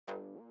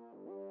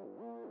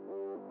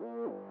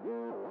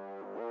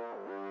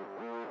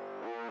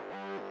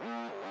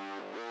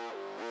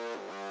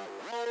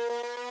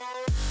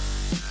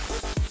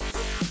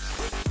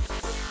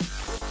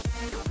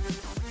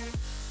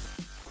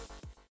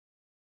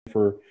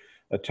for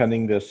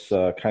attending this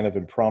kind of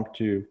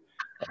impromptu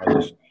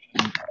discussion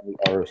on the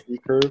ROC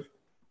curve.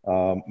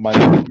 My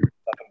name is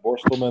Stefan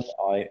Borstelman.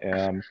 I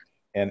am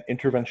an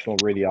interventional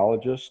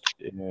radiologist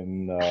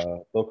in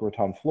Boca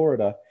Raton,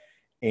 Florida,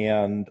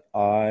 and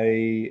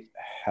I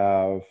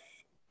have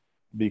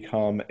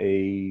become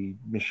a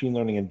machine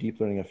learning and deep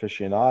learning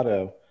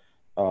aficionado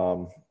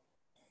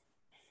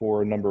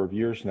for a number of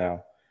years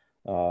now.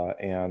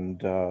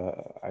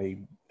 I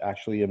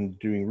actually am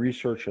doing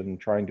research and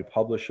trying to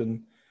publish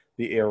in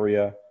the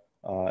area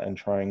and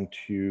trying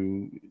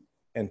to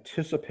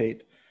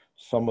anticipate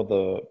some of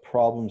the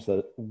problems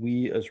that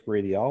we as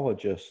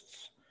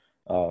radiologists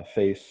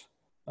face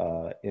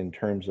in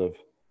terms of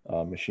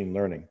machine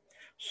learning.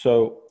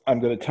 So I'm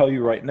going to tell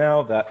you right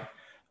now that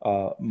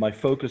my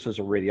focus as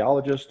a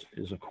radiologist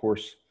is, of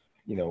course,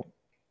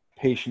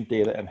 patient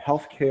data and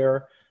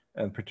healthcare,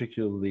 and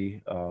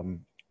particularly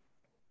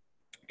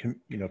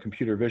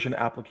computer vision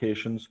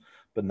applications,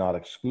 but not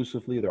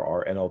exclusively. There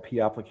are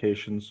NLP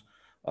applications.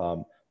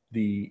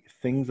 The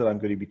things that I'm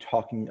going to be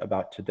talking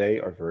about today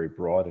are very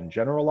broad and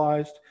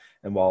generalized.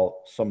 And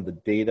while some of the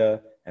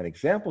data and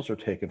examples are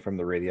taken from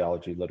the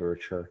radiology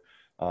literature,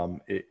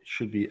 it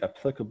should be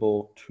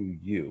applicable to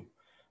you.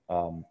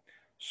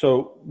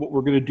 So what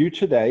we're going to do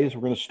today is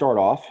we're going to start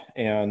off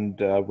and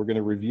we're going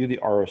to review the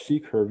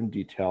ROC curve in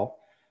detail.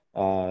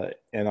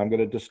 And I'm going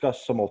to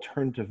discuss some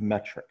alternative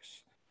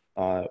metrics.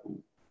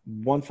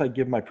 Once I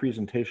give my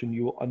presentation,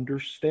 you will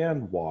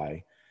understand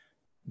why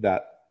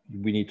that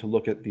we need to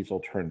look at these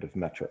alternative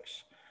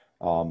metrics.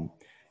 And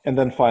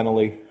then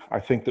finally, I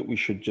think that we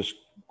should just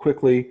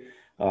quickly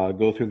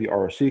go through the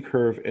ROC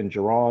curve in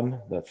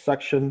Geron, that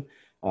section,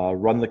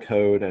 run the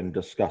code and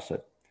discuss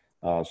it.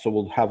 So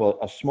we'll have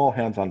a small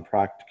hands-on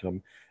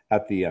practicum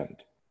at the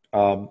end.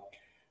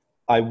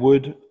 I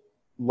would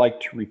like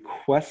to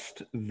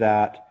request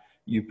that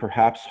you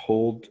perhaps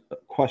hold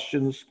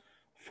questions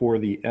for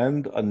the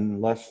end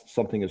unless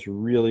something is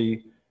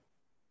really,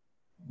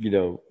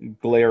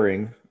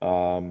 glaring.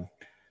 I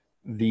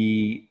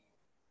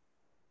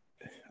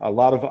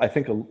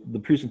think the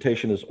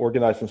presentation is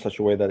organized in such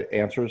a way that it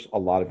answers a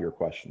lot of your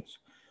questions.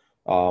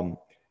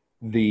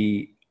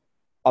 The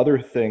other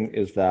thing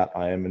is that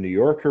I am a New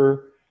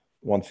Yorker.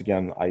 Once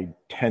again, I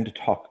tend to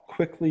talk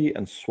quickly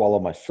and swallow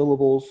my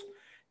syllables.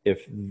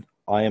 If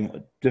I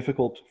am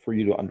difficult for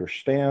you to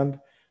understand,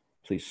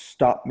 please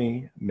stop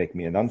me, make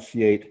me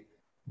enunciate.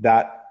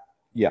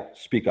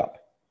 Speak up.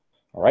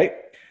 All right.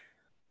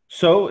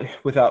 So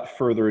without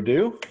further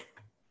ado,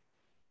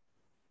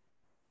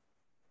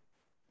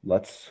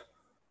 let's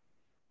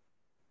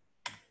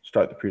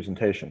start the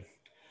presentation.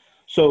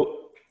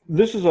 So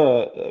this is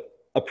a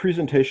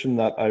presentation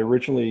that I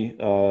originally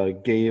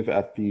gave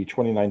at the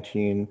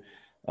 2019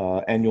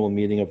 annual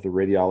meeting of the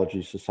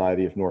Radiology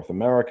Society of North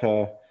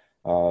America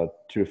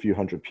to a few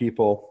hundred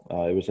people.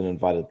 It was an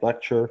invited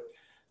lecture.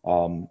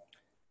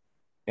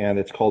 And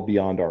it's called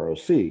Beyond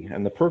ROC.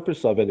 And the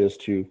purpose of it is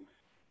to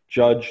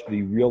judge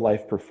the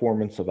real-life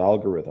performance of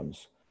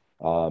algorithms.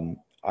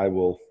 I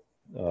will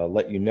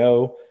let you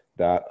know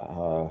that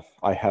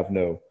I have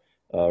no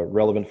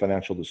relevant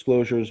financial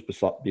disclosures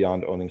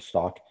beyond owning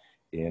stock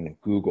in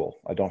Google.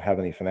 I don't have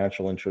any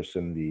financial interest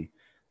in the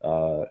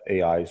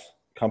AI's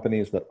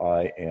companies that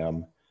I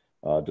am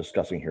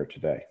discussing here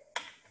today.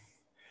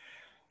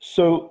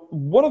 So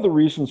one of the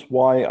reasons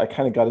why I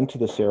kind of got into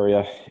this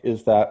area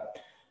is that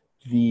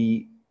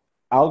the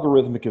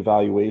algorithmic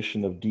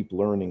evaluation of deep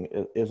learning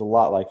is a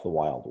lot like the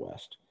Wild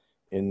West,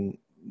 in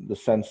the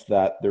sense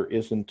that there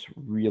isn't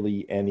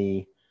really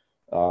any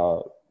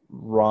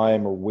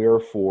rhyme or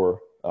wherefore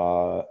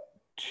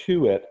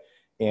to it,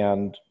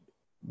 and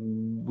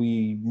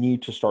we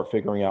need to start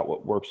figuring out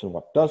what works and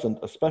what doesn't,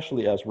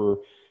 especially as we're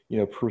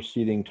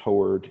proceeding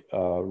toward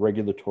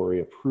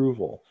regulatory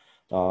approval.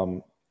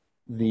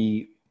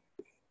 The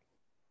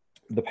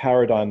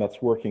paradigm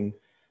that's working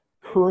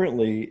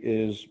currently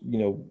is,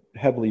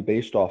 heavily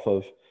based off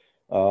of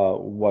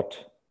what,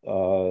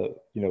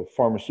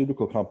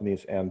 pharmaceutical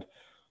companies and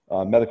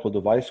medical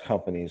device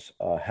companies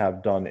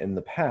have done in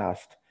the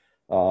past.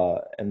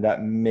 And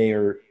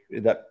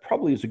that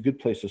probably is a good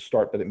place to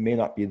start, but it may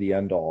not be the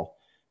end all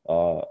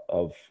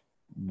of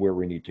where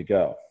we need to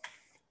go.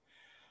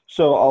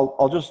 So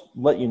I'll just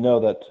let you know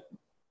that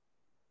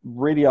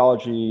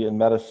radiology and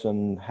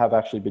medicine have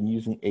actually been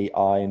using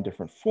AI in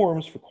different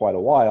forms for quite a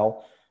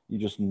while. You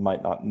just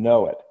might not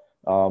know it.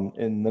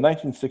 In the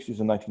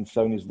 1960s and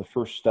 1970s, the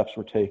first steps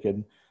were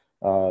taken.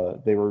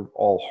 They were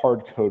all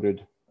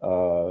hard-coded,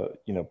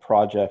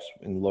 projects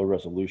in low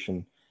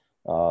resolution.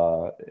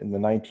 In the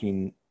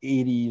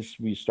 1980s,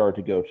 we started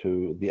to go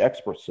to the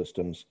expert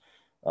systems,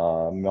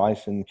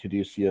 Mycin,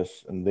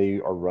 Caduceus, and they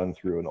are run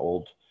through an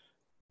old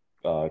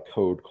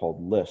code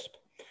called Lisp.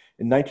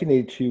 In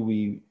 1982,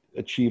 we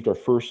achieved our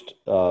first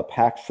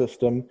PACS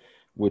system,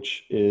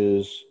 which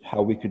is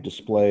how we could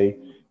display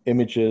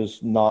images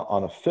not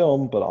on a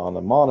film, but on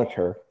a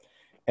monitor.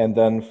 And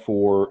then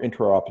for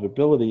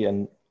interoperability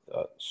and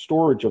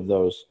storage of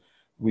those,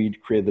 we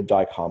created the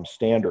DICOM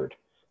standard.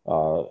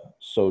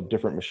 So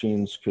different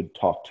machines could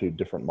talk to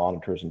different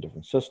monitors and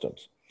different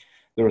systems.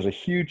 There was a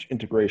huge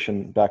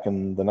integration back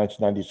in the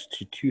 1990s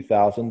to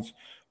 2000s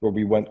where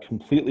we went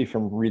completely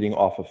from reading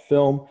off of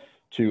film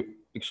to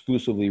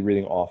exclusively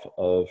reading off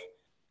of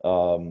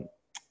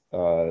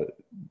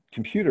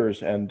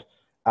computers, and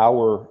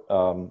our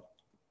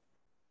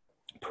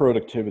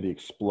productivity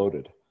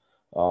exploded.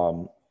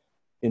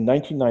 In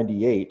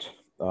 1998,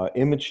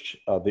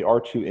 the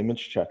R2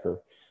 image checker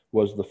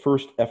was the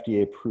first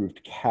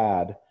FDA-approved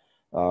CAD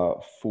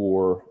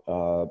for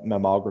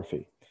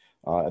mammography.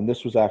 And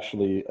this was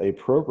actually a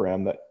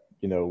program that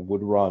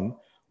would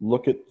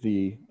look at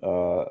the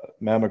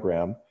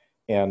mammogram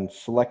and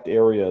select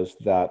areas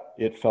that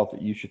it felt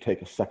that you should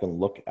take a second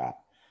look at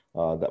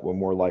that were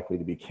more likely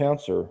to be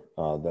cancer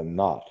than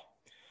not.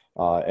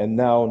 And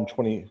now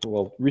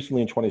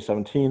recently in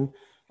 2017,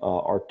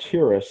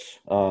 Arteris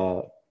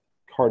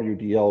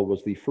CardioDL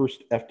was the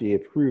first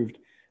FDA-approved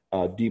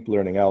deep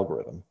learning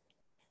algorithm.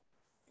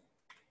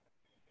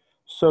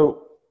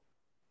 So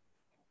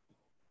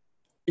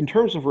in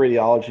terms of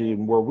radiology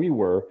and where we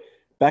were,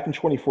 back in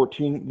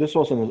 2014, this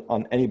wasn't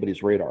on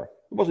anybody's radar.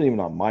 It wasn't even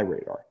on my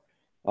radar.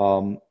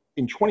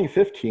 In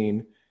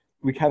 2015,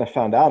 we kind of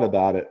found out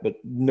about it, but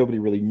nobody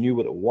really knew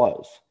what it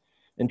was.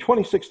 In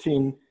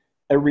 2016,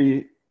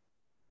 everybody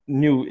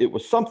knew it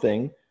was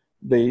something.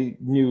 They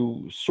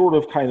knew sort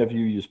of kind of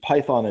you use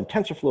Python and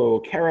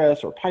TensorFlow,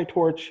 Keras, or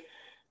PyTorch,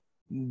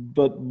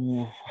 but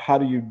how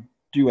do you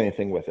do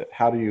anything with it?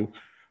 How do you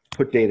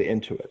put data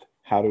into it?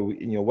 How do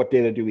we, what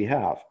data do we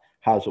have?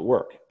 How does it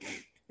work?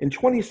 In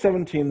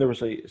 2017, there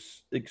was a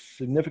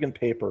significant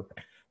paper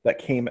that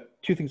came,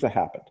 two things that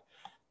happened.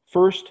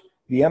 First,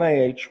 the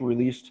NIH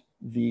released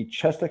the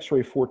chest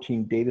X-ray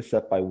 14 data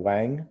set by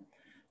Wang.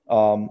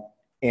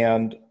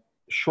 And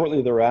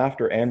shortly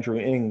thereafter, Andrew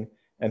Ng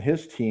and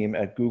his team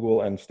at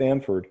Google and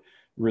Stanford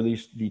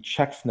released the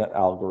ChexNet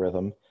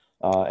algorithm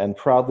and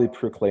proudly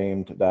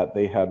proclaimed that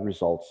they had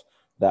results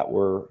that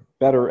were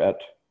better at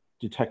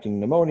detecting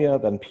pneumonia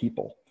than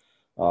people.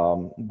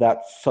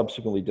 That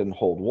subsequently didn't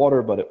hold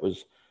water, but it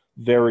was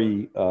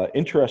very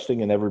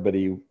interesting, and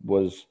everybody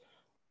was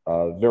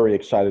very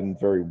excited and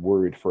very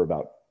worried for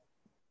about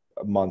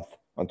a month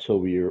until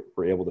we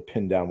were able to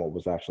pin down what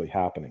was actually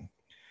happening.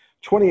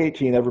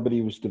 2018,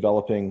 everybody was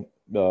developing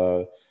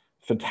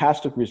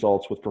fantastic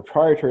results with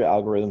proprietary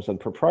algorithms and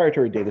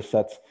proprietary data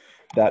sets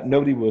that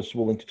nobody was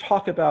willing to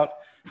talk about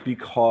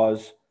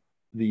because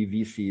the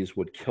VCs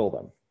would kill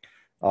them.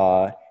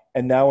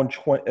 And now in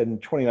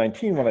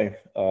 2019, when I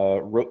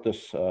wrote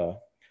this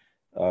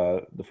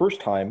the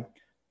first time,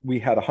 we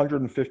had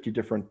 150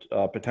 different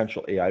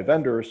potential AI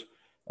vendors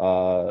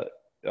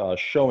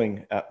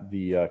showing at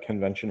the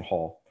convention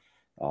hall.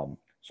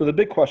 So the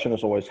big question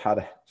is always how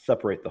to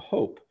separate the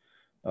hope,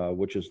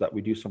 which is that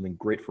we do something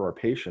great for our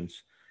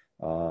patients,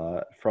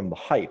 from the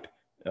hype,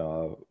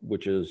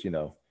 which is,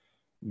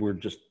 we're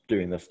just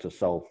doing this to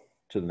sell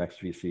to the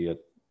next VC at,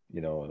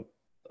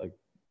 a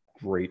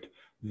great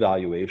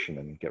valuation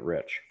and get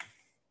rich.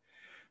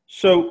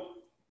 So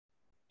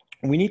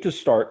we need to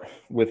start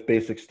with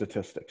basic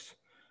statistics,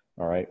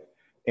 all right?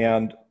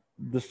 And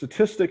the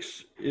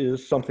statistics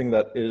is something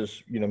that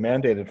is,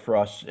 mandated for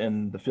us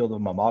in the field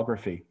of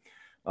mammography.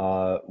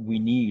 We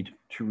need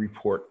to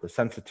report the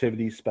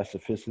sensitivity,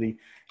 specificity,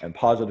 and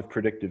positive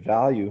predictive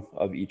value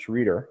of each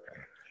reader.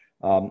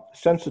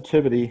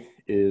 Sensitivity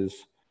is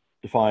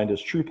defined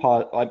as true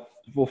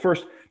well,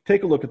 first,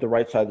 take a look at the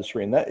right side of the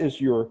screen. That is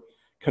your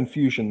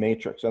confusion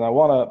matrix. And I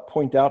want to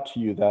point out to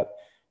you that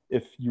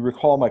if you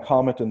recall my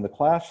comment in the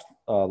class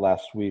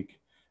last week,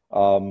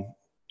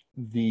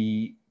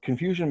 the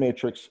confusion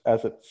matrix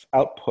as its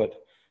output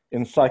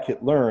in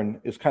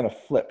scikit-learn is kind of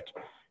flipped.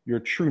 Your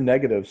true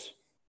negatives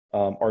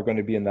are going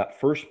to be in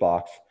that first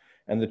box,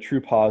 and the true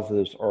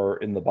positives are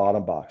in the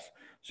bottom box.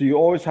 So you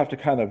always have to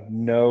kind of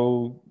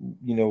know,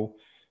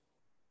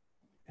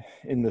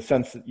 in the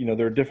sense that,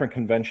 there are different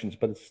conventions,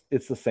 but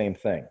it's the same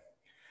thing.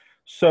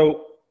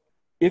 So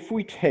if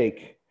we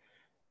take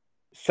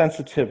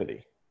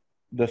sensitivity,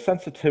 the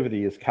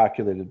sensitivity is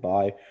calculated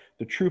by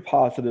the true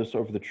positives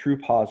over the true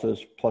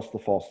positives plus the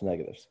false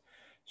negatives.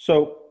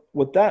 So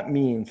what that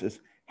means is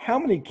how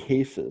many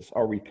cases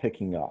are we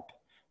picking up?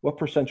 What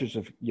percentage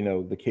of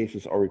the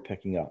cases are we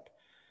picking up?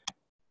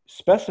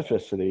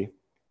 Specificity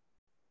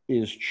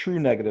is true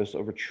negatives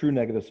over true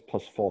negatives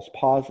plus false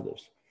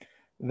positives.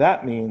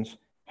 That means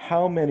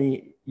how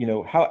many,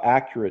 how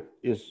accurate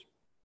is,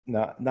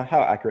 not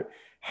how accurate,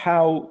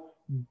 how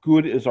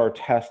good is our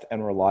test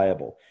and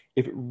reliable?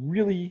 If it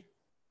really,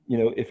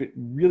 if it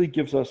really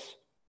gives us,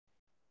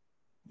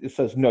 it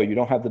says, no, you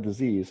don't have the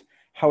disease,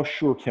 how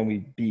sure can we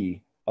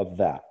be of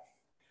that?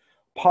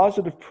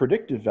 Positive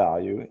predictive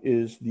value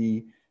is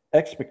the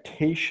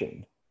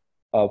expectation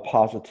of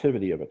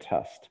positivity of a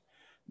test,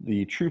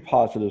 the true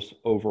positives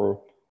over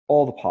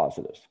all the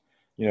positives.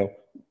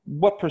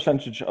 What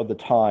percentage of the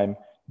time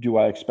do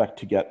I expect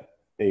to get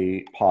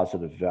a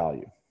positive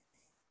value?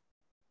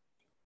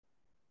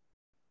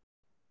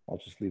 I'll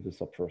just leave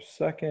this up for a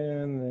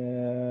second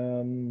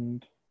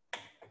and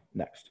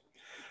next.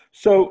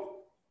 So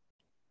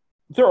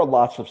there are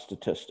lots of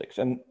statistics,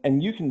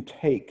 and you can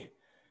take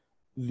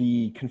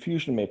the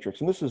confusion matrix,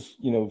 and this is,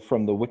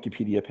 from the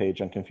Wikipedia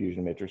page on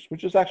confusion matrix,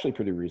 which is actually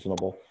pretty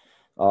reasonable.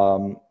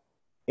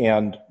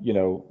 And,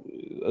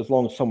 as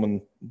long as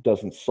someone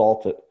doesn't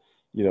salt it,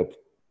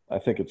 I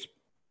think it's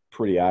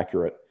pretty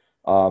accurate.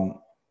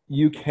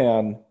 You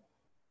can,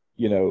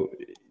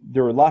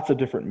 there are lots of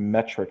different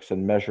metrics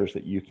and measures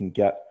that you can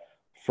get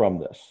from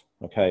this,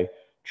 okay?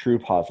 True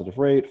positive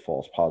rate,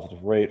 false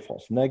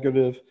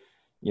negative,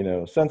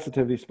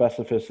 sensitivity,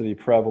 specificity,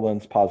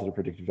 prevalence, positive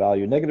predictive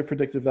value, negative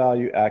predictive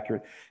value,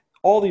 accurate.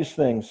 All these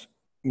things,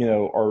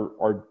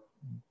 are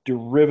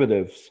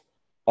derivatives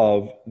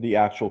of the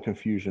actual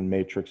confusion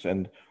matrix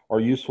and are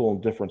useful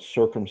in different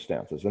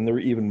circumstances. And there are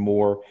even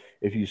more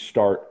if you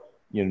start,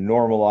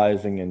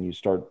 normalizing and you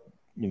start,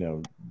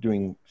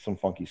 doing some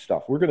funky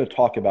stuff. We're going to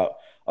talk about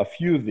a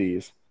few of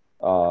these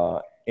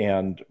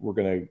and we're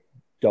going to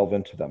delve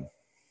into them.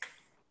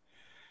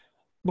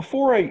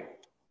 Before I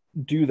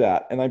do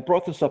that, and I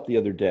brought this up the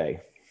other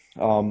day,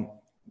 I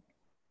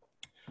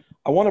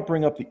want to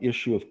bring up the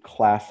issue of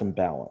class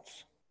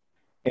imbalance.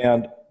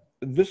 And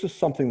this is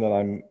something that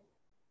I'm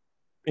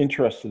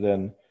interested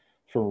in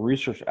from a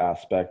research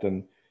aspect.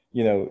 And,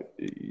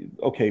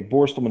 okay,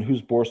 Borstelmann,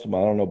 who's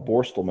Borstelmann? I don't know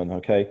Borstelmann,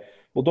 okay?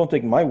 Well, don't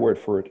take my word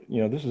for it.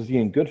 This is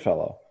Ian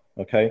Goodfellow,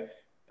 okay,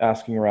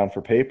 asking around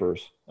for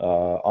papers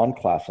on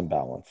class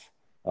imbalance.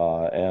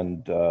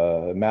 And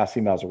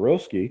Massey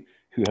Mazurowski,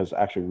 who has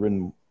actually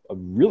written a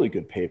really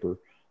good paper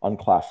on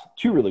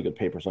two really good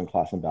papers on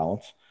class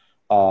imbalance,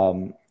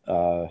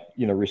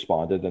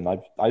 responded, and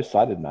I've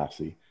cited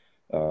Massey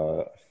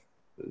a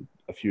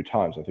few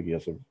times. I think he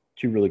has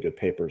two really good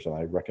papers, and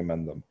I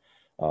recommend them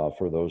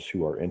for those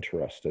who are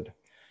interested.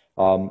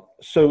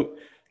 So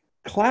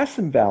class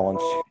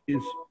imbalance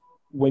is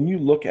when you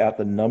look at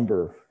the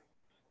number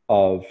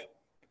of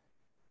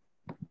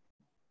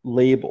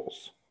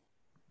labels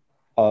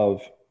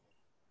of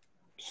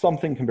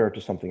something compared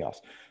to something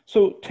else.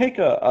 So take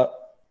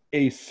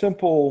a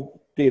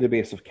simple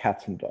database of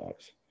cats and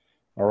dogs,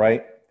 all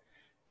right?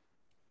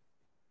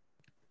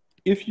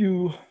 If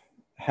you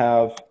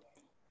have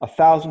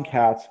 1,000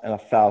 cats and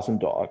 1,000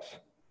 dogs,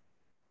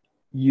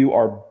 you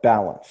are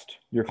balanced.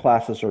 Your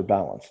classes are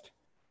balanced.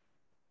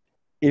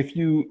 If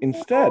you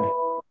instead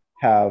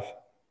have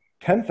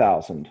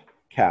 10,000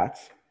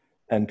 cats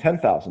and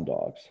 10,000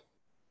 dogs,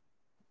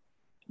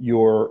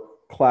 your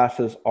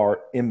classes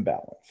are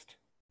imbalanced.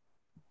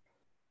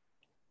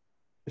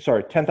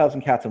 Sorry,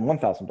 10,000 cats and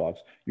 1,000 dogs,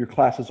 your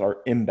classes are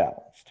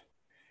imbalanced.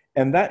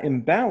 And that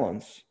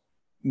imbalance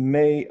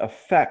may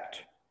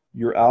affect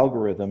your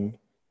algorithm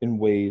in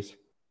ways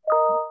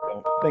you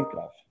don't think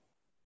of.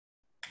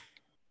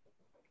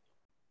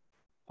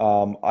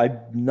 I'm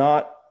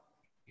not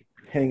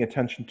paying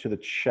attention to the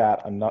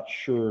chat. I'm not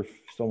sure if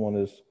someone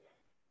is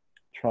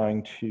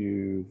trying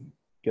to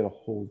get a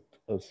hold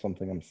of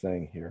something I'm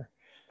saying here.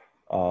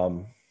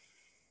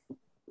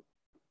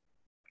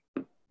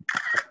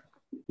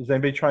 Is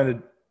anybody trying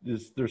to,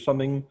 is there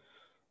something?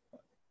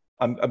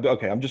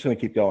 Okay, I'm just going to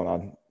keep going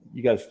on.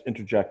 You guys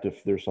interject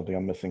if there's something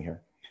I'm missing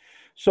here.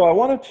 So I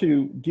wanted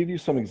to give you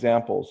some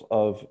examples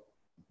of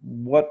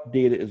what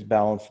data is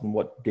balanced and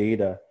what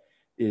data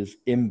is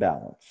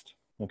imbalanced,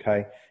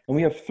 okay? And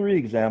we have 3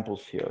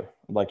 examples here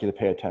I'd like you to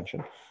pay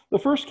attention. The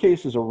first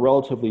case is a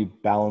relatively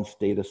balanced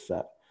data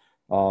set.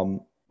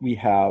 We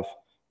have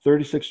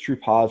 36 true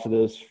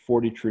positives,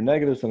 40 true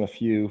negatives, and a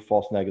few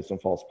false negatives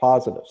and false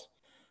positives.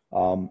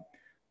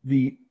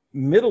 The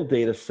middle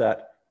data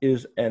set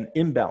is an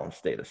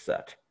imbalanced data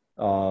set.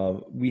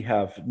 We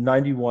have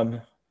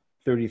 91,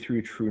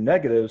 33 true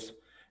negatives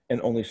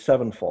and only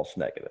 7 false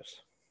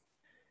negatives.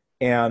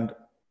 And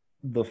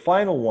the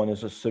final one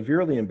is a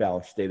severely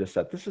imbalanced data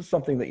set. This is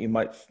something that you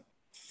might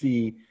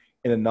see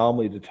in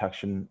anomaly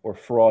detection or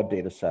fraud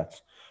data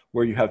sets,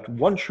 where you have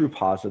 1 true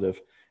positive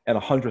and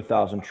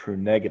 100,000 true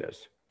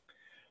negatives.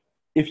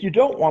 If you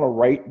don't want to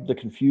write the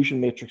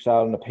confusion matrix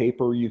out in a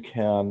paper, you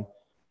can,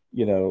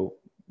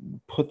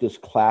 put this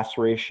class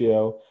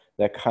ratio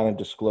that kind of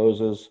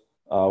discloses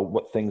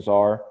what things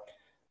are.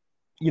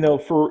 You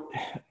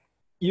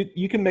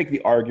can make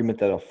the argument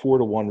that a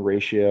 4-to-1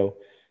 ratio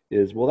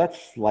is, well,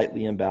 that's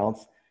slightly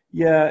imbalanced.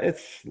 Yeah,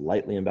 it's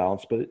slightly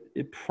imbalanced, but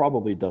it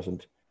probably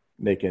doesn't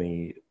make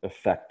any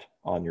effect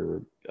on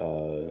your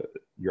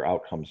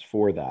outcomes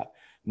for that.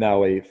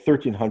 Now, a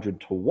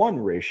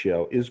 1,300-to-1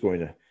 ratio is going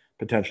to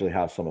potentially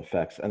have some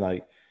effects, and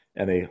a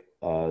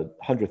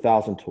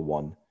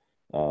 100,000-to-1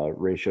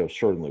 ratio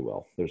certainly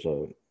will. There's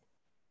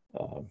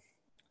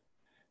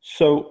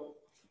so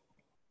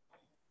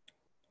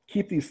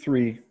keep these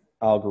 3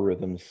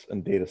 algorithms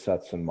and data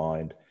sets in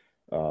mind.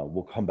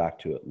 We'll come back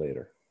to it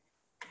later.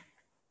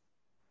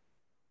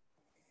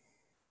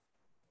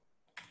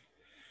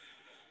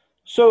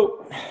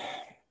 So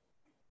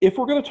if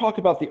we're going to talk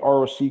about the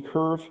ROC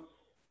curve,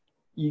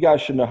 you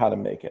guys should know how to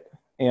make it.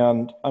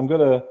 And I'm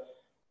going to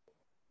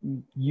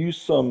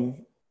use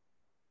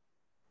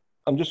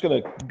I'm just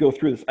going to go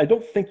through this. I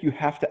don't think you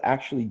have to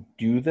actually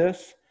do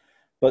this,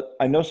 but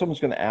I know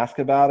someone's going to ask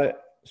about it,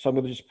 so I'm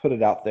going to just put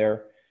it out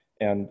there,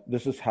 and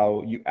this is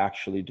how you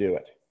actually do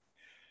it.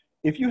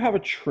 If you have a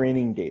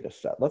training data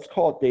set, let's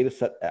call it data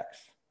set X,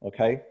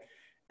 okay?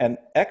 And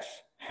X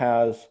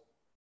has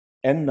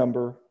n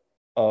number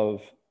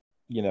of,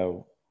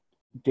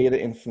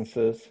 data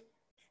instances.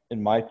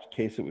 In my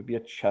case, it would be a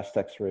chest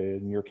x-ray.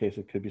 In your case,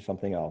 it could be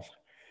something else.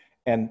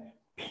 And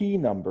P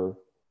number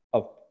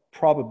of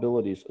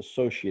probabilities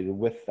associated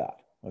with that,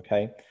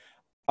 okay?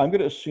 I'm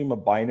going to assume a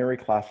binary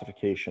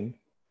classification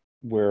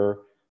where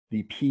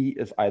the P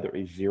is either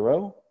a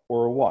 0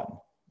 or a 1.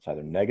 It's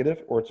either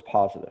negative or it's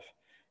positive.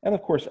 And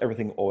of course,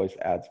 everything always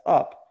adds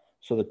up.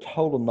 So the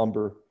total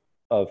number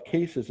of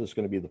cases is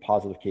going to be the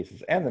positive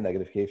cases and the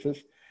negative cases.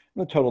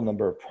 And the total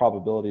number of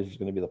probabilities is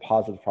going to be the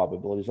positive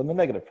probabilities and the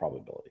negative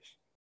probabilities.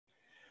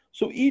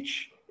 So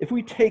if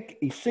we take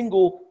a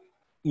single,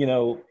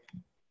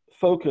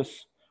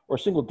 focus or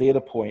single data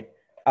point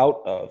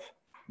out of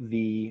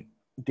the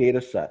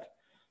data set,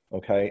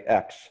 okay,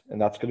 X,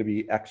 and that's going to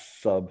be X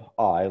sub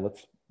I,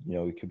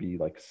 it could be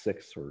like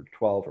 6 or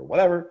 12 or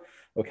whatever,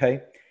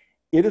 okay?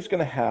 It is going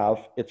to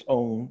have its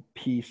own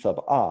P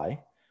sub I,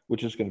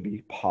 which is going to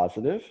be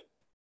positive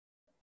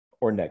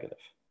or negative,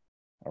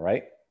 all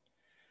right?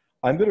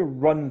 I'm going to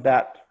run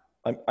that,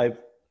 I'm going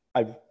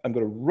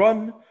to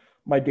run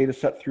my data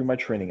set through my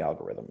training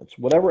algorithm. It's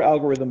whatever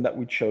algorithm that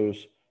we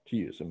chose to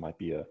use. It might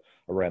be a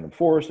random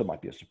forest, it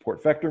might be a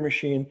support vector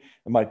machine,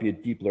 it might be a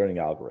deep learning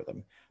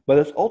algorithm, but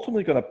it's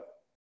ultimately going to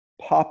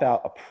pop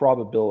out a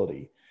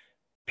probability,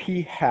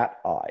 P hat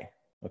I,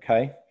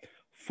 okay,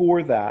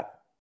 for that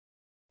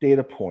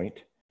data point,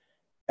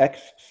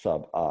 X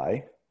sub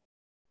I,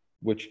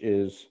 which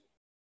is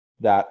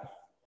that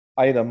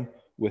item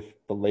with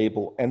the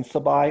label N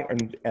sub I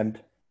and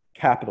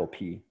capital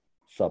P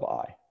sub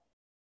I,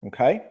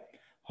 okay?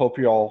 Hope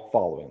you're all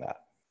following that.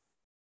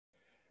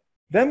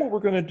 Then what we're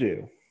going to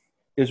do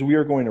is we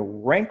are going to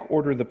rank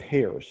order the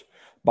pairs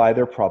by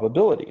their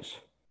probabilities,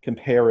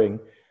 comparing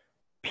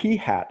P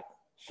hat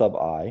sub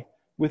I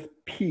with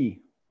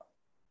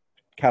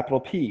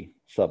capital P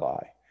sub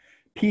I.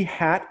 P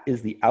hat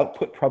is the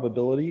output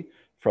probability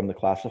from the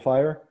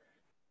classifier.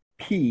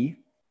 P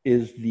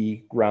is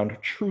the ground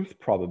truth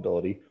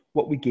probability,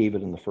 what we gave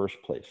it in the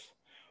first place.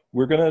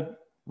 We're going to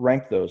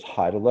rank those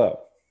high to low.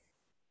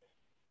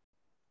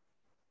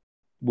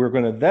 We're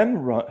going to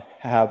then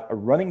have a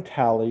running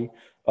tally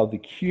of the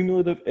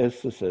cumulative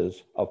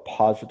instances of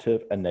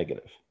positive and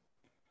negative.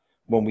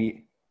 When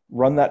we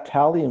run that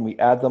tally and we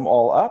add them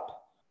all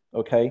up,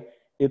 okay,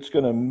 it's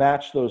going to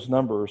match those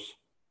numbers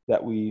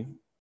that we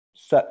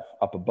set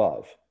up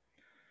above.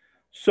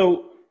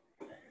 So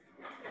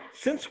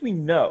since we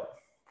know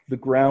the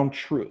ground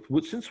truth,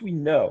 since we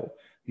know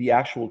the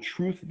actual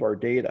truth of our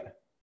data,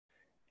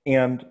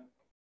 and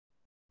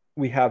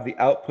we have the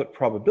output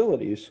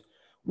probabilities,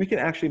 we can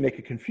actually make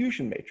a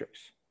confusion matrix,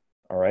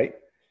 all right?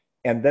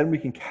 And then we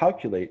can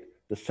calculate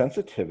the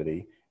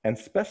sensitivity and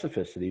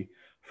specificity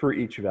for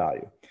each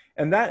value.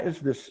 And that is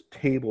this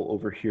table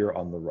over here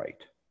on the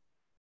right.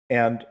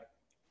 And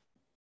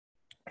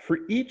for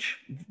each,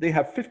 they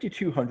have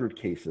 5,200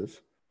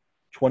 cases,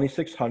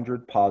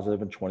 2,600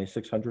 positive and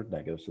 2,600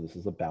 negative. So this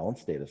is a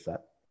balanced data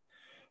set.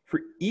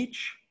 For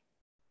each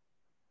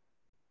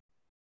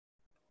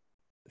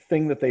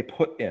thing that they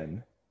put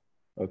in,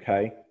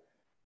 okay,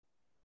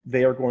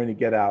 they are going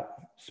to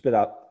spit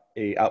out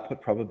a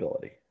output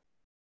probability.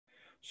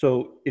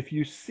 So if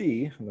you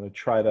see, I'm going to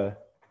try to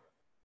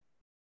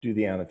do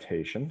the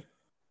annotation.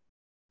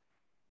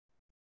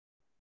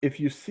 If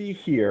you see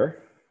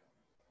here,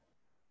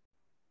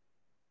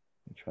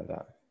 let me try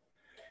that.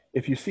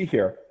 If you see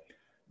here,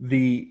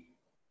 the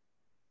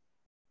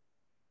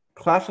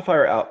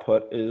classifier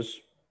output is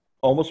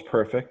almost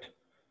perfect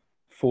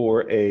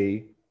for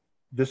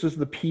this is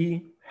the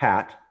P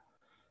hat,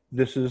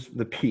 this is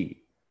the P.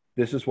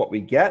 This is what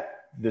we get,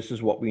 this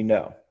is what we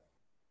know.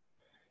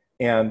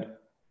 And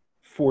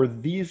for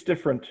these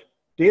different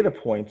data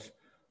points,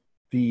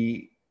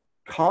 the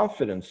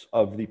confidence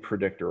of the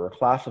predictor or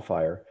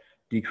classifier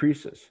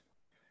decreases.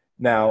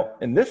 Now,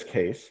 in this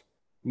case,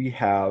 we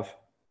have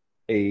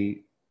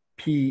a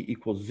P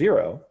equals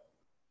 0,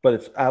 but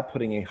it's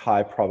outputting a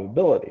high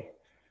probability,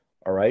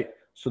 all right?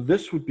 So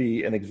this would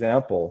be an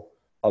example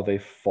of a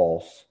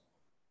false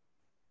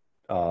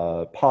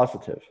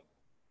positive.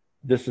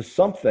 This is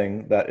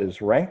something that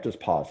is ranked as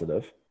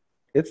positive.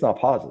 It's not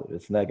positive,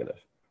 it's negative.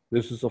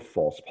 This is a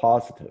false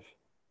positive,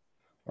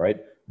 all right?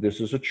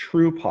 This is a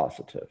true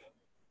positive.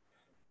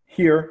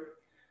 Here,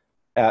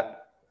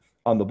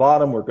 on the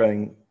bottom, we're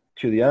going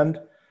to the end,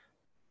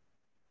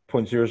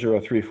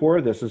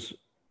 0.0034, this is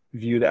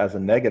viewed as a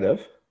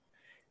negative,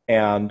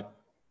 and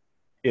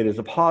it is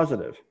a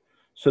positive.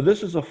 So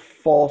this is a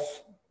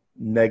false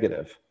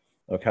negative,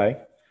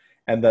 okay?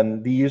 And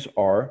then these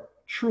are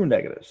true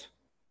negatives.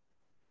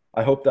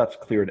 I hope that's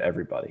clear to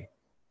everybody.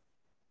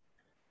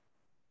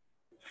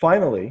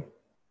 Finally,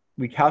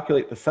 we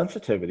calculate the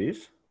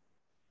sensitivities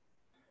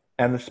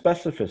and the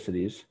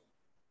specificities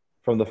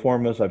from the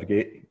formulas I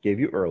gave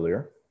you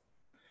earlier.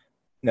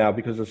 Now,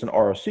 because it's an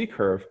ROC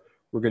curve,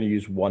 we're going to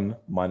use 1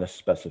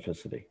 minus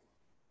specificity.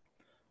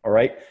 All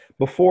right.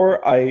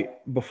 Before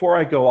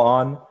I go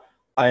on,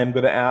 I am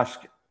going to ask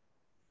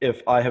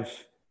if I have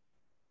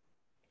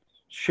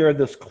shared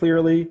this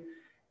clearly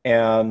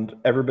and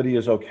everybody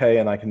is okay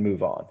and I can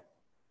move on.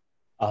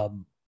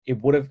 It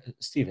would have,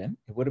 Stephen,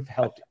 it would have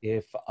helped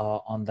if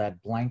on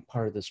that blank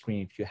part of the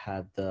screen, if you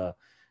had the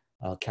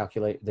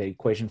calculate the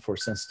equation for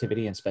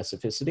sensitivity and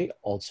specificity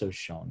also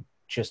shown,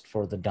 just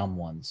for the dumb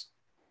ones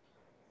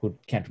who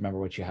can't remember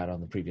what you had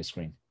on the previous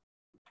screen.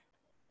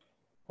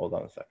 Hold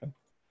on a second.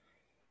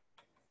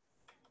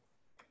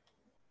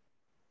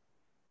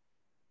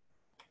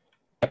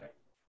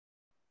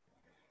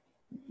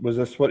 Was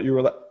this what you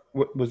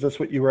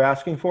were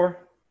asking for?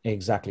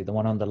 Exactly, the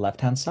one on the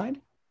left-hand side.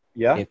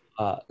 Yeah. If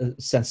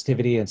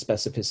sensitivity and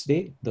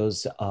specificity,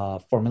 those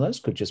formulas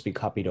could just be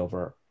copied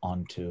over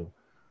onto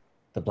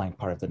the blank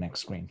part of the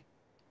next screen.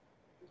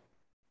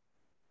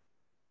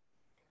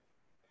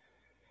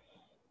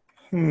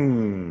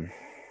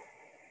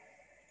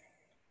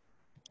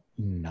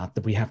 Not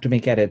that we have to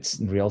make edits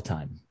in real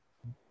time.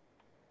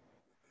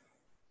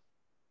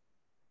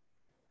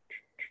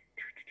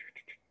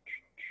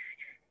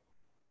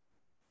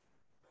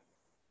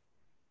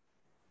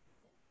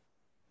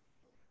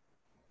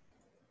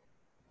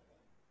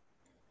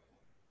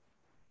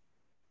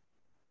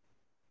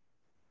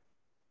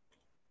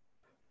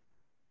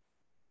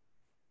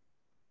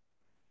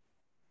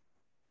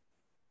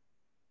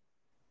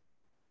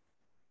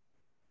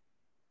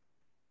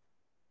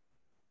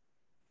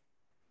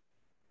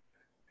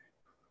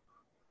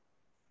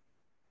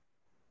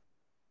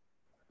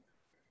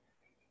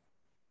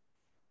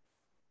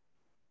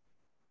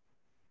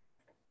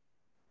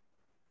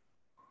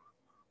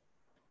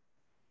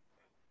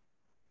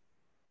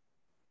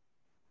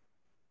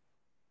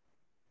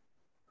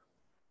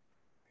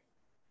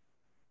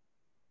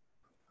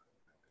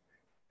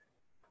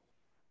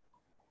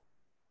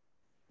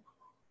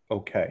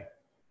 Okay.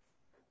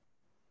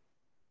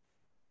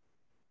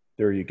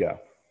 There you go.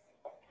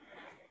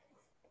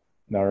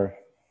 Now,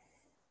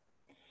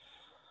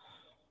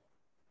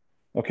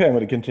 okay, I'm going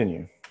to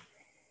continue.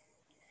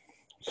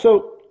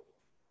 So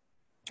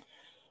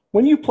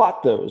when you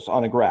plot those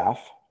on a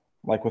graph,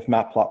 like with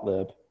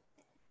matplotlib,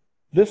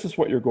 this is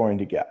what you're going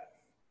to get.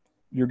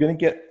 You're going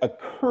to get a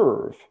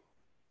curve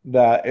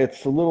that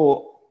it's a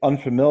little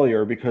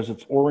unfamiliar because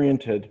it's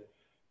oriented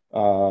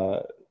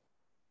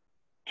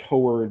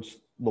towards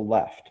the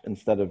left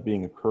instead of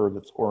being a curve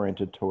that's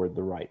oriented toward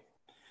the right.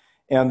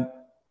 And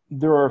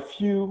there are a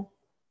few,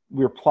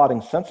 we're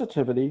plotting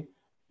sensitivity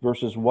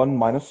versus 1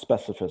 minus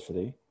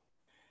specificity.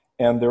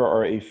 And there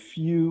are a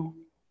few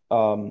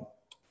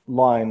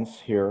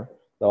lines here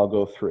that I'll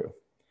go through.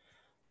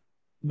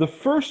 The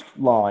first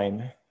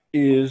line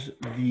is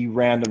the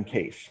random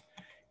case.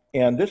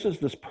 And this is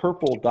this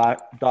purple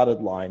dotted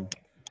line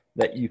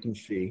that you can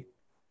see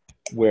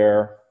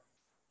where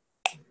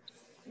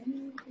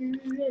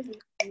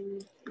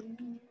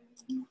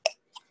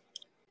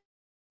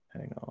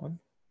hang on.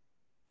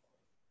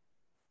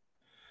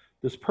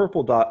 This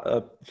purple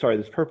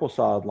this purple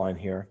solid line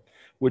here,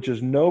 which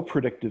is no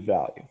predictive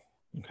value.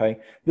 Okay,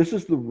 this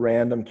is the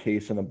random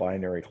case in a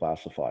binary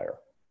classifier.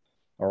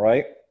 All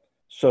right,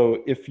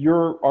 so if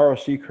your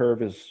ROC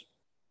curve is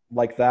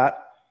like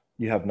that,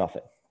 you have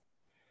nothing.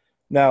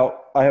 Now,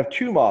 I have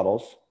two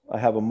models. I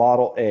have a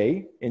model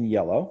A in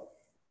yellow,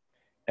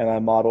 and I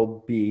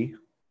model B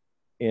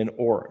in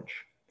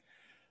orange.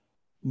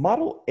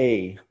 Model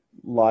A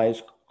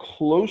lies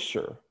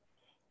closer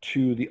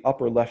to the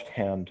upper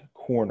left-hand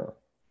corner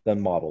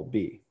than model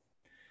B.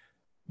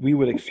 We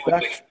would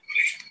expect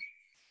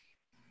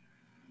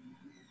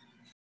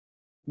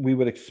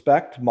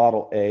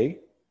model A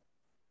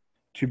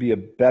to be a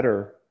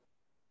better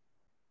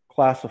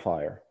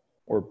classifier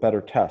or better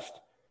test,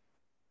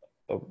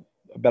 a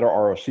better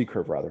ROC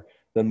curve rather,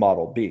 than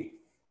model B.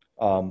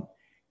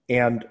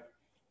 And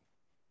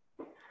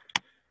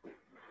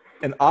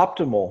an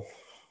optimal,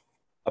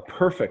 a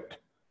perfect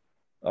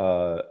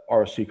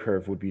ROC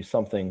curve would be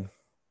something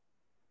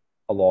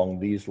along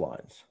these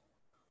lines.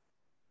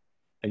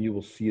 And you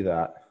will see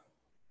that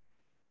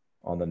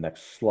on the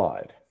next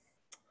slide.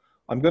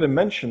 I'm going to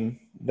mention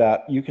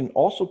that you can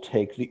also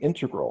take the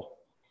integral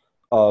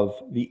of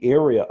the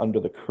area under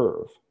the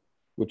curve,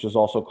 which is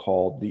also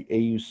called the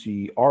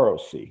AUC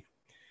ROC.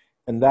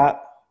 And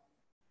that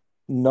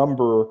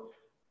number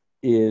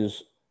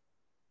is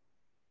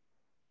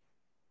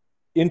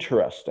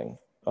interesting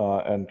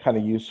and kind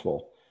of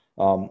useful,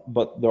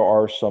 but there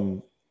are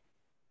some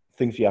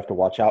things you have to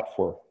watch out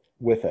for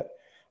with it.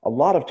 A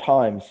lot of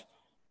times,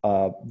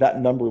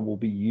 that number will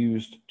be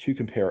used to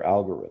compare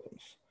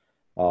algorithms.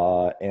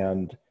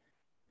 And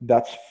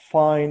that's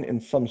fine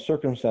in some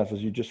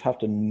circumstances. You just have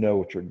to know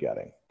what you're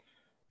getting.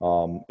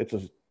 It's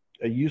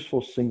a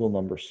useful single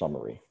number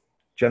summary.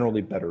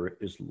 Generally, better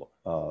is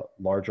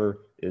larger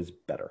is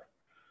better.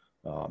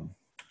 Let's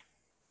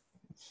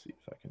see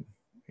if I can,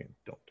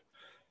 don't.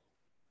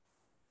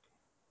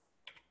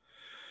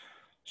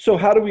 So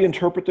how do we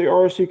interpret the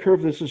ROC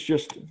curve? This is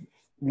just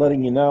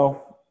letting you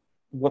know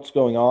what's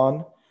going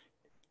on.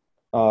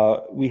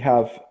 We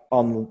have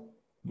on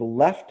the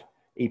left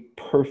a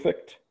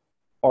perfect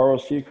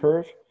ROC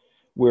curve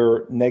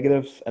where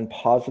negatives and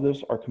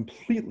positives are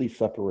completely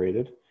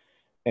separated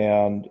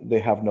and they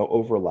have no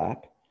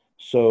overlap.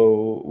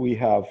 So we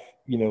have,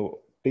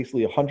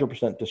 basically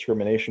 100%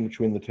 discrimination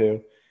between the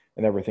two,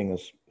 and everything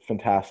is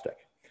fantastic.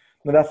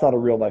 Now, that's not a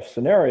real life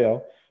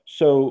scenario.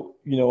 So,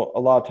 a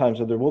lot of times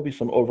there will be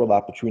some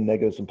overlap between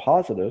negatives and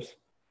positives.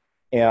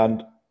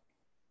 And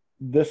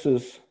this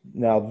is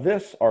now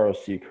this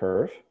ROC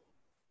curve.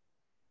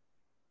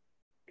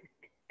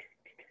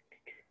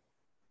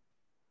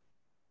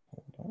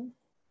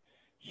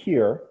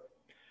 Here,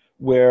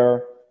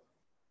 where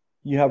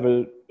you have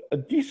a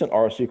decent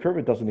ROC curve.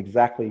 It doesn't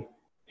exactly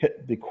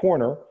hit the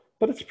corner,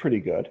 but it's pretty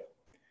good.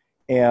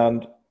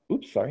 And,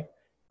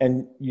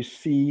 and you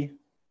see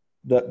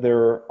that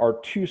there are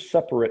two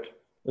separate,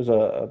 there's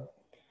a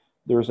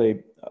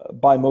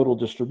bimodal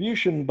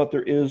distribution, but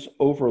there is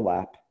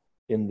overlap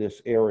in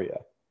this area.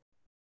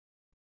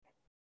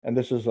 And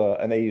this is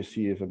an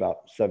AUC of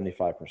about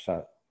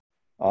 75%.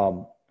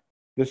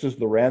 This is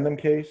the random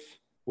case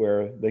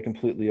where they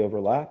completely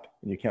overlap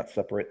and you can't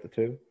separate the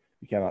two.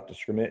 You cannot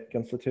discriminate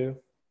against the two.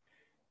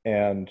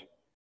 And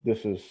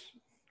this is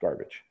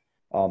garbage.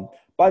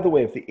 By the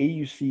way, if the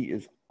AUC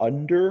is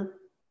under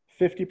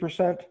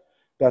 50%,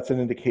 that's an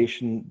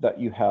indication that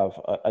you have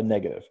a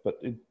negative, but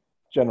it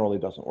generally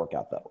doesn't work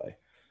out that way.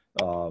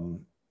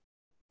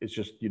 It's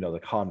just, the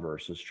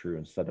converse is true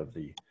instead of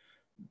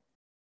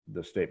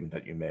the statement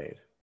that you made.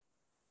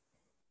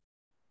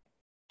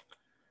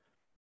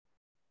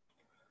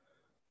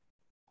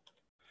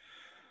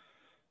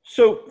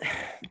 So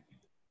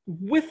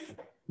with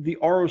the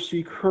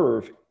ROC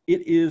curve,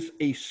 it is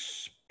a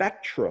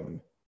spectrum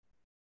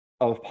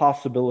of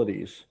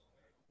possibilities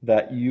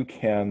that you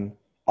can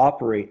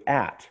operate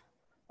at.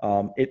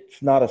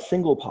 It's not a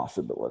single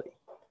possibility.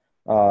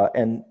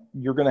 And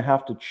you're going to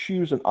have to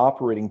choose an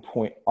operating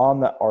point on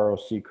that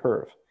ROC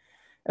curve.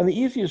 And the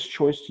easiest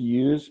choice to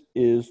use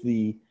is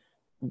the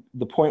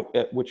point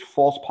at which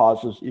false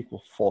positives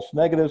equal false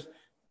negatives,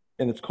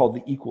 and it's called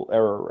the equal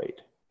error rate.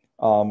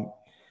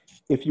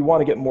 If you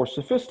want to get more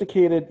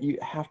sophisticated, you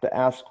have to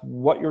ask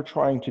what you're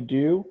trying to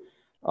do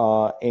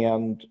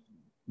and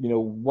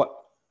what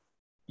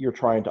you're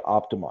trying to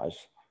optimize.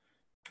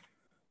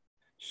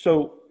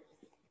 So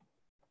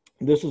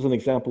this is an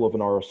example of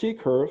an ROC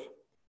curve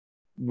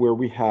where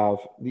we have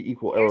the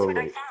equal error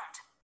rate.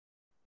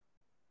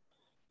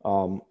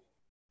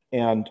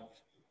 And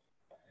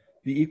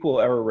the equal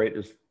error rate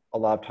is a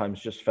lot of times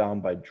just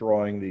found by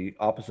drawing the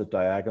opposite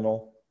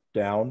diagonal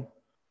down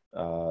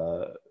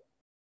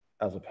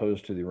as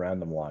opposed to the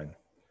random line.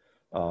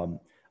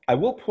 I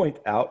will point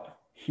out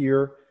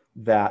here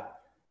that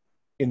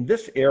in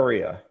this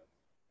area,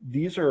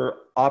 these are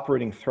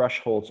operating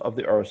thresholds of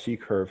the ROC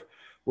curve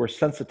where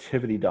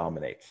sensitivity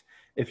dominates.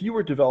 If you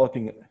were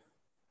developing,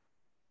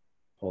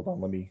 hold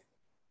on, let me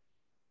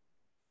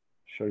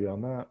show you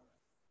on that.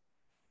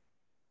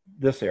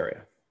 This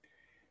area.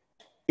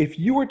 If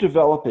you were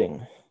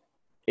developing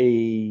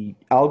an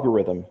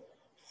algorithm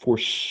for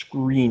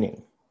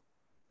screening,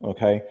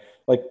 okay,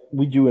 like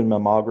we do in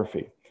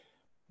mammography,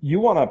 you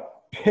want to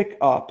pick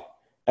up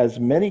as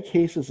many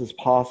cases as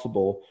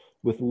possible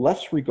with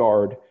less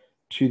regard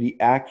to the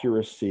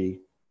accuracy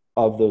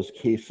of those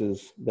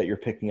cases that you're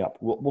picking up.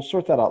 We'll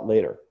sort that out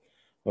later,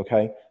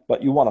 okay?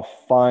 But you want to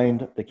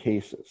find the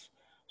cases.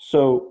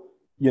 So,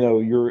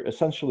 you're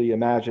essentially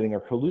imagining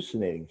or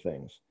hallucinating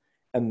things.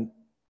 And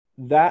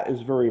that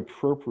is very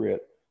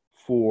appropriate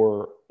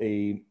for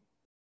a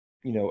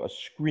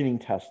screening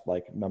test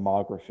like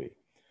mammography.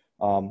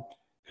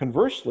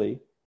 Conversely,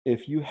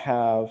 if you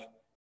have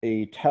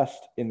a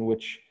test in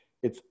which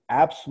it's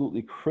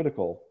absolutely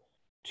critical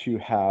to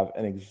have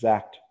an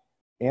exact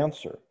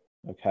answer,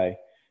 okay,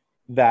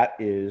 that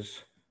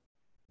is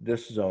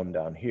this zone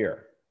down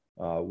here,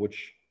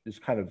 which is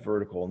kind of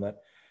vertical, and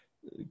that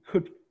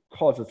could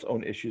cause its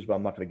own issues, but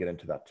I'm not going to get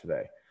into that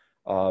today.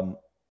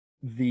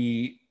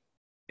 The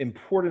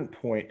important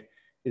point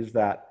is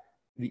that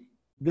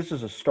this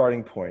is a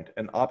starting point,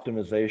 and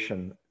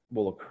optimization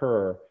will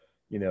occur,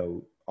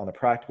 on a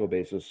practical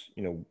basis,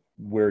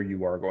 where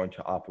you are going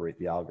to operate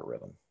the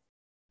algorithm.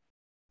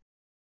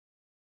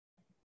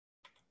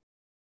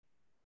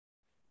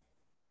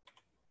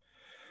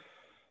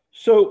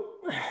 So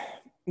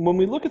when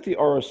we look at the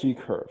ROC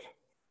curve,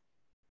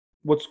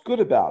 what's good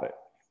about it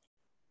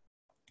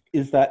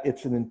is that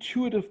it's an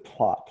intuitive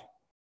plot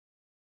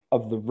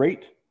of the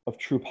rate of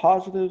true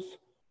positives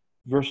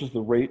versus the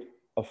rate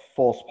of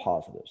false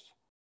positives.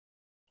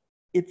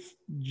 It's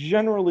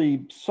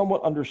generally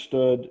somewhat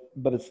understood,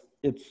 but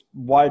it's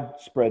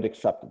widespread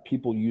accepted.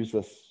 People use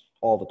this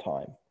all the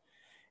time.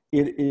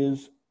 It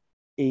is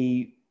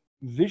a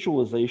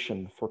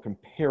visualization for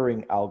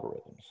comparing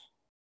algorithms.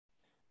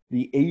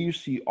 The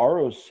AUC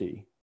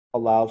ROC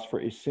allows for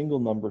a single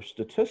number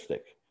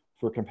statistic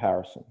for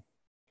comparison.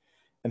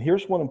 And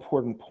here's one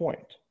important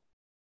point.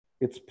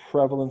 It's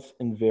prevalence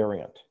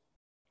invariant.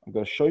 I'm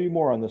going to show you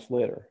more on this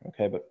later,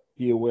 okay, but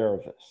be aware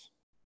of this.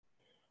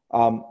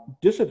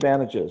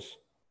 Disadvantages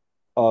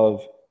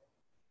of,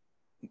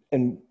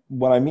 and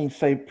when I mean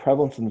say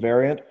prevalence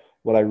invariant,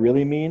 what I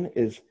really mean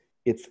is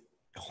it's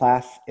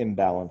class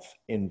imbalance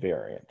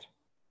invariant.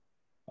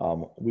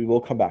 We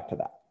will come back to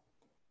that.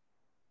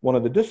 One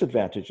of the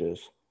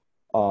disadvantages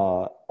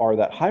are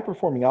that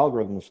high-performing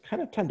algorithms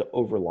kind of tend to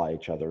overlie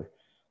each other,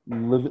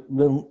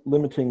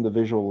 limiting the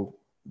visual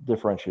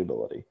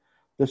differentiability.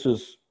 This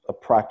is a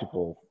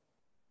practical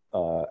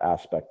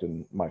aspect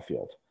in my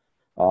field.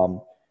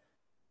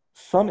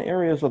 Some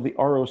areas of the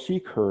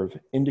ROC curve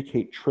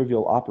indicate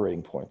trivial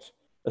operating points,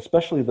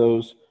 especially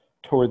those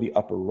toward the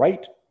upper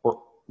right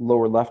or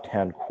lower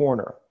left-hand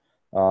corner.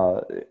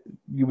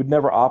 You would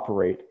never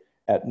operate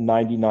at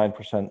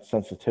 99%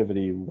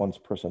 sensitivity, 1%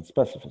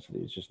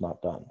 specificity. It's just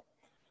not done.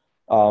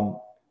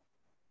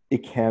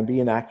 It can be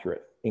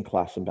inaccurate in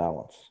class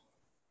imbalance.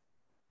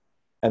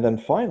 And then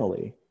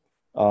finally,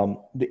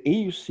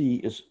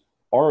 the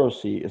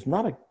ROC is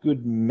not a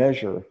good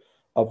measure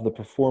of the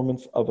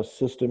performance of a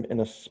system in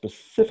a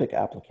specific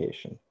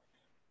application,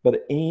 but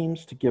it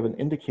aims to give an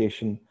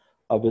indication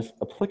of its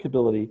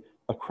applicability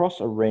across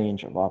a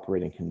range of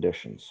operating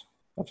conditions.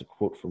 That's a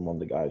quote from one of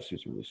the guys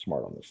who's really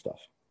smart on this stuff.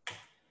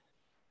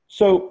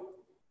 So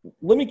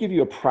let me give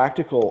you a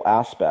practical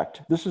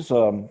aspect. This is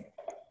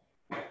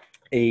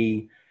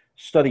a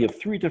study of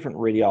 3 different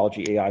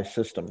radiology AI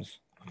systems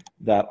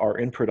that are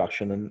in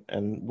production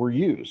and were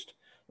used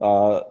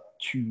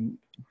to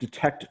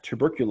detect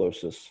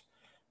tuberculosis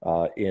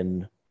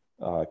in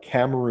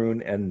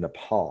Cameroon and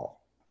Nepal.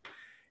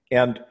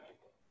 And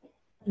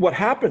what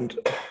happened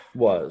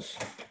was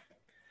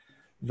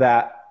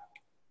that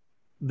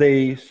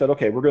they said,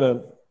 okay, we're going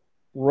to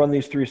run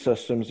these 3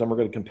 systems and we're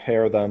going to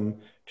compare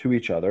them to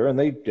each other. And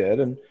they did,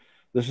 and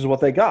this is what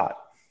they got.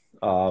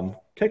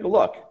 Take a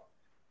look.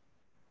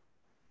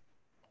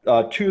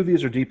 2 of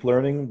these are deep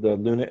learning, the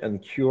Lunit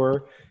and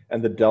Cure,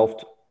 and the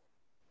Delft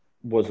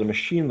was a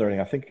machine learning.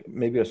 I think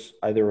maybe it's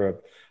either a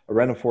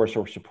random forest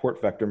or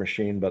support vector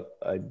machine, but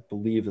I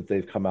believe that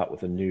they've come out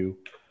with a new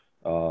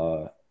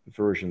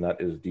version that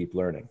is deep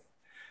learning.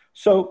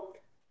 So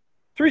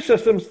 3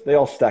 systems, they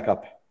all stack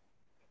up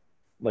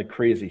like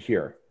crazy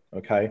here,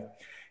 okay?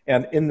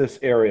 And in this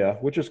area,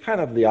 which is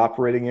kind of the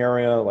operating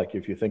area, like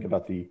if you think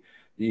about the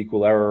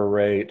equal error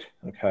rate,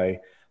 okay?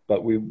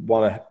 But we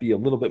want to be a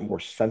little bit more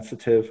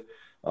sensitive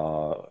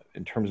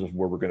in terms of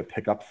where we're going to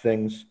pick up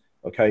things,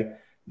 okay?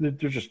 They're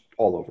just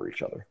all over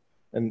each other.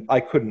 And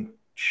I couldn't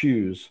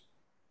choose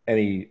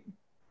any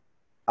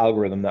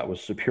algorithm that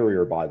was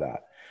superior by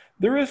that.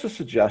 There is a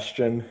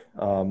suggestion.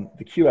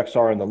 The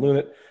QXR and the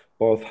Lunit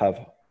both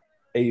have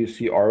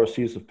AUC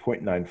ROCs of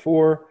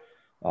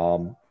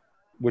 0.94,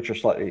 which are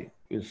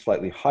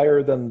slightly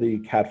higher than the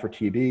CAD for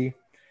TB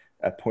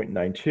at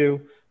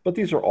 0.92, but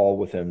these are all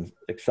within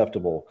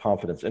acceptable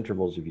confidence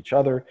intervals of each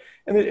other,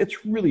 and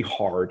it's really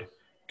hard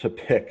to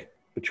pick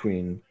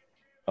between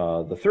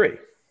the 3.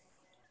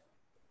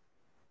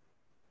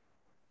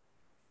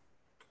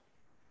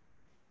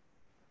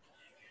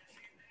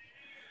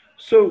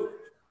 So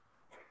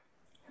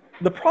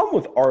the problem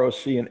with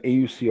ROC and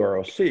AUC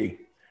ROC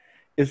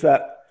is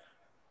that,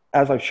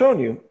 as I've shown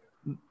you,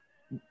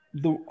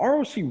 the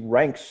ROC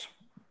ranks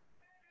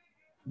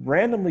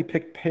randomly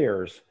picked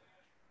pairs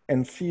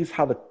and sees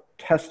how the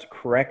test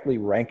correctly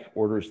rank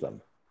orders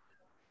them.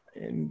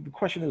 And the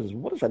question is,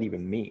 what does that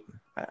even mean?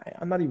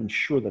 I'm not even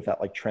sure that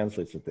like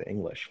translates into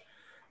English.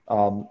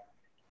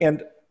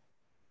 And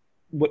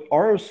what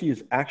ROC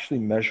is actually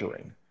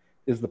measuring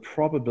is the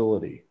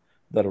probability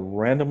that a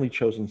randomly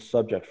chosen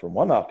subject from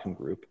one outcome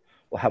group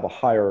will have a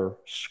higher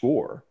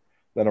score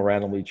than a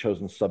randomly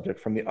chosen subject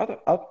from the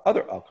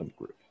other outcome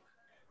group.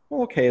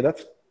 Well, okay,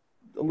 that's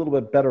a little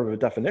bit better of a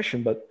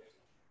definition, but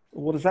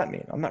what does that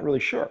mean? I'm not really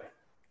sure.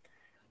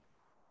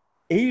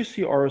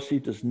 AUC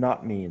ROC does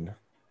not mean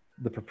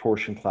the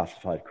proportion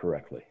classified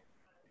correctly.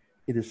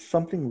 It is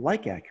something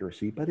like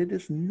accuracy, but it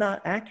is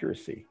not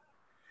accuracy.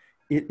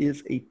 It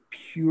is a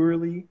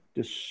purely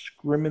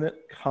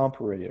discriminate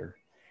comparator,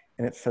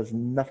 and it says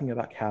nothing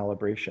about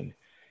calibration.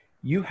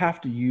 You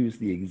have to use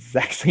the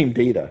exact same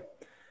data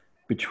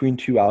between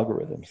 2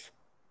 algorithms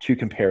to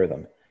compare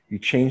them. You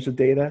change the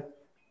data,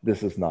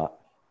 this is not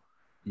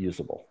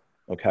usable,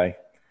 okay?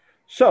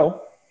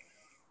 So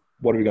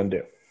what are we going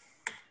to do?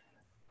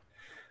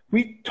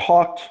 We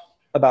talked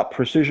about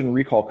precision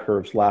recall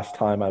curves last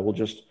time. I will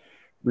just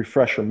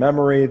refresh your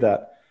memory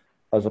that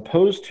as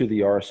opposed to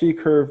the ROC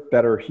curve,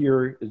 better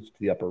here is to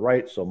the upper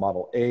right. So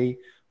model A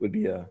would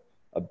be a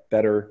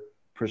better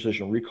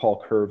precision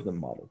recall curve than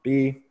model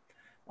B.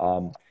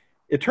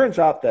 It turns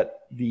out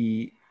that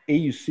the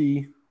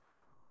AUC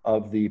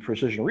of the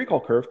precision recall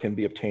curve can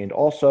be obtained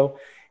also.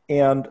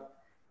 And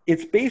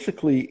it's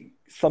basically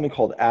something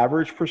called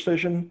average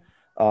precision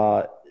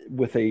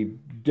with a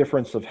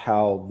difference of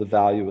how the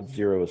value at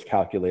 0 is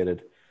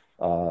calculated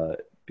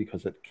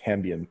because it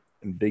can be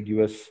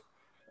ambiguous.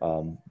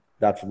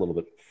 That's a little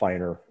bit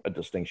finer a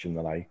distinction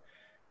than I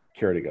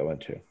care to go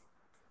into.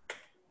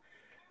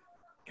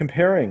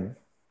 Comparing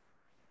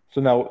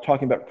So now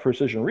talking about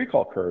precision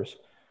recall curves,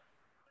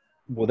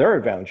 well, their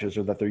advantages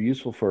are that they're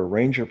useful for a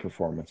range of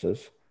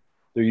performances.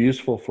 They're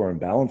useful for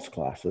imbalanced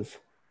classes.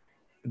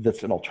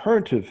 That's an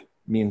alternative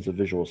means of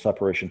visual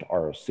separation to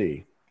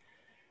ROC.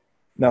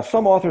 Now,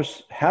 some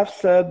authors have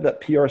said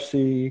that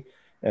PRC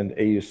and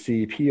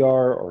AUC PR,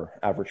 or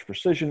average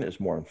precision, is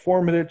more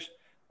informative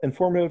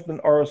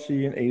than ROC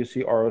and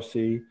AUC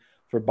ROC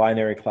for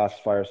binary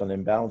classifiers on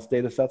imbalanced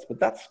data sets, but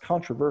that's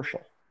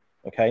controversial,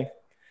 okay?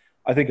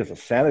 I think as a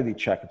sanity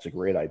check, it's a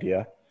great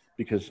idea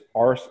because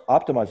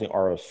optimizing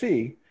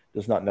ROC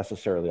does not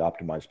necessarily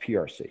optimize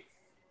PRC.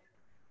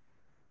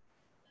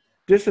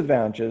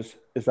 Disadvantages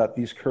is that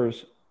these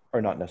curves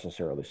are not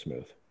necessarily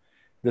smooth.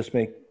 This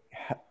may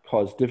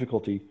cause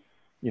difficulty,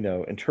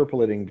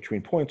 interpolating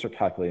between points or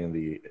calculating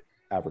the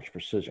average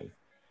precision.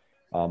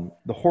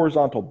 The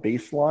horizontal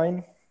baseline,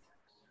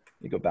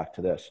 let me go back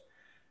to this.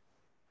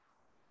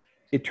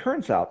 It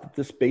turns out that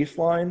this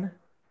baseline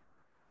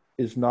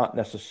is not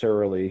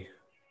necessarily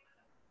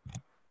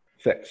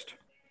fixed.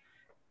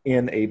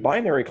 In a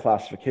binary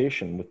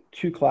classification with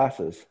two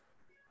classes,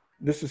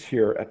 this is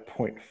here at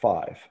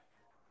 0.5.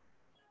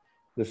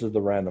 This is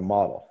the random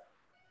model.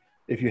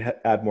 If you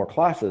add more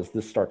classes,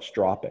 this starts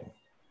dropping.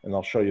 And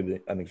I'll show you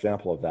an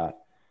example of that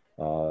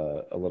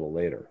a little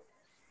later.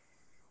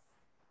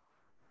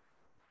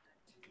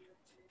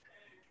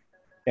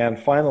 And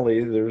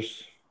finally,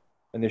 there's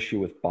an issue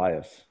with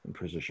bias in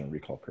precision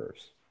recall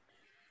curves.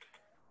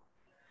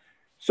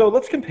 So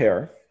let's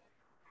compare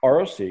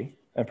ROC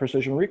and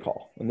precision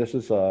recall. And this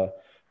is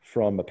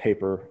from a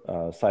paper,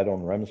 Seidel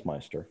and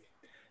Remsmeister.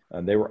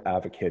 And they were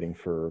advocating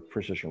for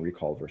precision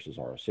recall versus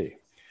ROC.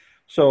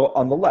 So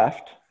on the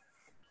left,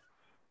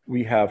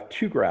 we have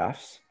two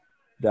graphs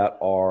that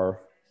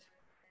are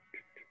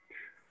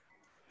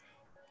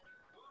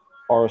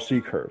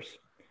ROC curves.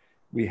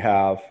 We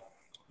have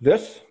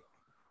this,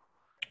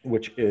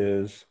 which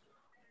is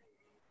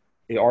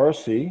a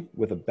ROC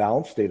with a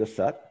balanced data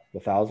set,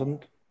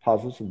 1,000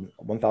 positives and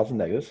 1,000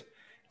 negatives,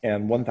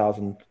 and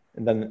 1,000,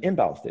 and then an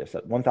imbalanced data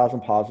set,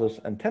 1,000 positives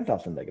and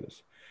 10,000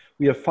 negatives.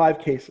 We have 5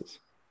 cases.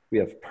 We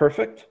have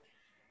perfect,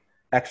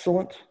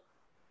 excellent,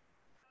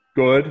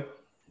 good,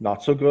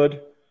 not so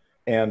good,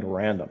 and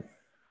random,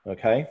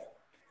 okay?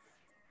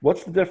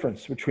 What's the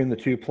difference between the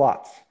two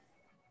plots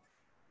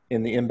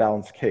in the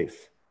imbalanced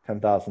case?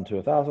 10,000 to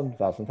 1,000,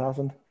 1,000,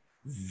 1,000,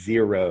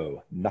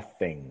 0,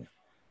 nothing,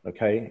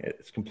 okay?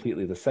 It's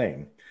completely the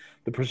same.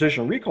 The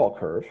precision recall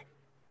curve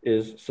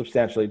is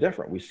substantially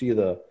different. We see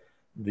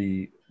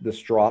this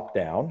drop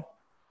down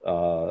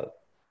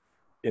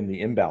in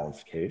the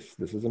imbalanced case.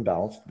 This is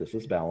imbalanced, this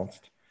is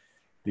balanced.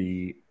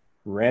 The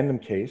random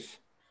case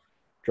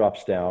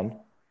drops down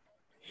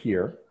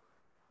here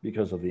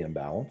because of the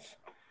imbalance.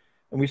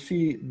 And we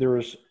see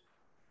there's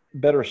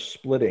better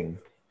splitting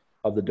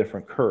of the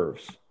different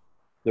curves.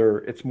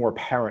 It's more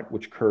apparent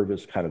which curve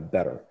is kind of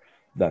better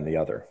than the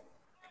other.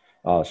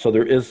 So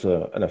there is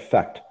an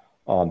effect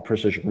on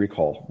precision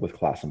recall with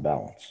class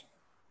imbalance.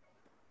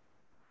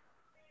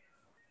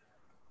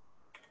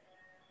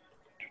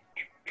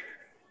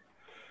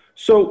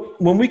 So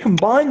when we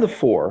combine the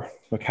 4,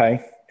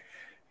 okay,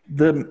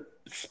 the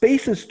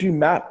spaces do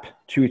map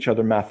to each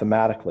other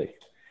mathematically.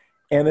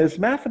 And it is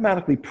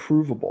mathematically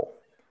provable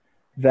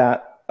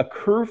that a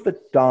curve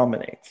that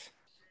dominates,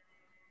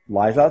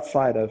 lies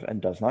outside of,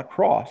 and does not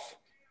cross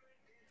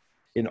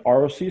in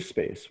ROC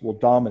space will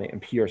dominate in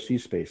PRC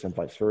space and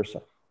vice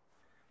versa.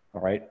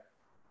 All right?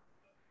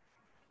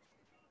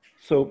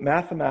 So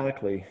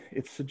mathematically,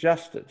 it's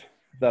suggested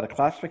that a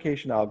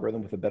classification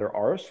algorithm with a better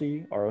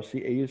ROC, ROC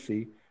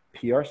AUC,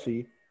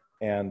 PRC,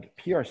 and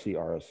PRC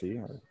ROC,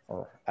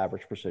 or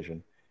average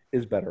precision,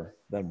 is better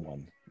than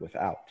one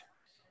without.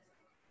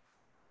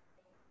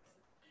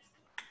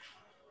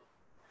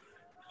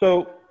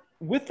 So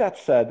with that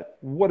said,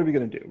 what are we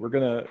going to do? We're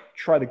going to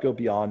try to go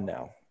beyond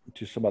now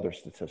to some other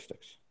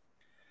statistics.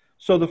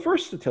 So the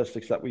first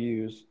statistics that we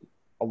use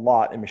a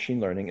lot in machine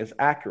learning is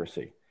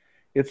accuracy.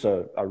 It's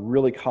a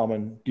really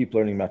common deep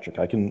learning metric.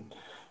 I can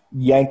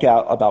yank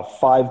out about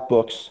 5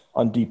 books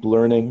on deep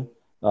learning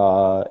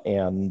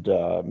and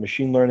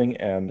machine learning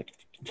and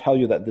tell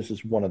you that this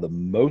is one of the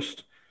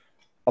most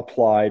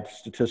applied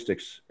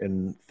statistics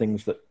in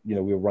things that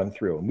we'll run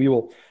through.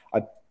 And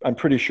I'm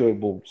pretty sure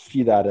we'll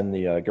see that in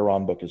the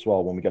Garan book as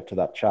well when we get to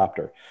that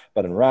chapter.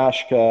 But in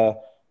Rashka,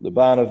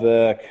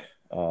 Lubanovic,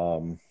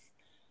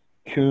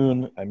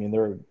 Kuhn, I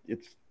mean,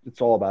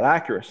 it's all about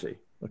accuracy,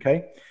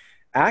 okay?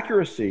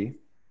 Accuracy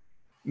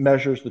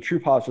measures the true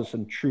positives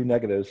and true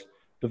negatives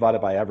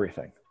divided by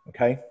everything,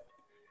 okay?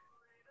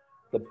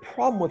 The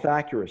problem with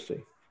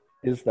accuracy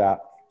is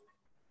that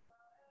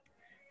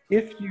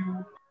if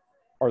you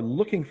are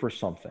looking for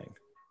something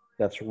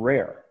that's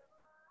rare,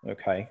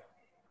 okay,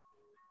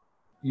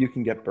 you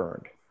can get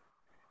burned.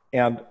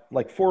 And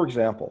like, for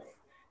example,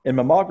 in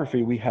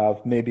mammography, we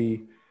have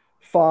maybe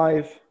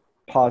 5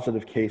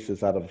 positive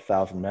cases out of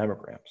 1,000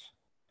 mammograms,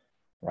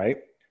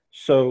 right?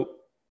 So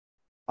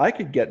I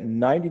could get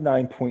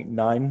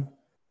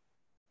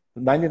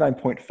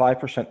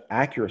 99.5%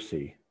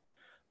 accuracy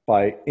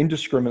by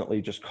indiscriminately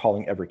just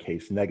calling every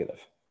case negative.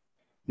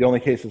 The only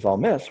cases I'll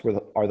miss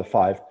are the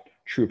 5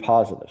 true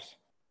positives.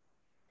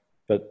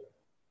 But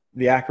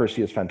the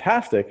accuracy is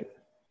fantastic,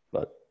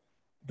 but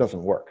it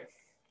doesn't work.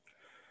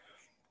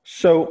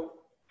 So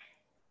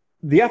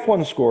the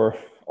F1 score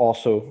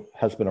also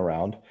has been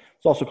around.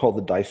 It's also called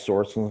the dice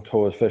Sorensen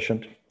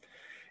coefficient.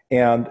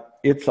 And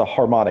it's a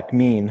harmonic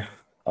mean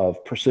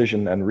of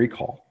precision and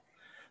recall.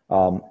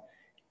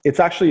 It's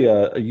actually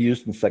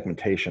used in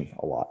segmentation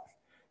a lot.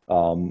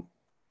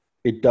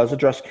 It does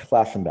address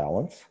class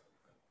imbalance,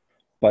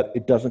 but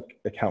it doesn't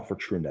account for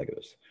true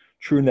negatives.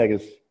 True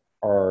negatives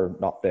are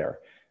not there.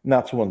 And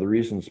that's one of the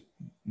reasons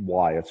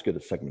why it's good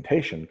at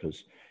segmentation,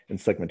 because in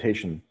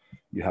segmentation,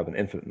 you have an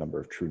infinite number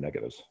of true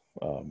negatives,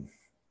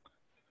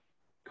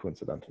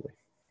 coincidentally.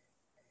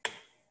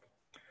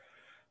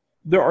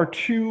 There are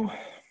 2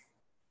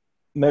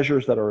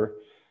 measures that are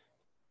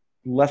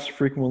less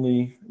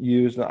frequently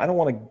used. And I don't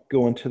want to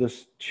go into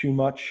this too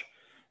much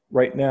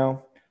right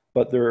now,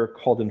 but they're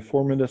called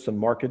informativeness and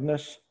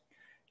markedness.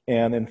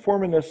 And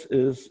informativeness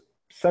is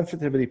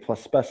sensitivity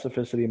plus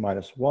specificity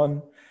minus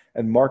 1,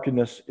 and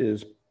markedness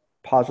is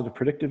positive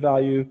predictive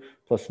value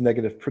plus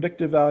negative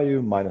predictive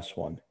value minus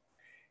 1.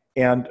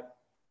 And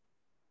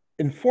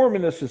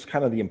informativeness is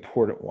kind of the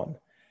important one.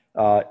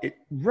 It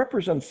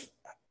represents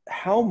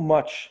how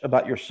much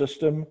about your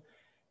system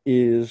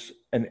is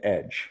an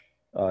edge.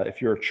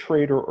 If you're a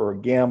trader or a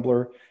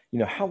gambler,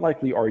 how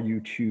likely are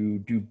you to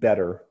do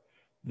better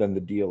than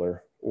the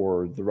dealer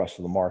or the rest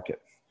of the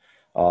market?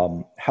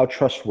 How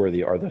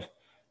trustworthy are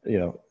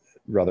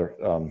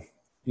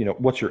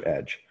what's your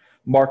edge?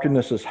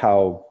 Markedness is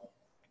how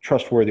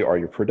trustworthy are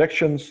your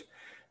predictions,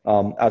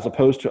 as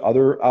opposed to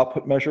other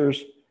output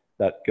measures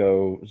that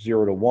go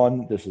 0 to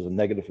 1. This is a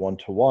negative 1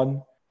 to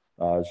 1.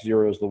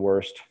 0 is the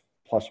worst.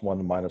 +1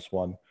 and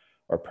 -1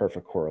 are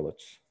perfect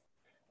correlates.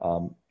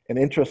 And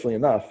interestingly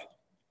enough,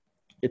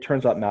 it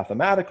turns out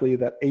mathematically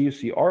that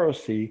AUC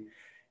ROC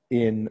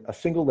in a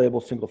single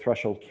label, single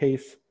threshold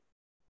case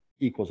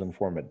equals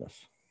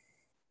informativeness.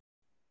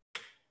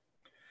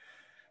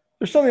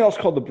 There's something else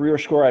called the Breer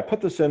score. I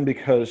put this in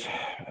because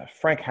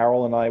Frank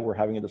Harrell and I were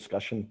having a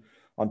discussion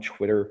on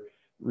Twitter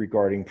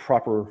regarding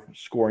proper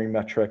scoring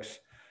metrics.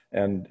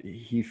 And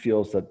he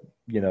feels that,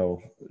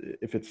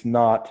 if it's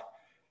not,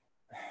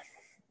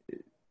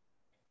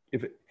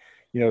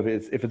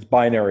 if it's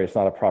binary, it's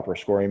not a proper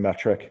scoring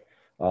metric.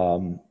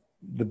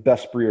 The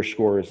best Breer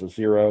score is a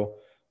 0.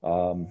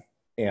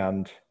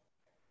 And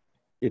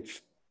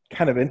it's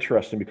kind of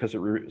interesting because it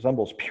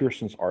resembles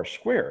Pearson's R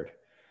squared.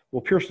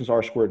 Well, Pearson's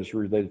R squared is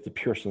related to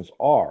Pearson's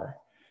R,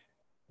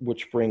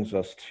 which brings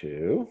us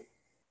to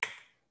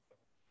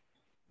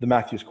the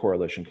Matthews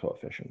correlation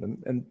coefficient.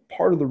 And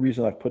part of the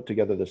reason I've put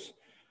together this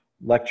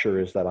lecture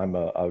is that I'm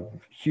a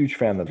huge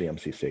fan of the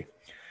MCC.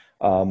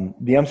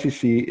 The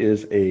MCC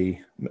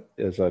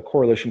is a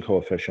correlation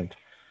coefficient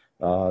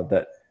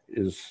that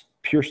is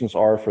Pearson's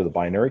R for the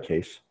binary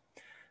case.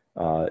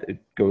 It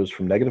goes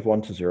from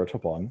 -1 to 0 to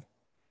 1.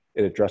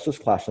 It addresses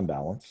class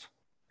imbalance.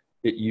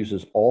 It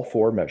uses all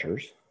 4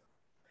 measures.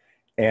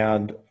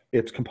 And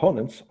its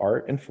components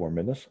are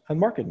informativeness and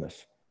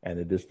markedness. And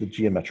it is the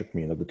geometric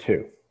mean of the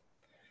 2.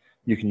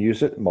 You can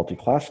use it in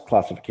multi-class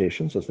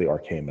classifications as the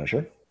RK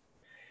measure.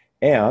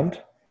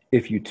 And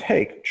if you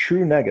take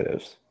true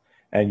negatives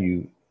and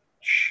you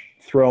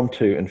throw them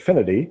to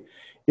infinity,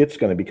 it's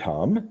going to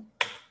become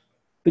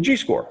the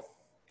G-score,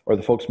 or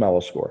the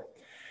Folks-Mallow score.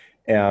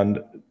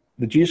 And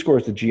the G-score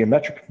is the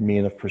geometric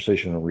mean of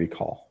precision and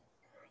recall.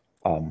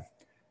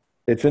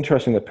 It's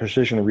interesting that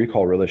precision and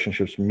recall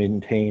relationships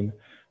maintain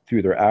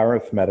through their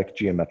arithmetic,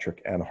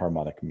 geometric, and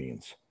harmonic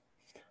means.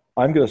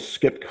 I'm going to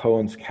skip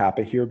Cohen's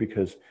kappa here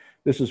because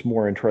this is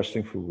more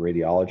interesting for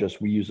radiologists.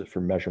 We use it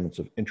for measurements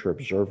of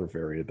intra-observer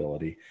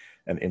variability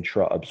and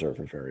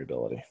intra-observer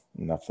variability,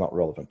 and that's not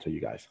relevant to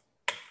you guys.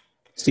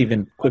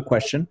 Stephen, quick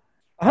question.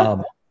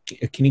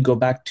 Can you go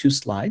back 2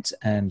 slides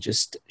and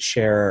just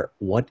share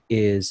what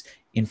is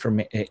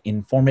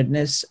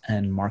informativeness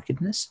and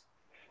markedness?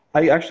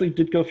 I actually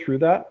did go through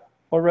that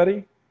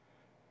already.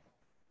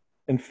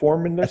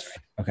 Informativeness,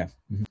 okay.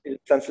 Is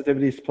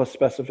sensitivities plus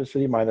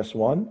specificity minus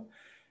 1.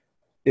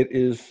 It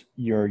is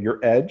your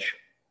edge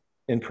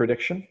in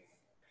prediction.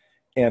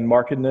 And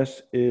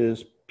markedness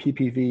is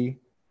PPV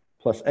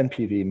plus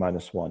NPV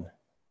minus 1.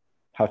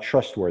 How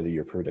trustworthy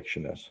your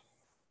prediction is.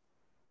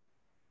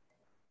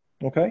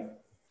 Okay?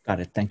 Got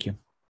it. Thank you.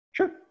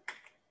 Sure.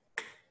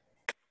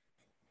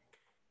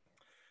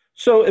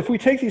 So if we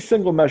take these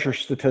single measure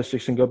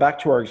statistics and go back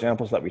to our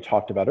examples that we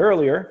talked about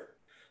earlier,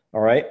 all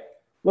right,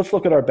 let's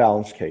look at our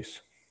balance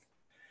case.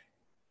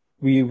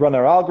 We run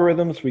our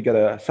algorithms, we get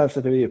a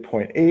sensitivity of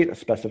 0.8, a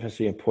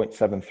specificity of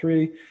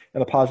 0.73,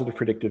 and a positive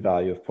predictive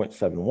value of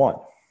 0.71.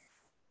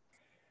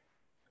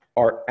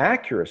 Our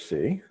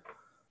accuracy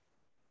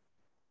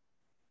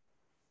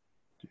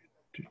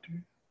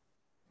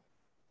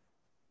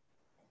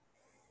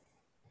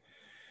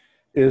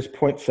is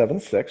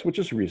 0.76, which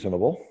is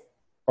reasonable.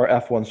 Our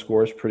F1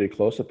 score is pretty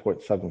close at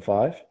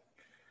 0.75.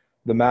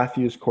 The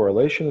Matthews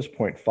correlation is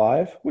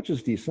 0.5, which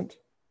is decent.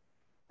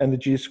 And the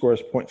G-score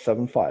is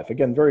 0.75.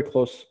 Again, very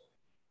close,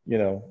 you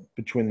know,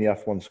 between the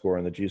F1 score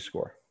and the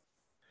G-score.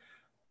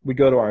 We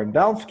go to our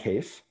imbalance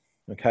case,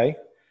 okay?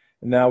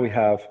 And now we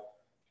have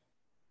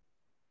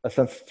a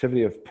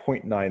sensitivity of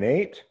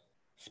 0.98,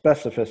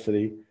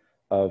 specificity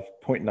of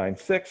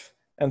 0.96,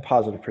 and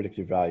positive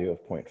predictive value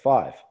of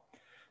 0.5.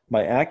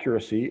 My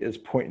accuracy is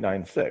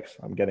 0.96.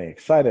 I'm getting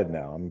excited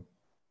now. I'm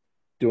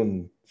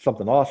doing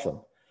something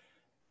awesome.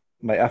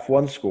 My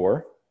F1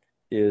 score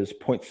is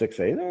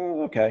 0.68.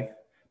 Oh, okay.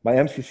 My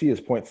MCC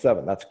is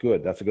 0.7. That's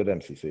good. That's a good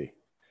MCC.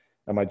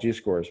 And my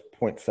G-score is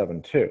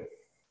 0.72.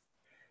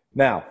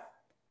 Now,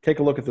 take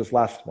a look at this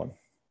last one.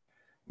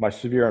 My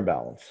severe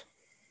imbalance.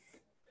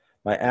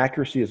 My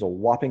accuracy is a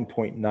whopping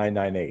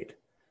 0.998.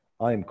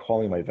 I am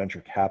calling my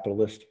venture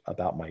capitalist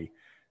about my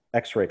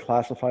X-ray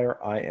classifier.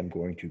 I am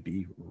going to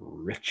be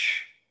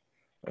rich,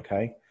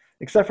 okay?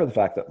 Except for the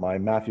fact that my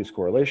Matthews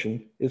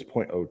correlation is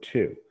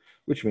 0.02,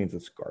 which means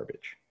it's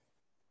garbage.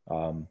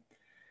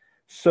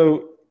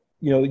 So,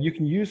 you know, you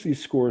can use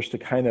these scores to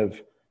kind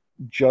of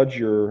judge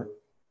your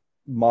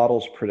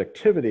model's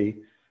predictivity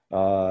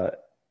on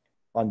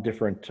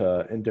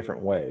in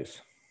different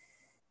ways.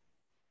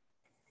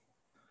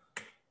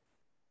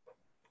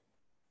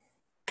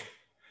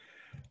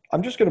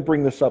 I'm just going to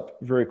bring this up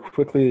very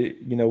quickly.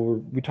 You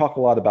know, we talk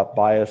a lot about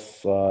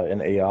bias in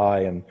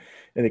AI, and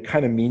it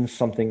kind of means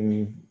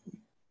something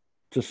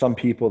to some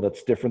people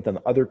that's different than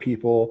other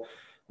people.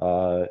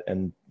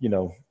 And, you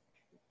know,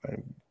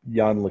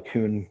 Jan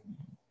LeCun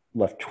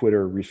left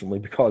Twitter recently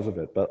because of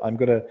it. But I'm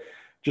going to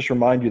just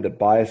remind you that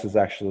bias is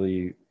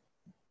actually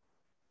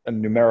a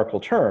numerical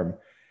term.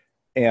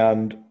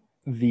 And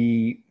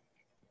the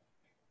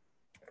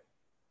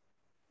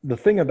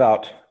thing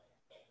about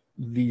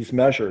these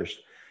measures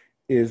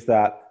is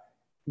that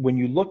when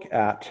you look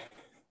at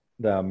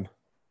them,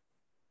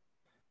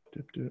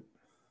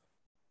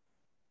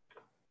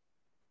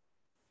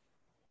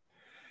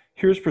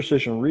 here's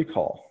precision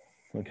recall,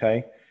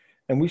 okay?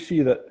 And we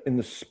see that in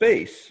the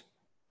space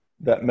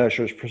that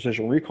measures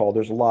precision recall,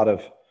 there's a lot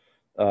of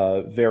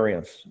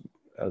variance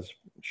as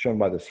shown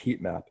by this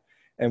heat map.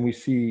 And we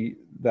see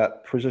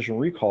that precision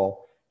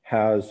recall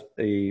has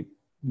a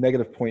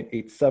negative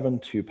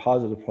 0.87 to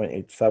positive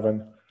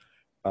 0.87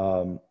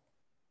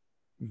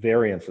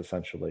 variance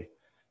essentially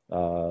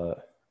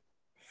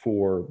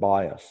for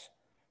bias,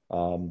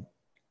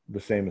 the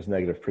same as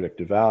negative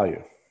predictive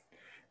value.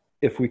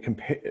 If we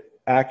compare,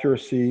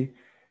 accuracy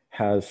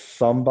has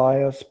some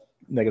bias,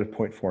 negative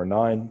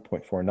 0.49,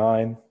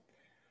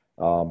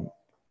 0.49.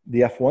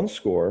 The F1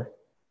 score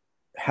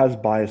has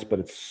bias, but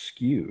it's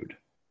skewed.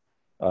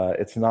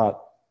 It's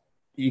not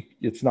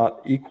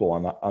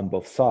equal on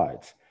both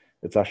sides.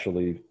 It's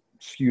actually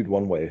skewed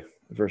one way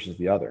versus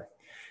the other.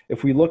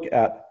 If we look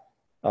at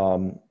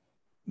the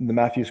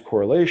Matthews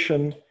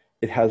correlation,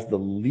 it has the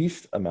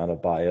least amount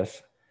of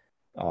bias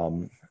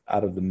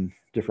out of the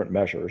different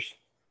measures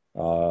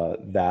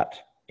that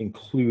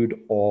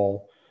include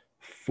all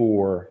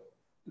 4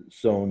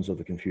 zones of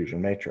the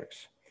confusion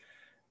matrix.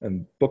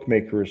 And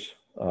bookmakers,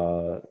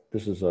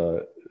 this is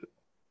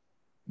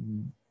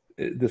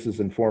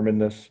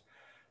informedness,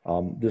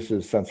 this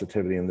is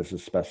sensitivity, and this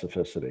is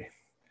specificity.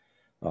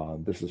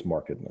 This is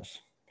markedness.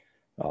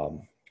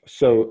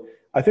 So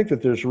I think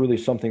that there's really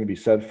something to be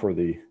said for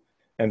the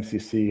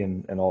MCC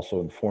and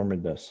also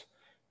informedness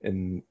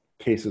in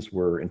cases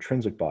where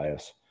intrinsic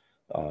bias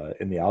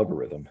in the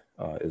algorithm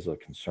is a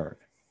concern.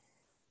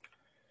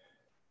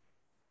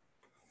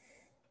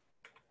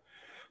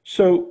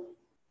 So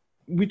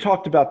we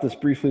talked about this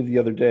briefly the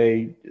other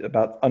day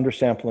about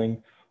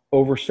undersampling,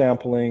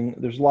 oversampling.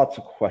 There's lots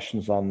of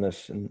questions on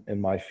this in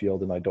my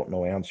field, and I don't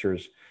know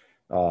answers.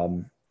 I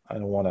don't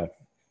want to,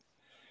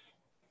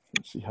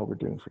 let's see how we're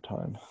doing for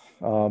time.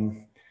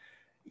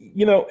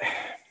 You know,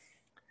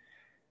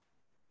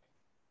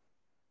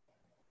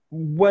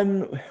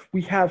 when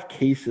we have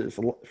cases,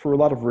 for a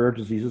lot of rare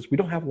diseases, we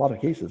don't have a lot of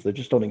cases. They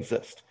just don't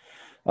exist.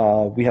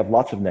 We have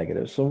lots of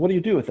negatives. So what do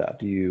you do with that?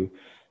 Do you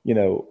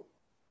know,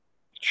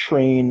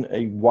 train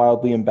a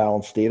wildly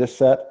imbalanced data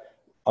set,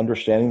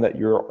 understanding that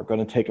you're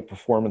going to take a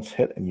performance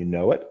hit and you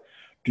know it?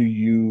 Do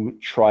you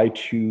try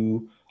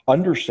to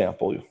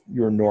undersample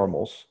your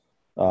normals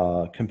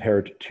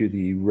compared to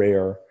the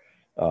rare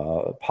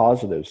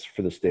positives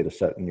for this data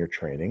set in your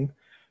training?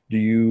 Do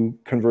you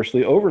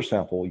conversely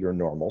oversample your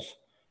normals,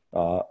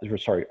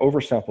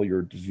 oversample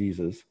your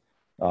diseases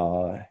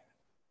to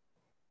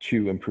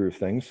improve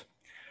things?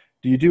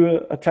 Do you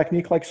do a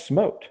technique like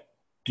SMOTE?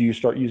 Do you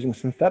start using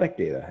synthetic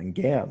data and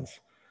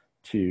GANs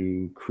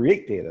to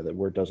create data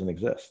where it doesn't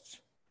exist?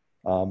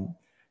 You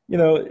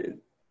know,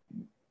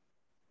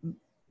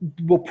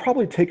 we'll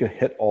probably take a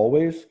hit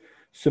always,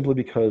 simply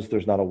because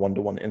there's not a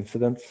one-to-one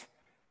incidence.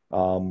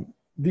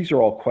 These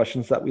are all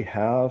questions that we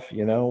have.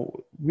 You know,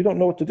 we don't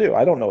know what to do.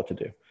 I don't know what to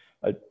do.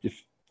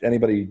 If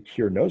anybody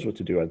here knows what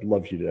to do, I'd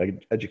love you to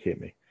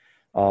educate me.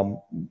 You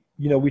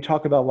know, we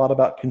talk a lot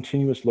about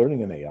continuous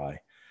learning in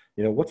AI.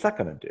 You know, what's that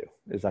going to do?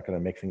 Is that going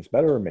to make things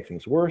better or make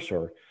things worse?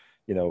 Or,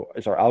 You know,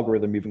 is our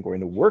algorithm even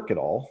going to work at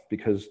all?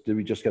 Because did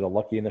we just get a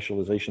lucky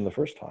initialization the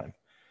first time?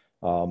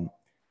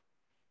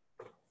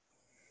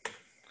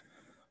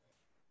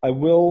 I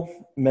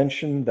will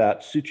mention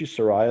that Suchi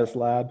Saraya's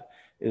lab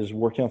is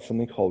working on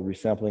something called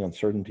resampling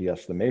uncertainty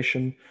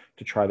estimation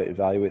to try to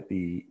evaluate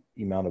the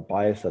amount of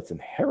bias that's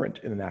inherent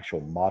in an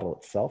actual model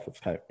itself. It's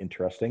kind of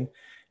interesting.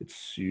 It's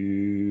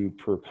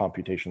super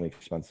computationally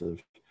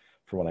expensive.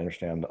 From what I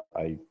understand,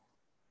 I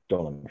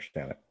don't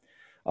understand it.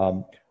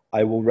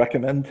 I will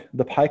recommend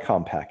the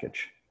PyCom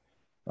package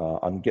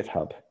on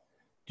GitHub.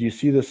 Do you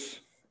see this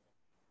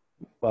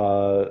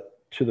to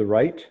the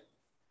right?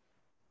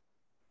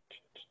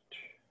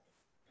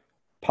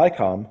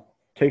 PyCom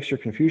takes your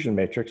confusion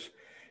matrix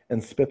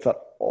and spits out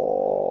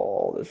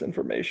all this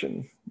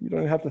information. You don't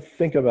even have to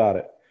think about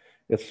it.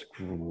 It's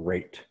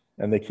great.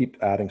 And they keep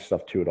adding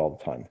stuff to it all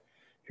the time.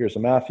 Here's a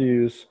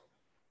Matthews.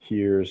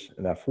 Here's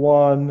an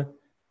F1,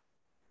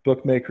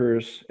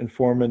 bookmakers,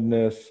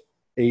 informativeness,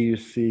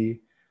 AUC,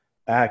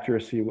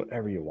 accuracy,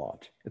 whatever you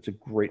want. It's a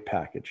great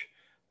package.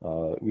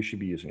 We should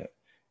be using it.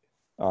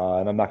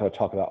 And I'm not going to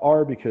talk about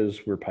R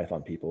because we're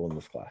Python people in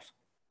this class.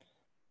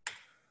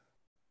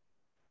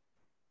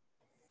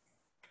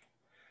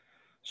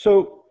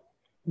 So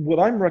what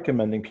I'm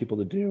recommending people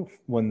to do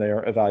when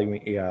they're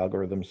evaluating AI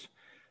algorithms,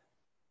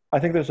 I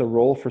think there's a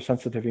role for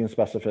sensitivity and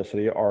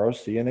specificity,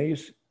 ROC and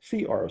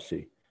AUC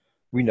ROC.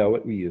 We know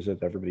it, we use it,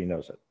 everybody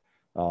knows it.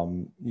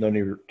 No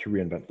need to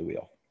reinvent the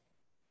wheel.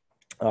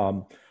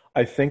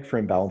 I think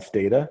for imbalanced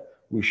data,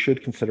 we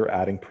should consider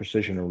adding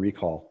precision and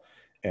recall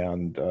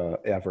and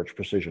average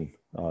precision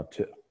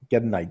to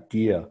get an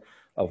idea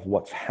of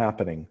what's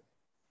happening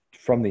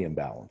from the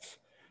imbalance.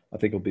 I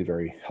think it'll be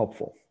very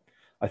helpful.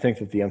 I think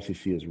that the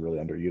MCC is really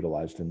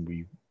underutilized and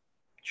we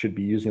should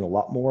be using a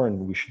lot more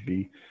and we should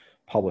be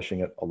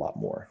publishing it a lot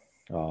more.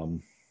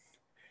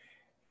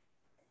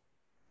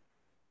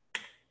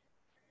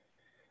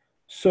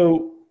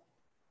 So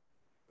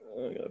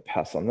I'm gonna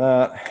pass on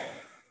that.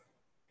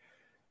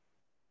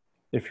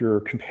 If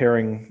you're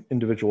comparing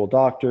individual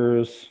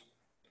doctors,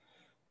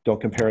 don't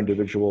compare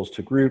individuals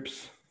to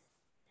groups.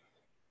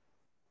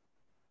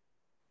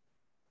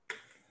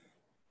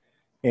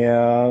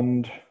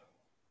 And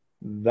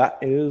that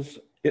is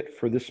it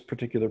for this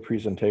particular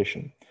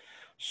presentation.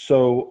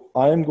 So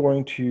I'm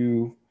going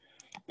to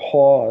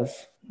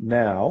pause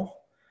now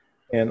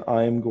and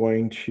I'm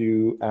going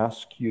to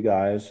ask you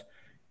guys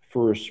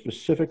for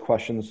specific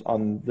questions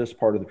on this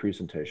part of the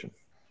presentation.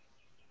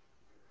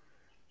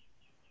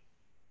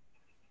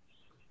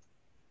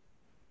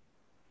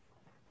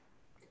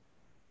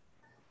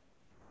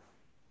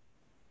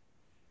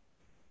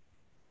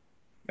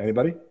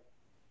 Anybody?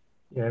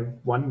 Yeah, I have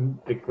one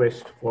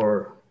request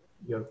for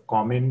your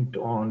comment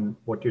on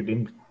what you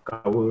didn't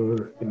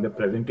cover in the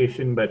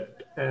presentation,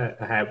 but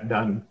have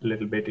done a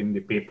little bit in the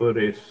paper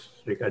is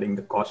regarding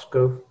the cost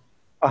curve.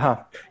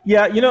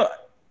 Yeah, you know,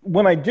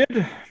 when I did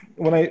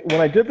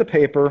the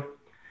paper,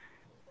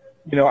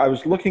 you know, I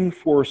was looking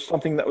for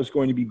something that was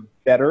going to be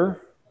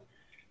better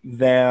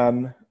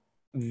than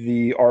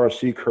the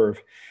ROC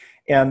curve,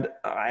 and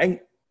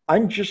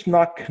I'm just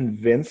not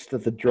convinced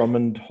that the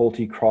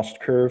Drummond-Holte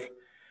cost curve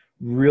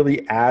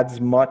really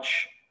adds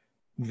much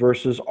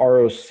versus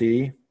ROC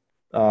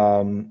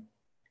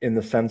in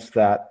the sense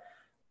that,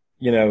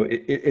 you know,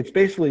 it's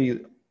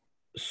basically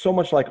so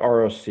much like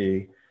ROC.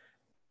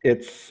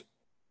 It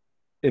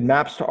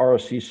maps to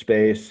ROC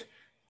space.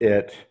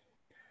 It,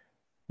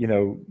 you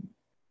know,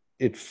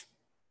 it's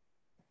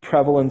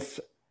prevalence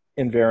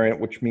invariant,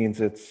 which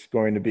means it's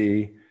going to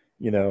be,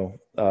 you know,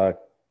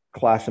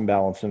 class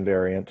imbalance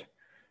invariant.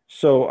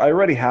 So I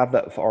already have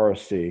that with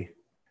ROC.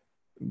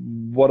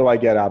 What do I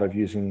get out of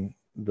using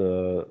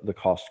the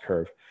cost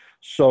curve?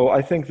 So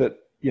I think that,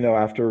 you know,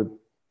 after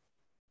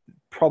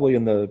probably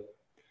in the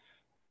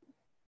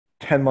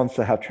 10 months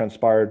that have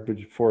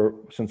transpired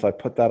since I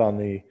put that on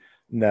the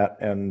net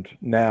and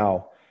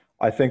now,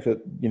 I think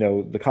that, you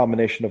know, the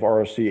combination of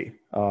ROC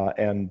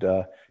and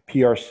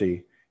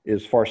PRC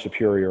is far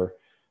superior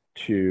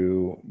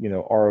to, you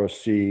know,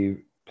 ROC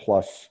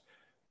plus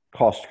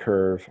cost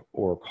curve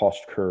or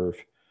cost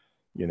curve,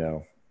 you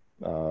know,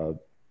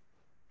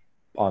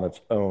 on its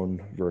own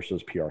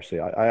versus PRC.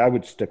 I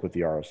would stick with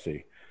the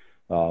ROC.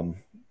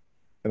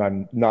 And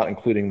I'm not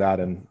including that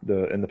in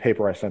the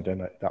paper I sent in.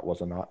 That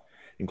was not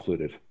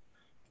included.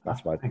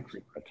 That's why. Thanks.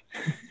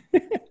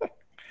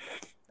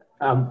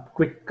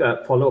 Quick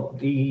follow-up.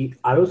 The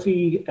ROC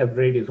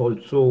average is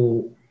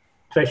also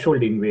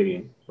threshold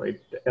invariant,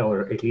 right?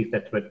 Or at least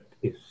that's what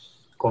is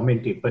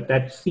commented. But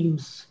that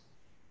seems,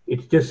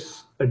 it's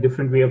just a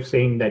different way of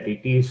saying that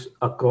it is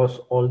across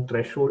all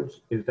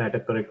thresholds. Is that a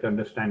correct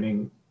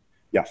understanding?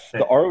 Yes,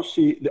 the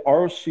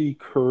ROC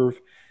curve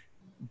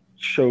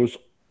shows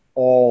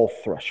all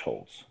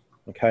thresholds,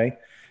 okay?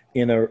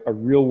 In a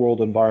real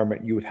world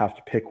environment, you would have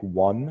to pick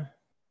one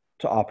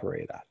to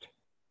operate at.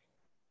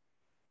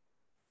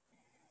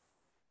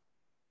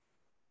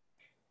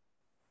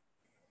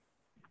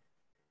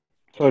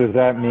 So does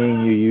that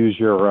mean you use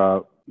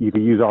your you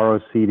can use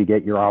ROC to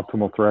get your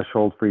optimal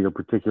threshold for your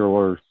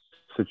particular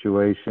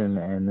situation,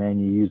 and then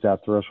you use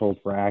that threshold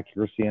for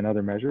accuracy and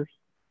other measures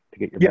to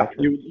get your Yeah,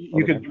 metrics?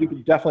 you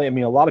could definitely, I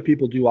mean, a lot of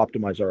people do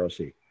optimize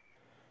ROC.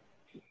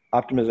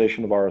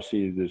 Optimization of ROC,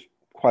 there's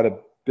quite a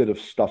bit of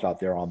stuff out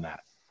there on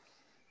that.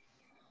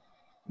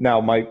 Now,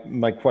 my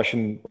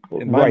question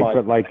in my mind,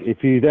 but like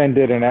if you then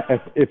did an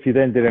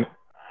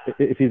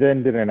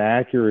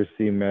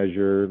accuracy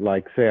measure,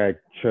 like say I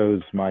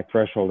chose my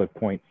threshold at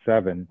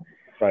 0.7,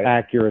 right?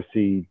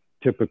 Accuracy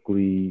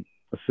typically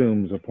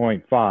assumes a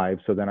 0.5,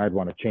 so then I'd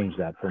want to change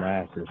that for my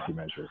accuracy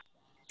measure.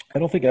 I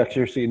don't think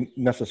accuracy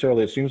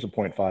necessarily assumes a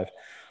 0.5.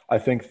 I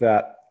think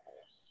that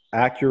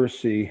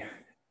accuracy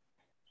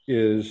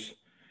is,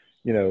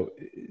 you know,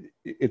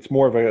 it's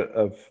more of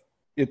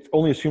it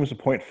only assumes a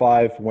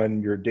 0.5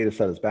 when your data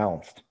set is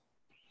balanced.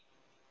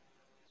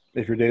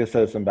 If your data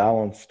set is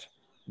imbalanced,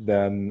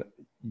 then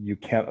you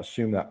can't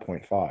assume that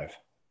 0.5.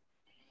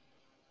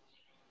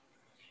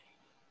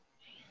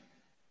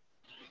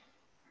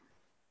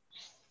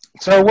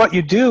 So what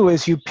you do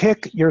is you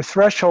pick your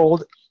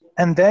threshold,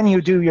 and then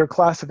you do your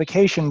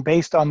classification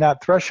based on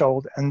that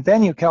threshold, and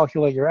then you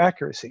calculate your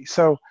accuracy.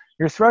 So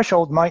your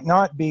threshold might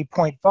not be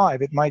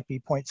 0.5, it might be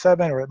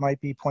 0.7, or it might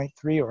be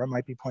 0.3, or it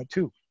might be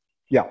 0.2.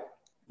 Yeah,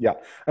 yeah.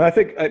 And I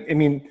think, I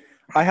mean,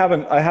 I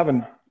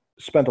haven't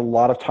spent a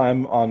lot of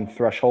time on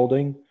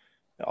thresholding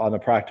on a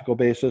practical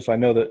basis. I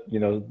know that, you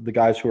know, the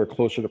guys who are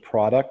closer to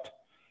product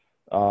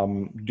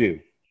do.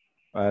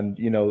 And,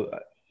 you know,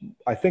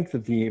 I think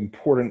that the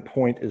important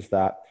point is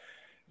that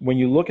when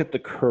you look at the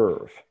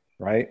curve,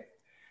 right,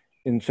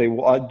 and say,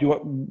 well,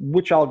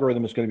 which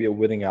algorithm is going to be a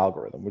winning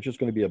algorithm, which is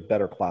going to be a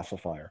better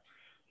classifier,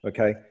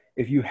 okay?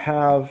 If you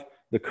have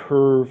the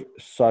curve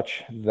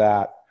such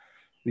that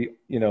the,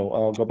 you know,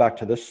 I'll go back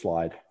to this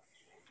slide.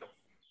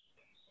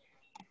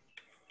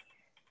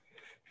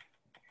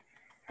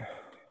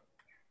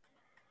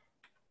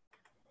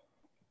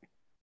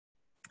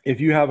 If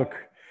you have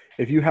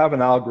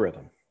an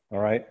algorithm, all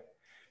right,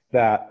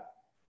 that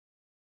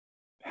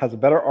has a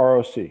better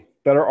ROC,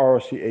 better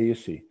ROC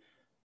AUC,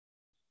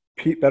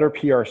 better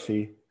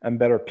PRC, and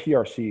better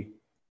PRC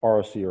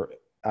ROC, or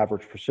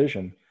average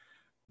precision,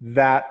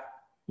 that,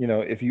 you know,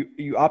 if you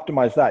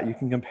optimize that, you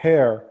can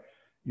compare,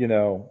 you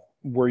know,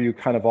 where you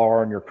kind of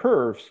are on your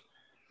curves,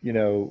 you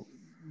know,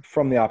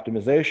 from the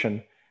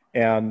optimization,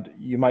 and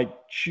you might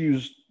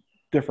choose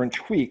different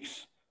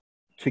tweaks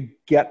to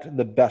get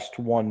the best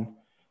one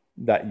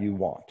that you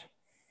want.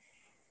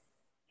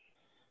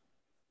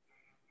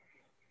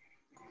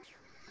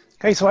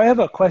 Okay, so I have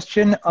a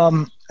question.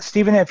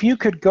 Stephen, if you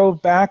could go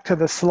back to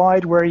the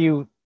slide where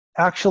you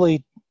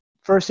actually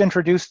first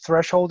introduced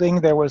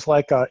thresholding, there was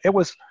like it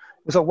was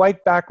a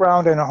white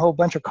background and a whole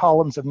bunch of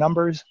columns of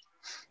numbers.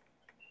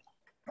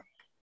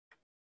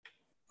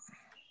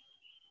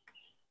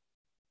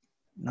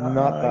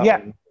 Not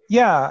that one.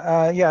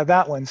 Yeah,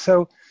 that one.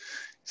 So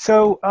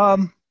there's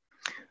no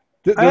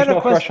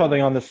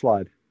thresholding on this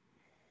slide.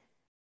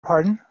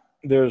 Pardon?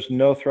 There's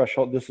no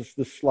threshold. This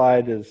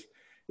slide is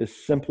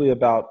simply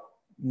about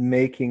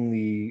making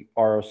the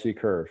ROC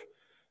curve.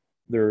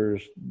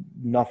 There's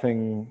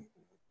nothing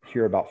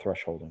here about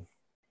thresholding.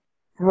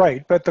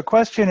 Right, but the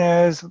question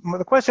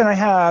I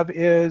have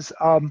is,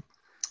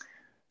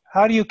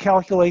 how do you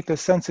calculate the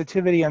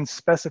sensitivity and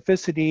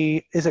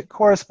specificity? Is it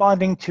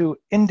corresponding to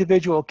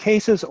individual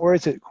cases, or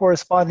is it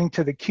corresponding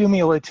to the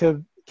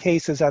cumulative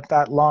cases at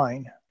that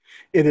line?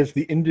 It is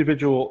the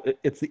individual,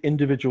 it's the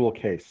individual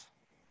case.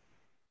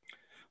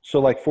 So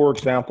like, for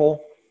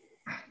example,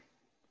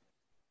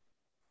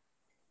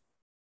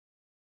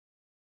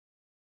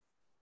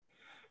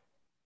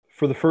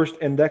 for the first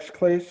index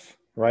case,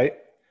 right?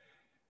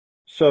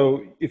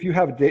 So if you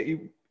have,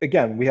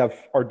 again, we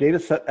have our data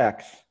set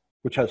X,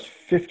 which has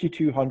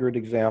 5,200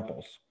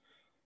 examples,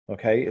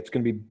 okay? It's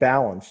going to be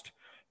balanced.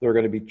 There are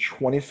going to be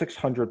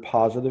 2,600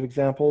 positive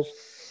examples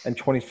and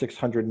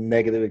 2,600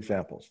 negative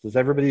examples. Does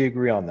everybody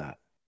agree on that?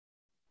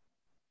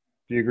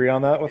 Do you agree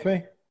on that with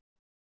me?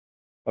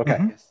 Okay.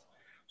 Mm-hmm.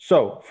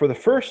 So for the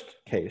first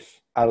case,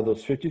 out of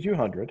those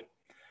 5,200,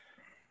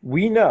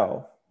 we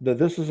know that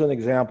this is an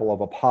example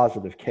of a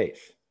positive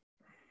case.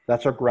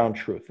 That's our ground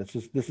truth.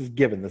 This is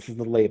given. This is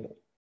the label.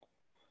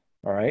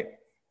 All right.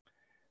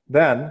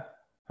 Then,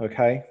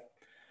 okay,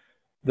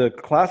 the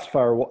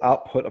classifier will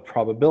output a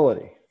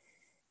probability,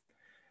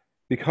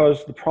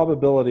 because the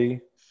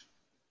probability,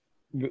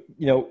 you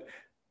know,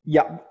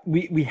 yeah,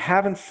 we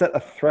haven't set a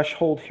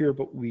threshold here,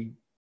 but we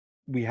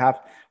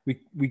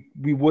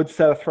would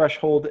set a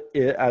threshold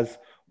as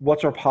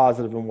what's our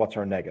positive and what's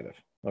our negative.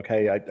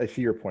 Okay, I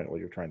see your point, what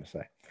you're trying to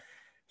say.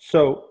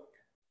 So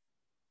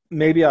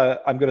maybe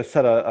I'm going to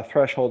set a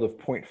threshold of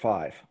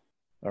 0.5,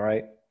 all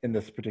right, in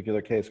this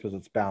particular case, because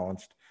it's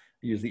balanced.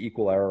 Use the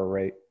equal error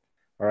rate,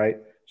 all right?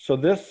 So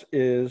this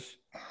is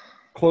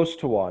close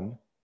to 1,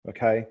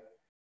 okay?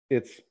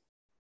 It's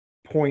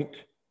point,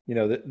 you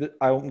know,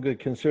 I'm going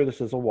to consider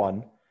this as a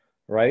 1,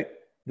 right?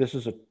 This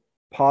is a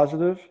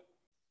positive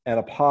and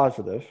a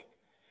positive.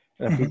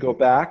 And if we go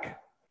back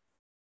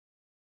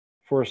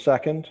for a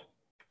second,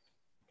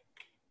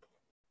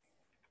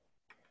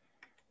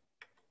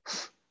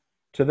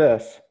 to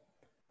this,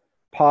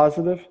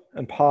 positive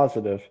and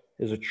positive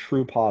is a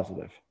true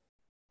positive.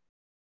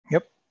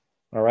 Yep.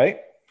 All right.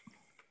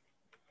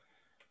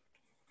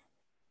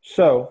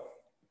 So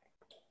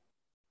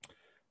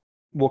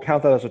we'll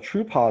count that as a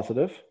true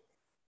positive,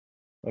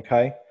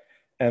 okay?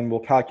 And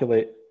we'll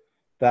calculate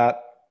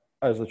that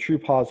as the true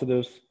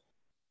positives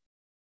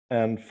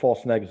and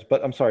false negatives.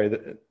 But I'm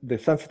sorry, the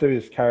sensitivity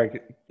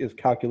is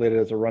calculated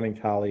as a running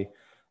tally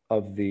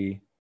of the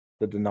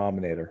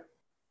denominator,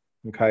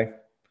 okay?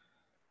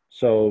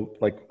 So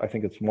like, I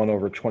think it's 1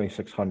 over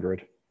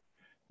 2600,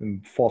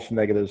 and false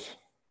negatives.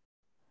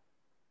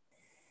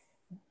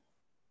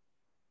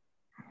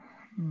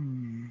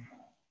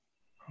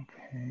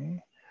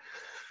 Okay.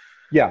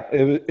 Yeah,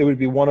 it would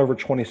be 1 over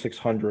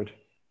 2600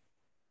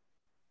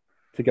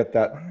 to get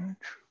that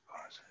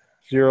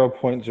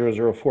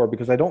 0.004,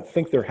 because I don't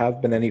think there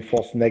have been any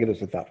false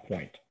negatives at that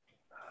point,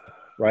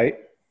 right?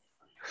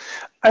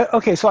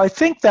 Okay, so I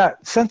think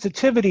that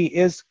sensitivity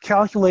is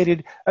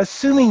calculated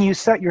assuming you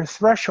set your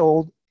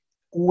threshold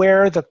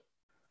where the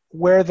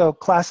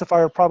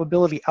classifier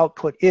probability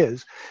output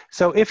is.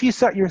 So if you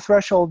set your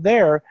threshold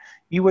there,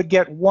 you would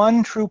get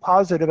one true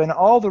positive, and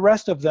all the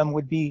rest of them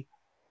would be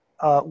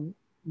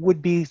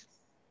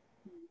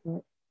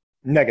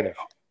negative.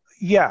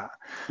 Yeah.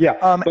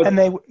 Yeah. And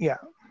they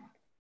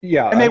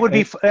Yeah. And they would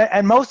be,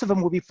 and most of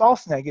them would be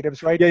false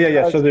negatives, right?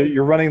 Yeah. So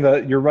you're running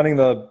the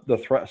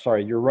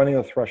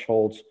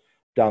thresholds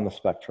down the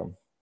spectrum.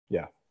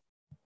 Yeah.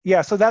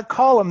 Yeah. So that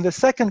column, the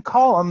second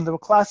column, the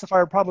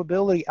classifier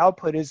probability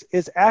output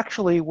is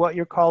actually what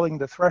you're calling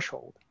the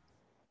threshold.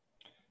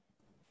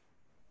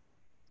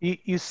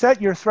 You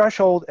set your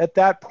threshold at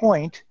that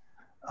point,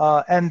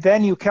 and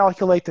then you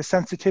calculate the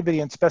sensitivity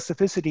and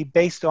specificity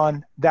based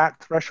on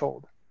that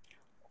threshold.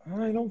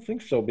 I don't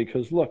think so,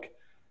 because look,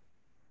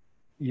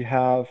 you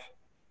have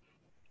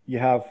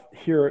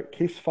here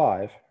case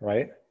 5,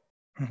 right?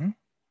 Mm-hmm.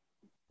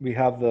 We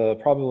have the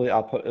probability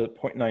output at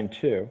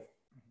 0.92,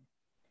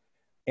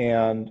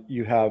 and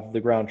you have the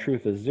ground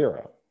truth is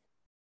 0,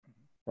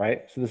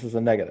 right? So this is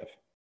a negative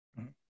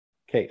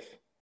case.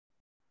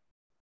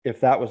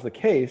 If that was the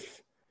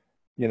case,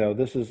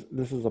 this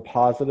is a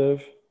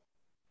positive.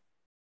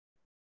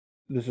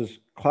 This is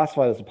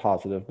classified as a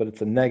positive, but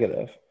it's a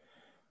negative.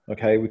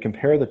 Okay, we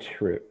compare the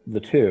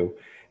two,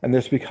 and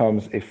this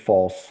becomes a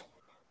false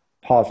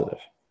positive.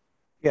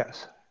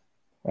 Yes.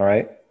 All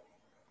right.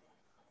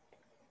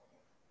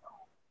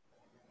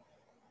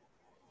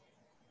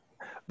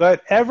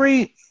 But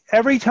every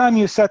time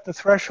you set the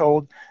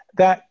threshold,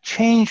 that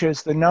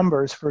changes the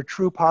numbers for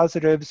true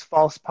positives,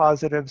 false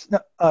positives.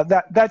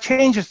 That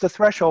changes the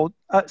threshold.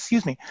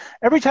 Excuse me.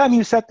 Every time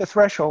you set the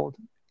threshold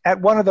at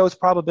one of those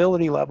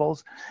probability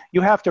levels,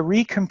 you have to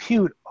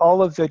recompute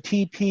all of the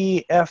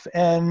TP,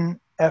 FN,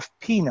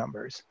 FP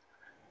numbers.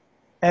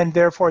 And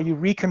therefore, you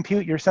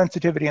recompute your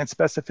sensitivity and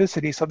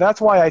specificity. So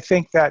that's why I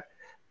think that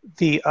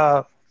the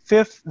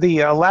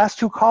last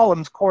two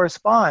columns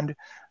correspond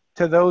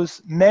to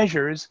those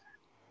measures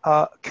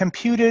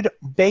computed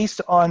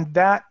based on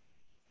that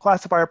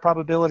classifier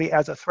probability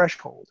as a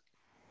threshold.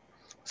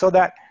 So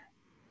that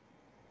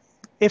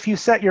if you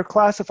set your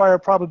classifier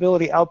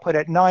probability output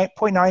at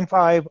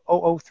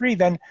 0.95003,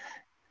 then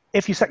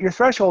if you set your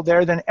threshold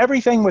there, then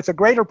everything with a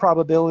greater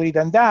probability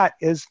than that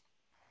is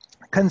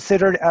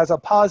considered as a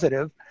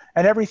positive,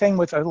 and everything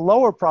with a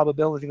lower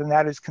probability than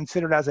that is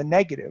considered as a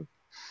negative.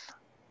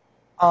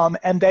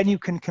 And then you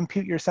can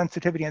compute your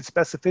sensitivity and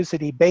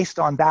specificity based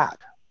on that.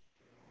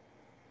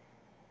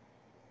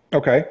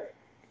 Okay.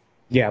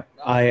 Yeah,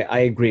 I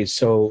agree.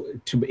 So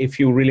if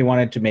you really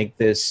wanted to make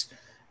this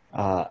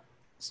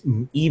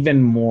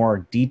even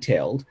more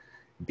detailed,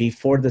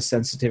 before the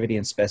sensitivity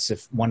and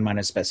 1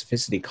 minus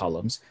specificity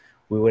columns,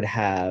 we would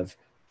have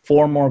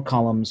 4 more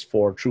columns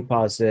for true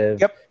positive,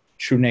 yep,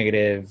 true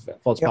negative,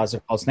 false yep,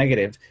 positive, false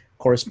negative,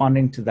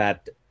 corresponding to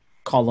that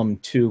column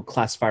 2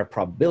 classifier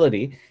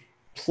probability,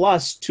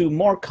 plus 2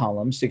 more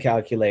columns to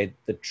calculate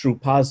the true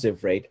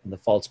positive rate and the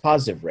false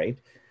positive rate.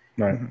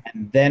 Right.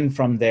 And then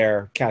from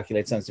there,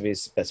 calculate sensitivity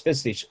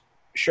specificity,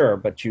 sure,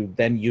 but you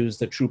then use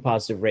the true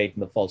positive rate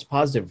and the false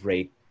positive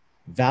rate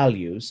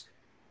values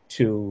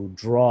to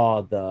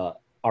draw the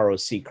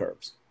ROC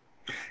curves.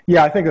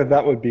 Yeah, I think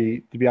that would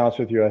be, to be honest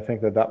with you, I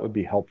think that would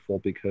be helpful,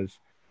 because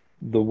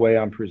the way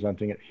I'm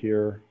presenting it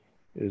here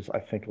is, I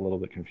think, a little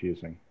bit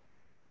confusing.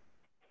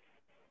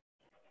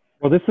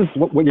 Well, this is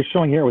what you're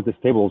showing here with this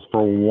table is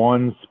for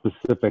one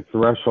specific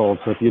threshold.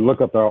 So if you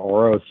look at the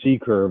ROC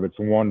curve, it's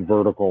one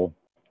vertical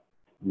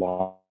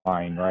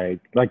line, right?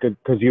 Like,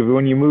 because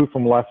when you move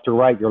from left to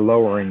right, you're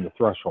lowering the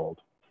threshold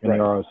in the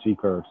ROC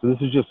curve. So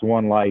this is just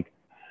one like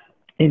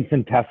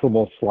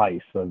infinitesimal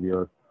slice of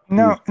your.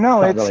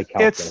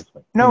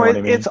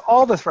 It's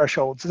all the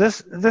thresholds.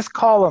 This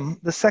column,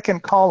 the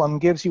second column,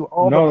 gives you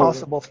all the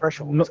possible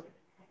thresholds.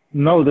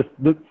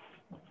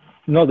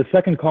 The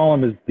second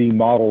column is the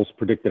model's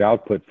predicted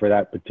output for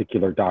that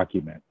particular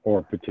document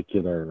or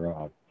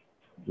particular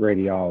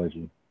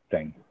radiology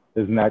thing.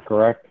 Isn't that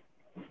correct?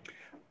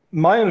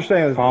 My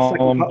understanding is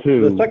Column the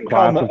two, second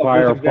column of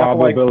classifier this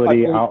example I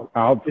probability put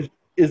out.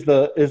 is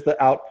the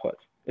output.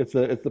 It's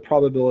the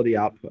probability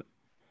output.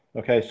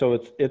 Okay, so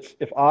it's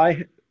if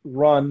I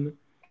run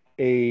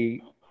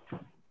a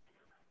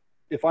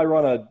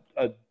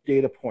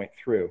data point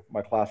through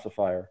my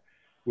classifier,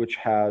 which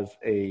has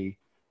a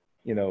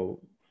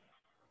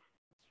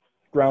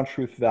ground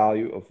truth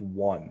value of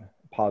 1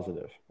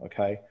 positive,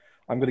 okay,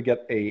 I'm going to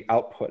get a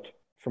output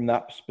from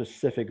that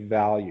specific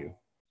value,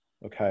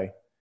 okay,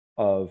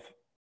 of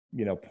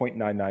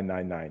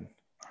 0.9999,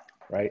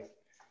 right?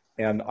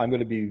 And I'm going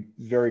to be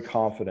very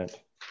confident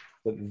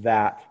that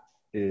that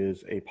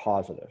is a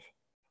positive.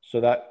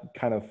 So that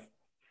kind of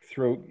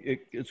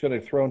it's going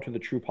to throw into the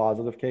true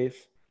positive case,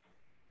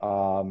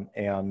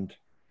 and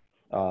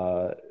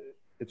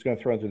it's going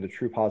to throw into the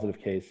true positive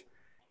case,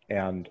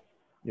 and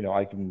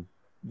I can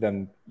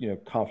then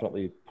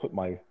confidently put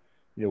my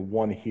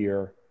 1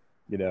 here,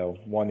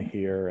 1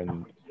 here,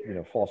 and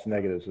false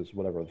negatives is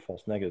whatever the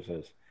false negatives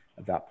is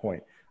at that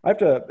point. I have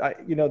to,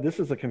 this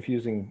is a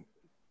confusing.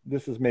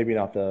 This is maybe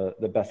not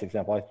the best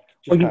example.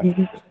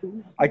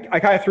 I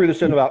kind of threw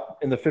this in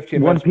in the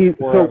 15 minutes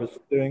before I was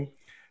doing.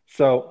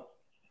 So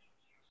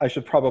I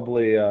should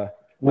probably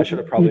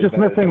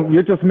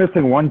You're just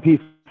missing one piece.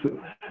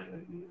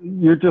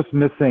 You're just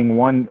missing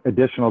one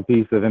additional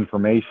piece of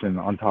information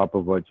on top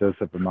of what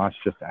Joseph and Mosh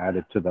just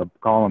added to the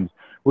columns,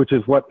 which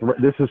is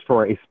this is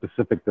for a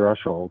specific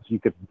threshold. You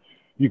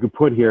could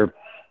put here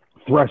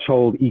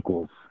threshold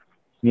equals,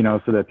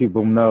 so that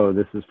people know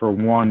this is for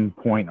 1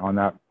 point on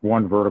that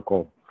one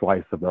vertical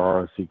slice of the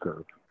ROC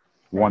curve,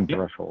 one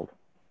threshold.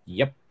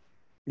 Yep.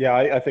 Yeah,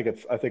 I think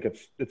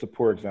it's a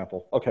poor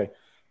example. Okay,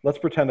 let's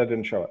pretend I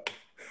didn't show it.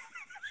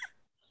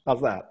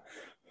 How's that?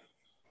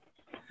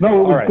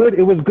 No, it was good.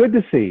 It was good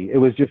to see. It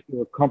was just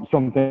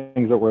some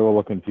things that were a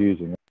little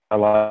confusing. I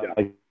liked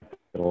it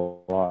a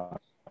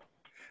lot.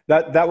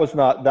 That was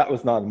not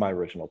in my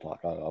original talk.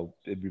 I'll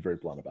be very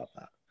blunt about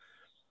that.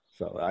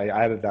 So I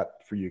added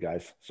that for you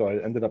guys. So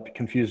I ended up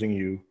confusing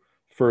you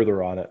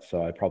further on it.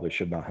 So I probably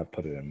should not have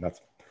put it in. That's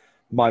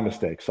my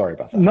mistake. Sorry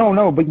about that.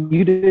 No, but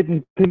you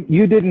didn't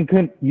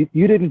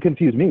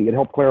confuse me. It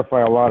helped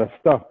clarify a lot of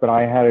stuff, but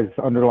I had this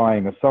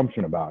underlying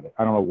assumption about it.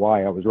 I don't know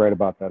why I was right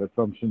about that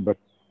assumption, but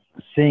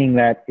seeing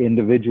that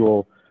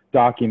individual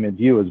document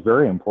view is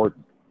very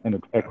important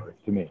and accurate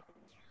to me.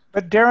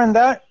 But Darren,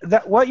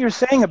 that what you're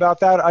saying about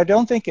that, I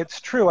don't think it's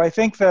true. I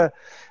think the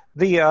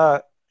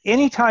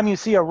anytime you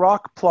see a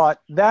rock plot,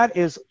 that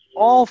is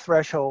all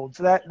thresholds.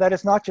 That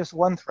is not just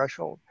one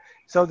threshold.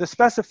 So the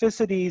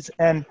specificities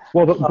and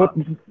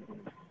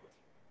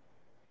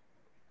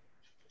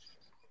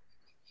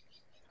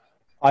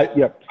I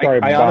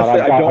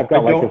honestly I've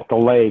got like this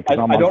delay. I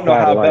don't know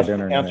how best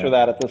to answer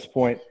that at this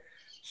point.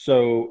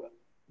 So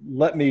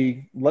let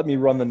me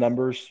run the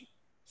numbers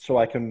so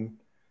I can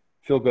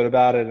feel good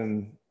about it,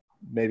 and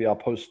maybe I'll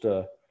post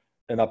an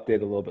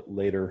update a little bit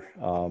later.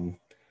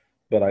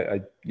 But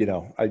I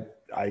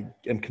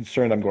am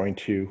concerned I'm going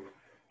to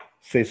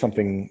say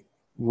something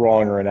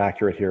wrong or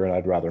inaccurate here, and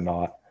I'd rather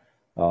not.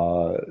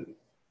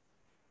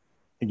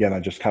 Again,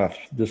 I just kind of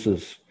this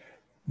is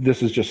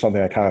just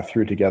something I kind of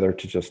threw together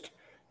to just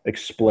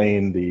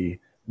explain the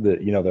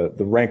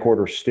rank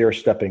order stair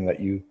stepping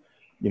that you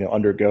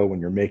undergo when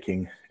you're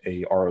making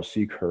a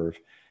ROC curve.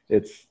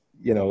 It's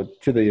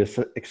to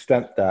the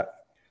extent that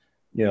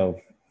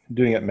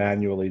doing it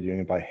manually, doing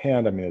it by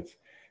hand. I mean,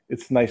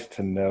 it's nice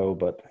to know,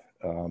 but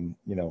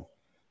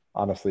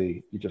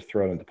honestly, you just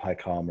throw it into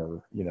PyCom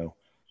or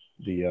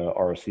the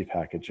ROC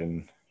package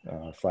and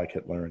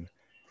scikit-learn.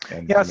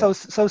 And yeah. So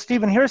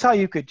Stephen, here's how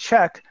you could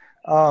check.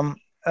 Well,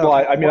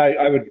 I mean,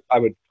 I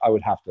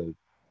would have to.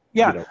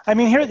 Yeah, I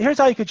mean, here's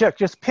how you could check.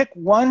 Just pick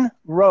one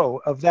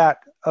row of that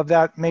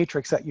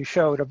matrix that you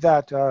showed, of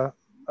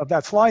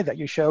that slide that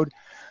you showed,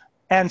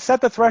 and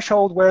set the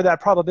threshold where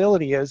that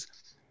probability is,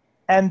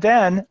 and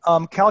then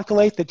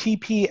calculate the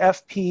TP,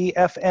 FP,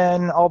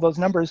 FN, all those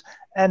numbers,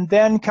 and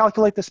then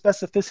calculate the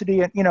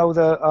specificity and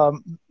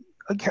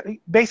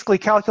basically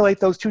calculate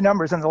those two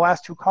numbers in the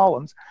last two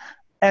columns,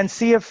 and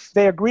see if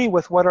they agree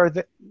with with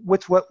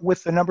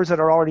the numbers that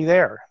are already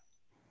there.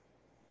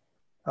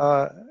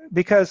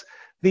 Because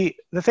the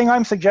thing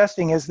I'm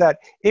suggesting is that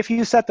if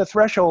you set the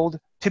threshold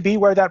to be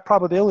where that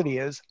probability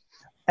is,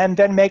 and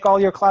then make all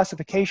your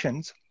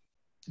classifications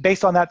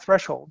based on that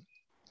threshold,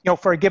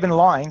 for a given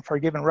line, for a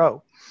given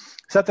row,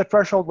 set the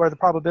threshold where the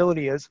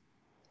probability is,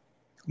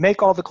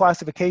 make all the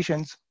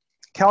classifications,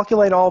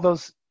 calculate all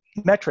those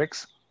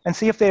metrics, and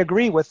see if they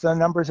agree with the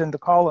numbers in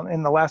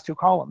the last two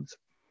columns.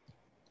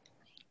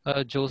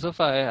 Joseph,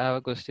 I have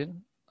a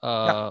question.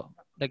 Yeah.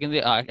 Like in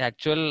the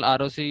actual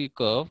ROC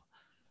curve,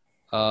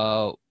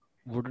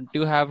 wouldn't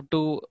you have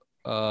to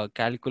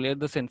calculate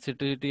the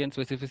sensitivity and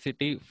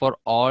specificity for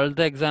all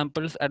the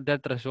examples at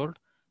that threshold?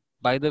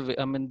 By the way,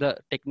 I mean, the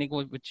technique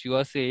which you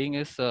are saying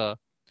is at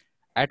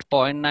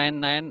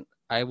 0.99,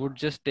 I would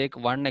just take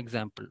one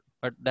example,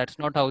 but that's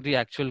not how the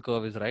actual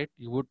curve is, right?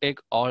 You would take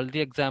all the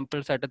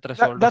examples at a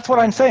threshold. That's what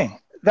I'm saying.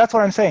 That's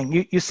what I'm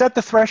saying. You set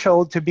the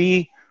threshold to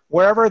be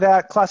wherever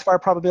that classifier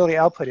probability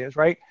output is,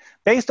 right?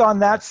 Based on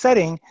that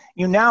setting,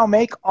 you now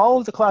make all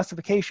of the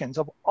classifications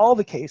of all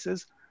the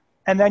cases,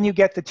 and then you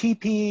get the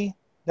TP,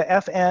 the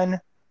FN,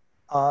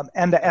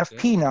 and the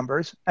FP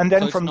numbers, and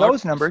then from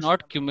those numbers,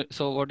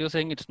 so what you're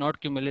saying, it's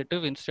not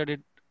cumulative. Instead,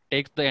 it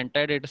takes the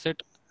entire data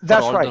set for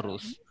that's all right. the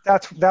rows.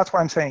 That's what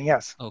I'm saying.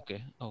 Yes.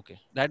 Okay. Okay.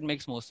 That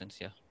makes more sense.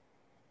 Yeah.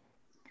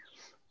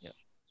 Yeah.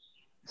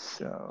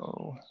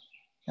 So,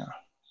 yeah.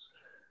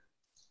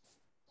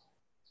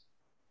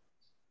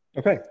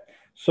 Okay.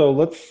 So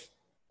let's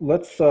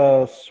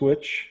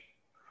switch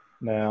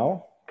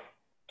now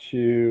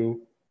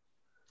to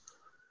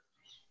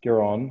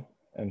Giron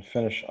and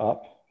finish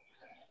up.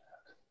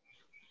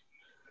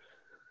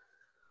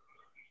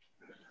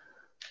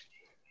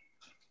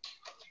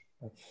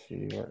 Let's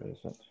see, where is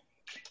it?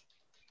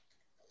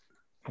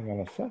 Hang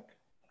on a sec.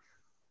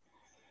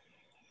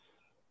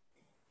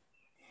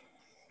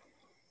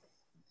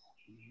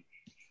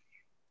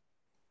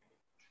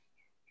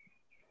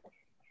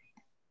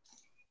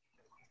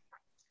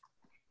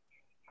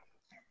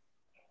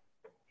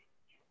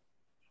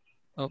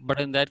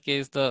 But in that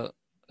case, the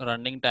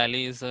running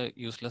tally is a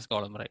useless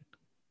column, right?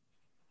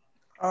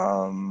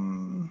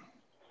 I'm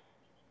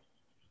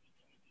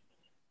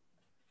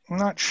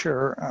not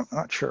sure. I'm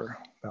not sure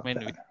about I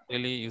mean, that. we're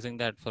really using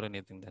that for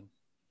anything then.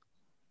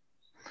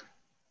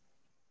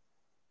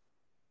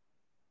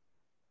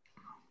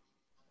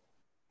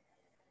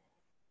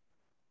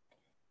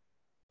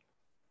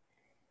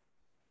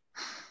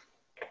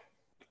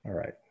 All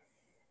right.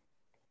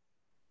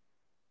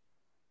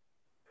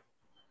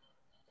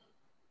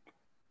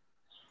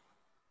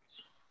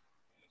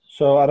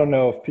 So I don't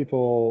know if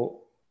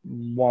people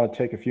want to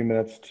take a few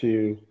minutes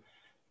to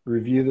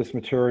review this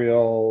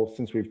material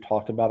since we've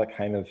talked about it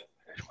kind of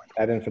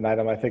ad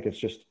infinitum. I think it's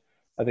just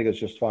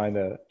fine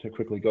to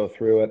quickly go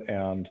through it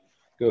and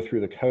go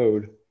through the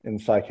code in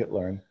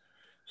scikit-learn.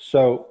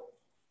 So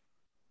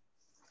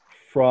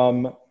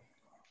do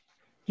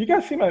you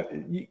guys see my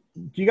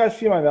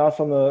mouse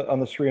on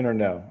the screen or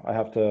no? I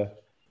have to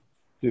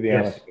do the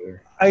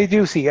annotator. I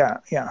do see. Yeah.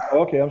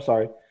 Oh, okay, I'm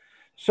sorry.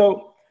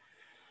 So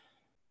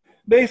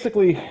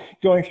basically,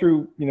 going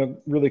through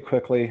really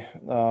quickly,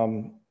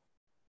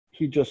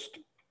 he just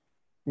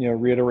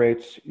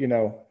reiterates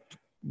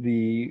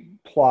the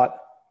plot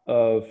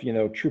of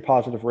true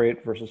positive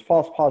rate versus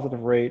false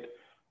positive rate,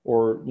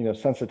 or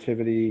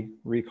sensitivity,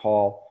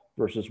 recall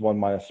versus 1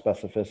 minus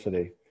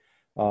specificity.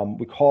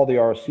 We call the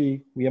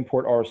RC, we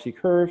import RC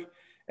curve,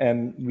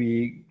 and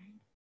we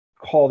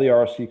call the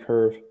RC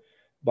curve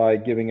by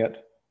giving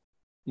it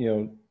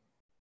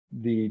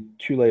the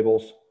two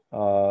labels,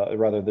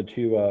 rather the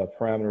two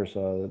parameters,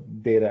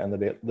 data and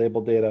the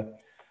label data.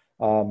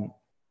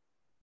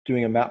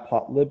 Doing a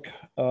matplotlib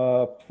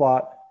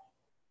plot.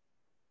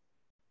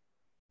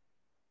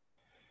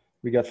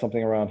 We got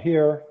something around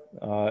here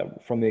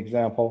from the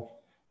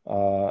example,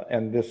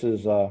 and this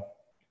is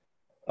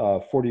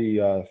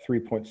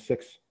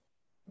 43.6.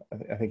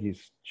 I think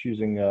he's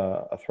choosing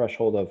a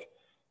threshold of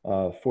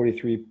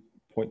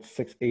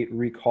 43.68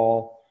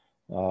 recall,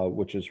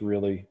 which is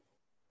really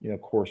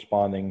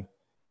corresponding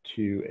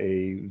to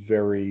a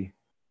very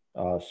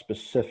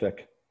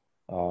specific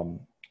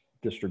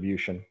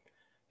distribution.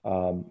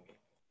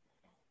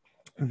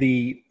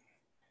 The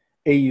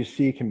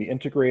AUC can be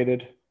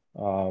integrated.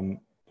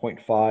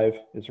 0.5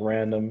 is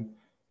random,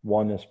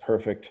 1 is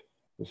perfect.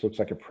 This looks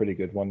like a pretty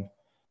good one.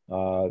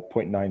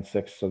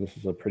 0.96, so this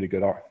is a pretty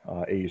good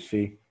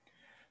AUC.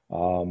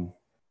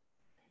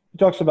 He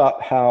talks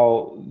about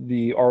how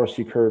the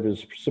ROC curve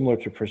is similar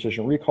to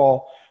precision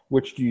recall.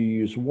 Which do you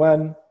use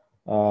when?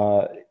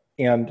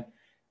 And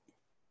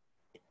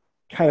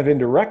kind of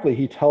indirectly,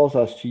 he tells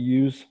us to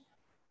use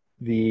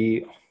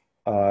the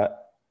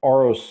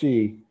ROC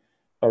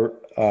or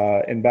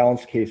in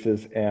balance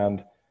cases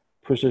and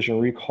precision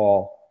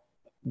recall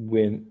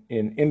when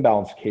in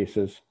imbalance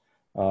cases,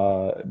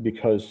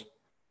 because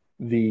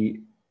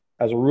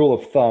as a rule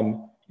of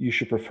thumb, you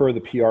should prefer the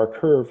PR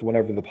curve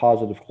whenever the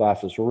positive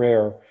class is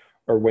rare,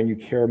 or when you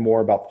care more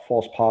about the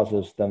false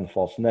positives than the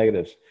false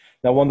negatives.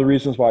 Now, one of the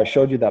reasons why I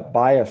showed you that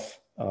bias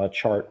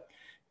chart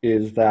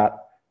is that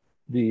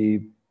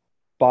the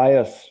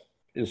bias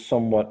is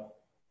somewhat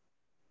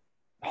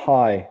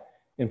high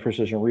in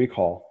precision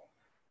recall.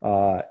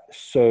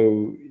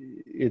 So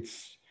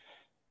it's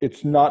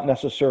not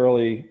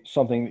necessarily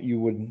something that you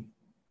would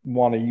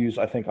want to use,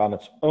 I think, on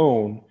its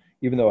own,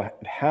 even though it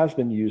has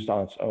been used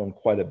on its own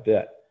quite a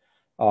bit.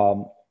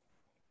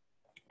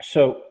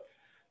 So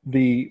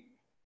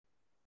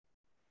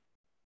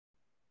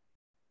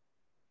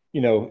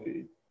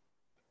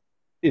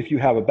if you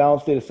have a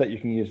balanced data set, you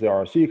can use the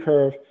ROC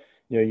curve.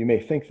 You may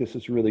think this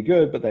is really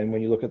good, but then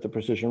when you look at the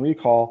precision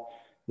recall,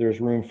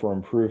 there's room for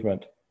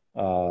improvement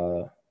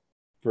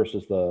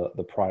versus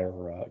the prior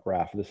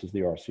graph. This is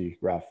the RC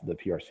graph. The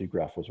PRC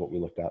graph was what we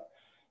looked at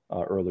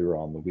earlier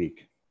on the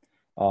week.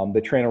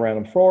 They train a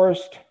random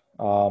forest,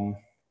 and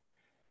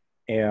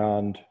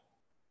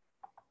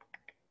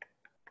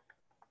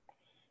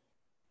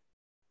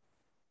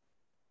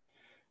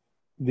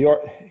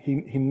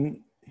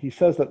he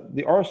says that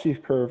the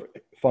ROC curve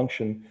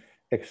function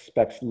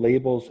expects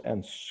labels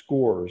and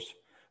scores,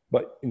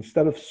 but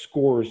instead of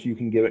scores, you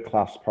can give it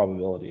class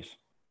probabilities.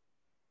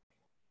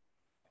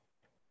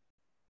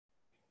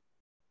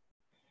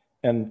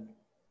 And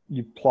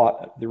you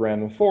plot the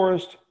random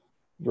forest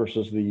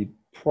versus the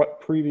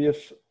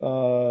previous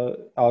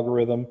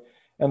algorithm,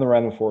 and the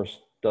random forest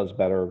does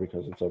better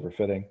because it's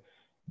overfitting,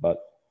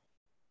 but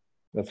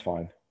that's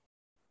fine.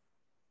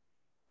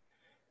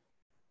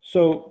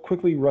 So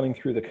quickly running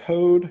through the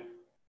code.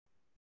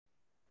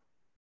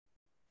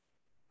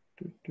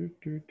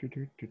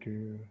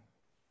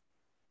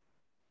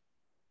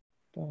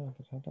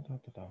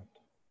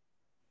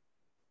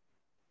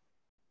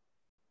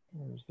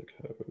 Where's the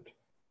code?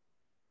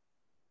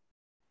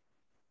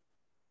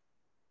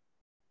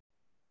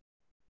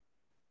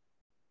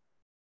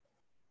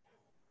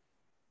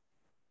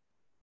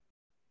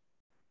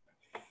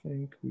 I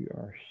think we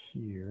are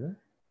here.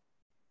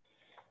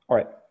 All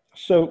right,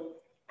 so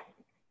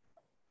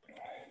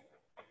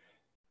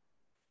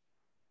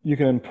you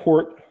can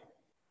import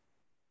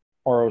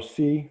ROC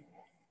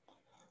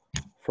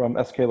from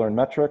sklearn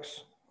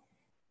metrics,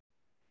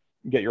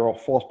 get your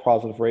false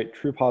positive rate,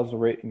 true positive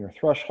rate, and your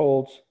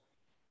thresholds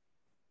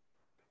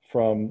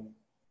from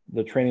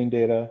the training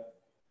data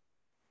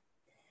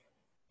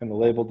and the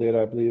label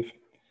data, I believe.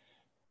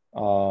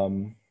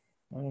 I'm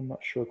not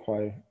sure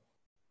why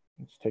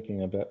it's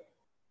taking a bit.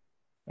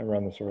 I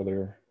ran this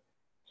earlier,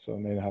 so I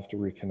may have to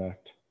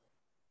reconnect.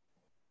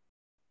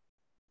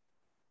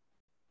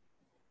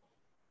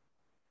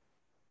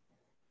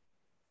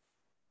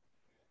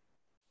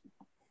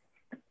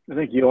 I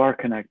think you are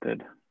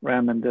connected.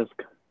 RAM and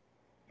disk.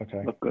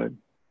 Okay. Look good.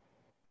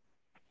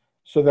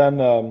 So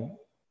then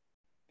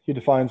he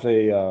defines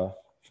a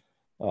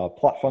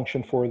plot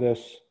function for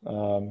this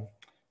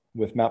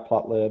with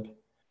matplotlib.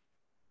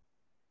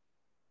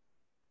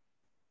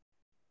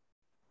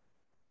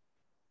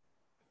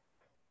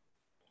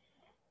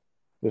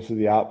 This is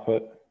the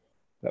output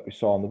that we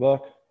saw in the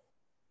book.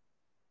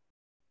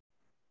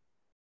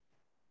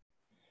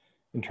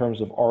 In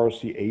terms of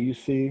ROC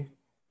AUC,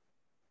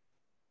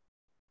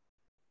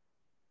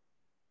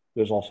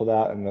 there's also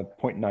that, and the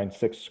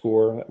 0.96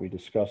 score that we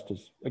discussed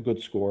is a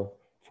good score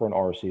for an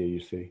ROC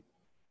AUC.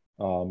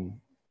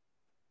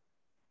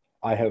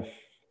 I have,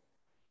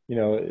 you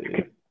know,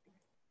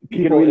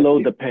 You can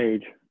reload the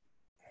page.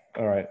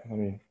 All right, let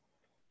me.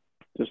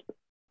 Just,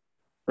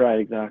 right,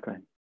 exactly.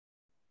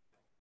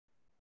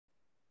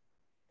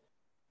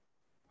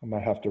 I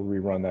might have to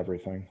rerun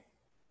everything.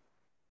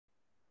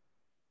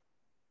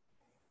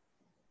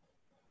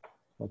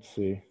 Let's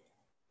see.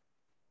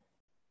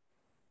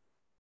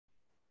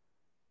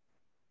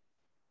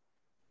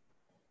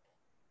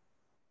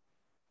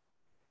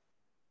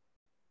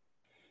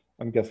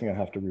 I'm guessing I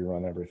have to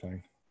rerun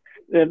everything.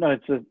 Yeah, no,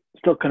 it's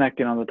still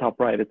connecting on the top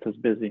right. It says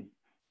busy.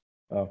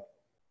 Oh.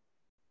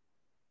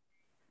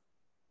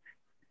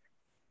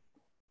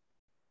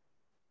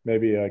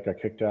 Maybe I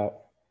got kicked out.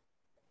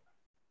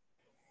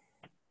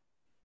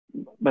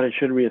 But it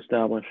should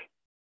reestablish.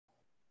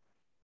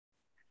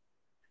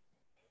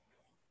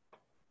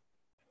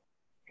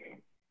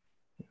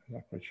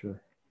 Not quite sure.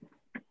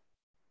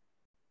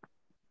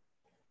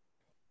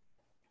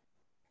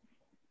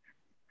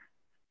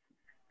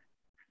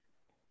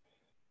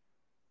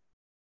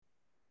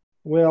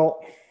 Well,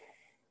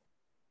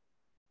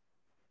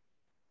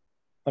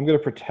 I'm going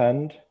to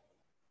pretend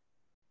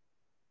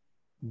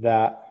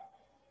that,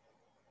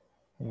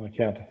 well, I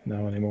can't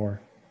now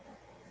anymore.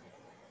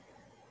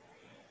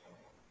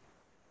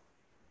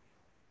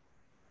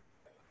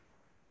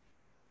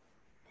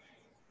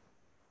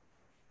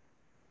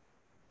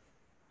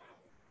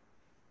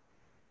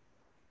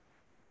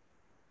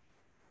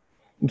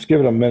 Let's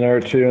give it a minute or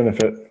two, and if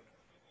it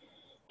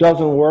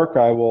doesn't work,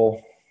 I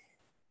will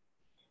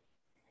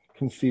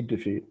concede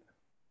defeat.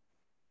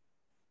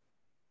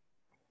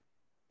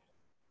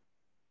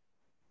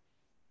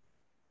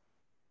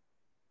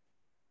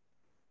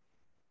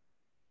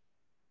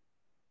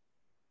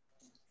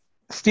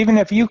 Stephen,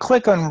 if you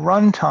click on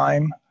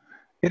runtime,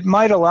 it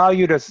might allow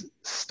you to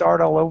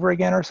start all over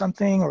again or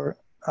something, or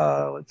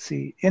let's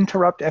see,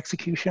 interrupt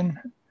execution.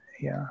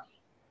 Yeah.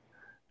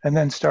 And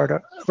then start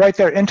up right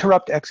there,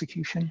 interrupt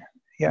execution.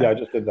 Yeah. Yeah, I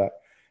just did that.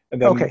 And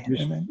then, okay.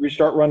 And then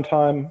restart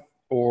runtime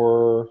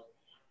or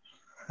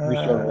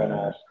restart run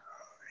all.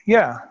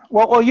 Yeah.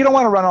 Well, you don't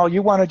want to run all.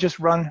 You want to just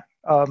run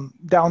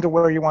down to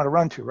where you want to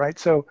run to, right?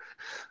 So.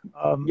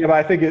 Yeah, but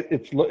I think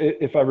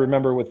if I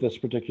remember with this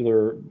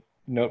particular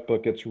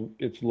notebook,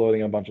 it's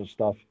loading a bunch of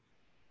stuff.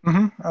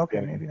 Mm-hmm.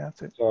 Okay, maybe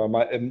that's it. So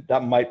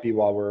that might be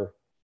why we're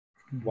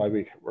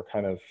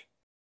kind of.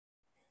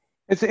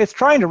 It's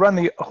trying to run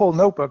the whole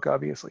notebook,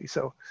 obviously.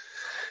 So.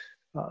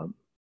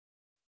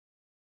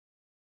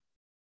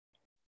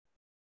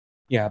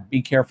 Yeah,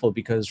 be careful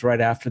because right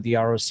after the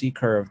ROC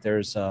curve,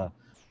 there's a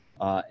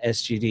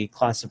SGD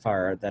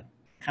classifier that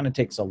kind of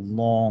takes a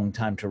long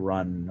time to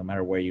run, no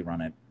matter where you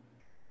run it.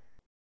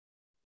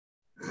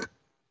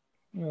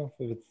 Well,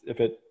 if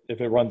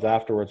it runs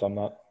afterwards, I'm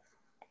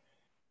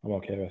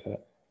okay with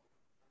it.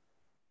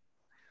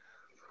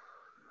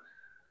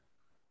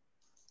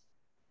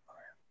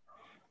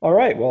 All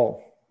right.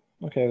 Well,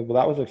 okay. Well,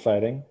 that was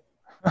exciting.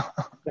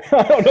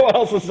 I don't know what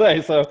else to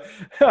say. So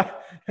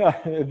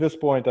at this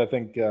point, I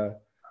think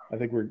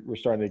we're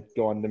starting to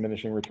go on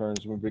diminishing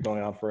returns. We've been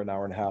going on for an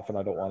hour and a half, and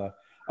I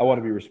want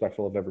to be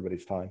respectful of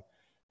everybody's time.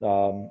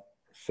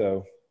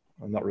 So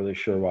I'm not really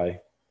sure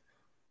why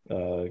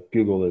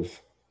Google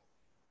is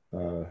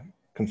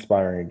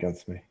conspiring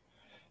against me.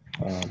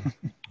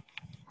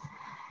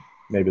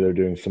 Maybe they're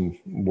doing some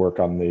work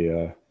on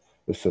the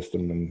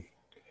system, and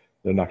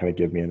they're not going to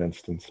give me an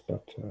instance,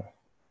 but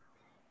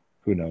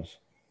who knows?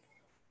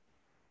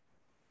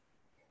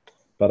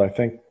 But I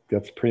think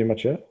that's pretty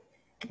much it.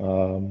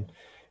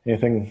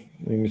 Anything?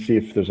 Let me see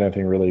if there's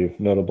anything really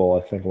notable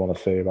I think I want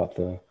to say about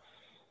the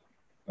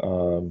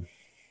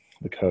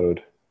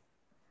code.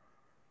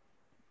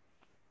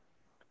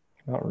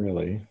 Not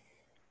really.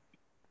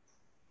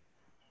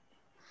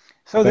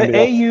 So the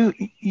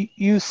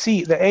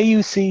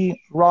AUC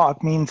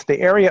rock means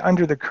the area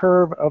under the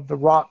curve of the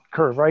rock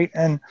curve, right?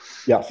 And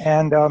yes.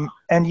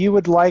 And you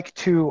would like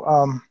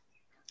to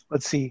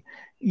let's see,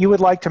 you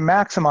would like to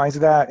maximize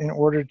that in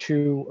order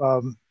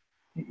to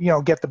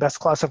get the best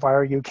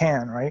classifier you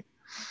can, right?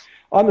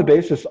 On the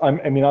basis, on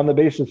the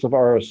basis of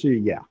ROC,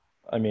 yeah.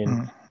 I mean,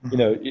 mm-hmm.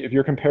 If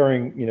you're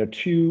comparing,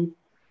 two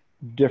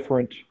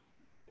different,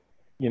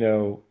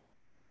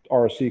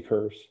 ROC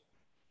curves,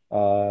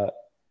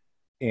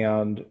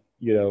 and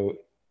the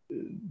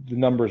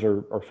numbers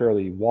are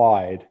fairly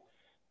wide,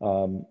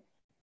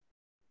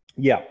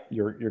 yeah,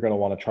 you're going to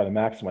want to try to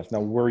maximize. Now,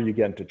 where you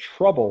get into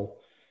trouble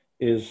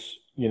is,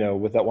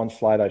 with that one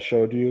slide I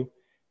showed you,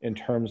 in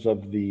terms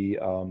of the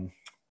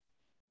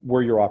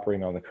where you're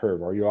operating on the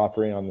curve. Are you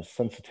operating on the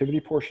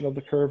sensitivity portion of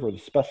the curve or the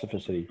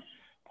specificity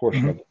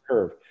portion of the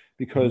curve?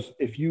 Because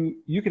if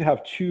you could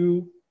have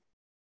two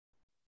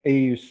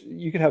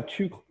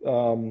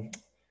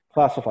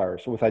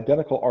classifiers with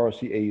identical ROC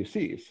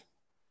AUCs,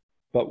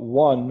 but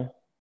one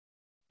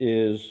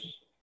is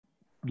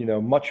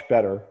much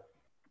better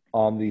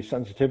on the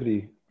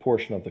sensitivity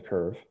portion of the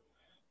curve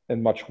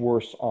and much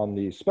worse on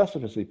the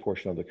specificity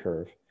portion of the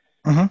curve.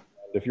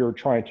 If you're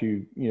trying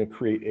to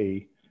create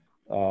a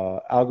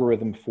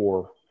algorithm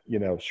for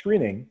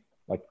screening,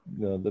 like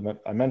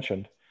I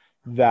mentioned,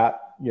 that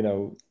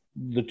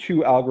the two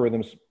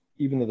algorithms,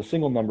 even though the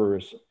single number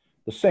is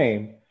the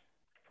same,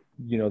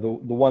 the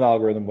one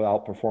algorithm will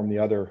outperform the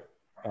other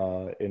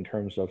in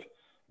terms of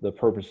the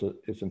purpose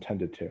it's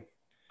intended to.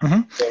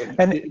 So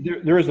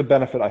there is a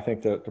benefit, I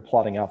think, to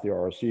plotting out the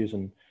ROCs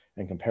and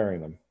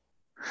comparing them.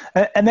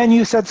 And then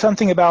you said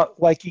something about,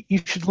 like, you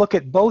should look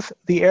at both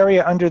the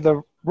area under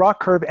the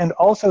rock curve and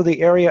also the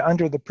area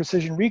under the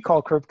precision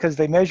recall curve, because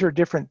they measure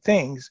different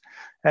things.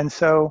 And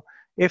so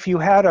if you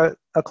had a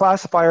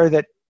classifier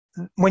that,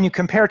 when you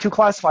compare two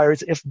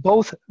classifiers, if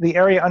both the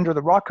area under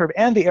the rock curve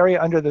and the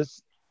area under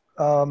this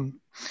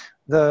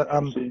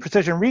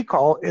precision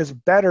recall is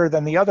better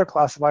than the other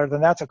classifier,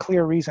 then that's a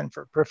clear reason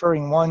for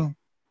preferring one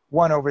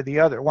over the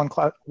other,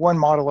 one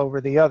model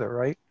over the other,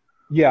 right?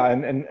 Yeah,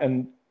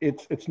 and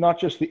it's not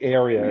just the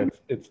area,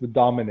 it's the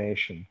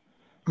domination.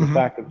 The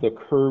fact that the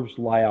curves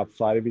lie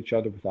outside of each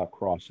other without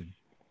crossing.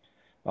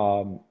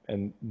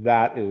 And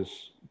that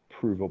is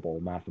provable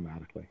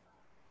mathematically.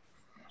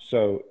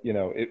 So,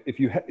 if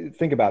you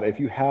think about it, if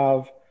you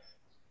have,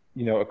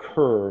 a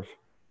curve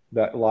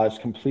that lies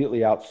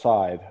completely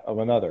outside of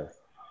another,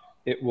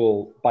 it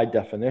will, by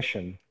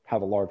definition,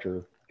 have a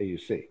larger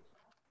AUC.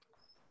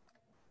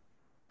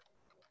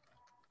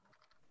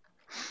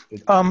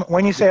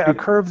 When you say a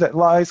curve that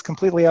lies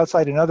completely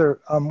outside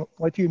another,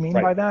 what do you mean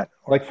by that?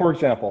 Like, for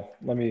example,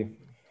 let me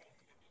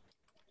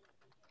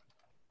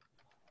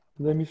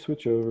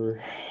switch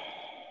over.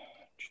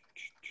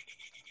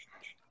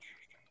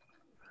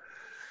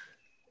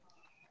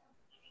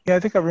 Yeah, I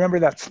think I remember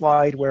that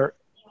slide where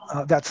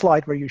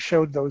you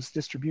showed those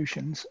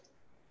distributions.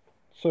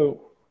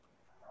 So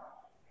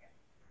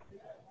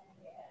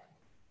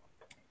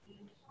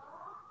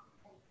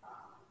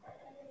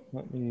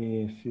let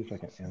me see if I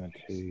can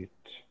annotate.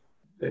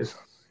 There's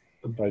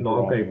a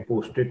blog I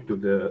posted to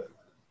the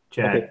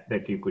chat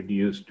that you could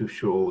use to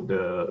show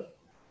the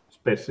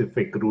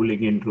specific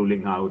ruling in,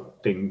 ruling out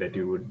thing that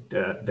you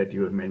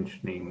were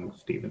mentioning,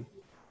 Stephen.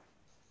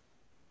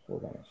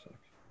 Hold on a sec.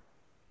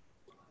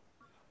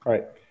 All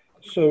right.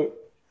 So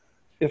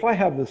if I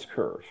have this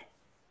curve,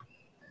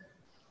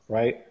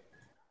 right,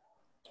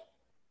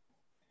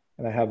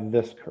 and I have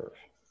this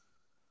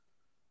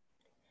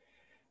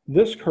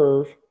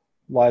curve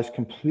lies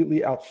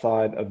completely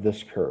outside of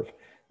this curve.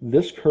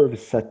 This curve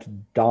is set to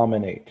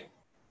dominate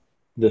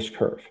this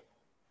curve.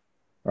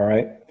 All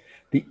right.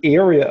 The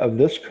area of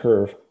this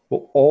curve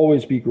will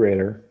always be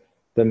greater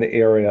than the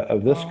area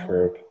of this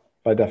curve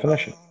by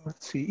definition.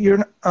 Let's see.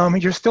 You're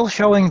still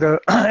showing the.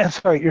 I'm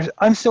sorry.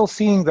 I'm still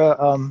seeing the.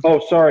 Oh,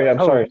 sorry.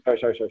 Sorry.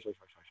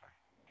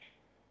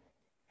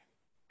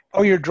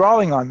 Oh, you're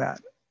drawing on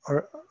that,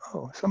 or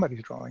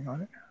somebody's drawing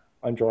on it.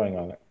 I'm drawing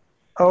on it.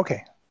 Oh,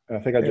 okay. And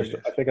I think I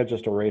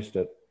just erased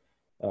it.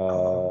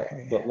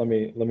 Okay. But let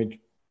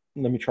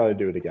me try to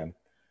do it again.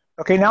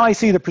 Okay, now I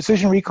see the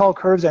precision recall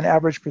curves and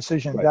average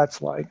precision, Right. that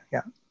slide,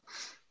 yeah.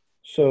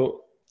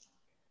 So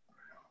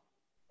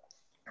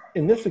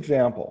in this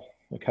example,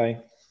 okay,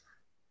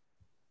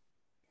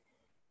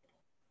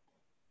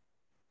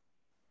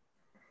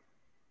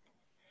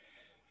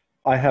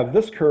 I have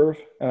this curve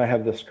and I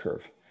have this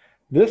curve.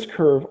 This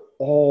curve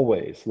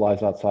always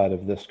lies outside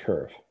of this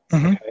curve,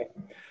 okay?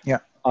 Yeah.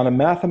 On a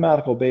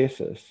mathematical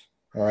basis,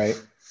 all right,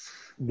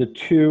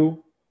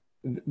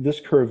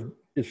 this curve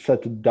is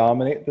set to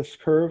dominate this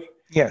curve.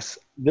 Yes.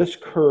 This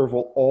curve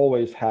will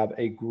always have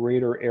a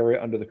greater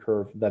area under the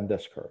curve than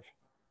this curve.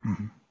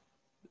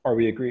 Are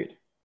we agreed?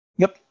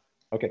 Yep.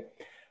 Okay.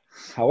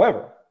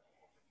 However,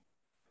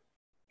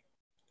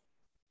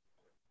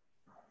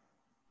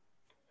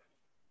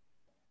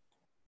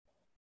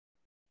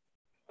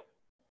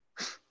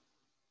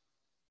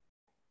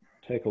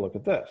 take a look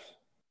at this.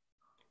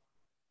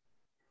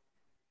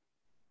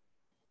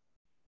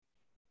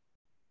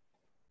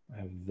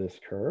 I have this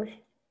curve.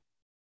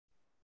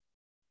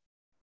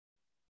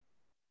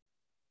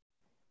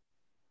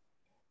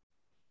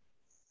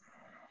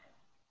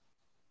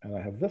 And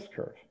I have this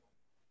curve.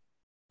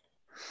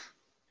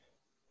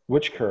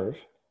 Which curve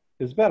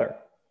is better?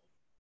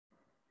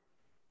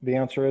 The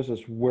answer is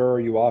where are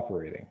you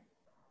operating?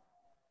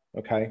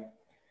 Okay.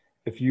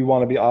 If you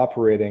want to be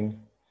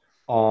operating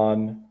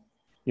on,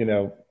 you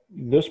know,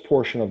 this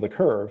portion of the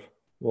curve,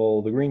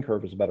 well, the green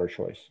curve is a better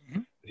choice.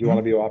 If you want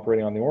to be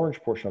operating on the orange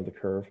portion of the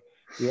curve,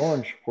 the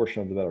orange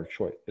portion of the better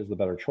choice is the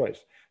better choice.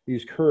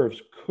 These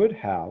curves could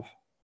have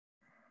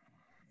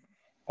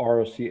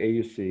ROC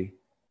AUC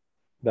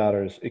that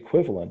is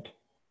equivalent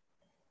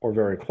or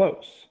very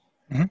close.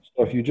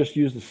 So if you just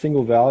use the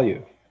single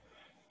value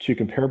to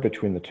compare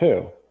between the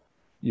two,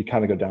 you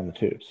kind of go down the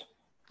tubes.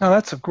 No,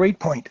 that's a great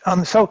point.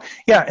 So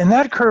yeah, in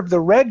that curve,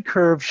 the red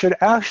curve should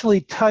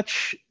actually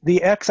touch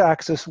the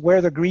x-axis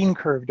where the green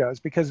curve does,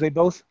 because they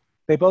both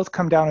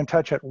come down and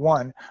touch at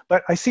 1.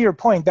 But I see your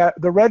point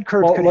that the red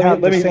curve could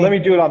have the same. Let me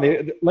do it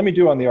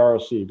on the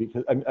ROC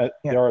because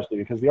the ROC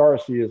because the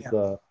ROC is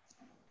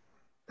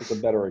is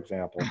a better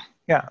example.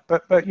 Yeah,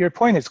 but your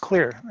point is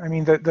clear. I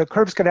mean, the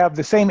curves could have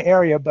the same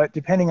area, but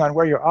depending on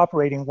where you're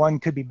operating, one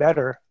could be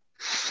better.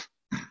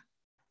 All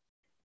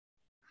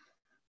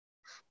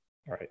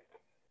right.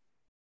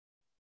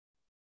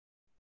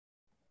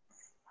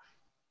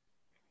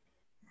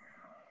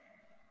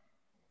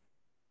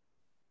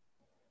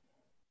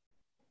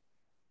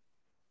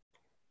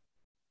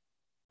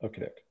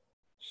 Okay.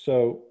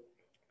 So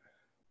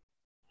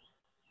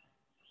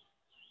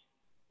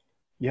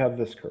you have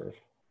this curve.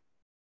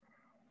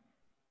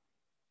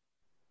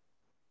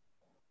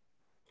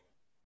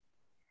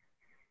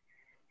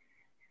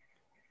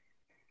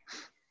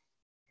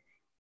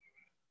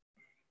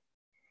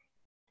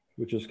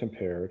 Which is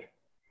compared.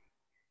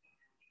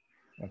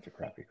 That's a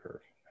crappy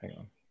curve. Hang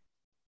on.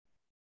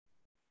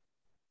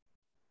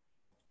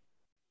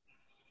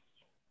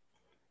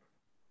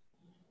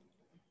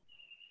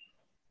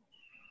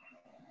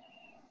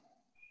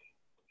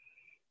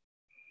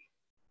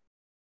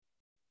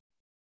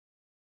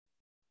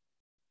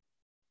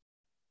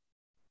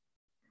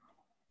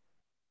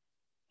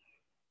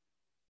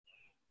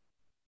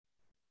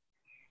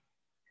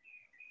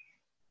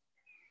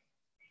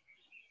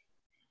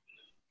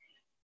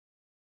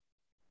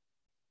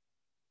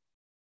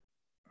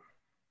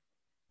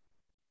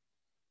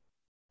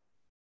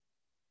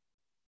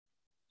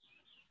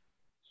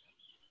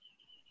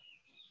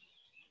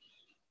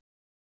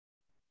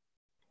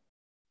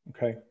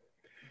 Okay.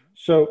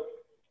 So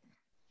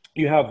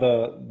you have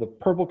the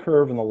purple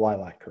curve and the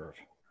lilac curve,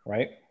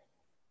 right?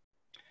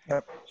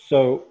 Yep.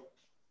 So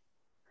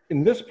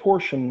in this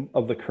portion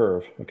of the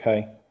curve,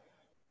 okay,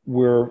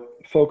 we're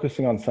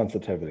focusing on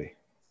sensitivity.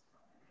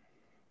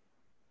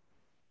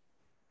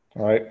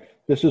 All right.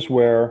 This is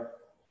where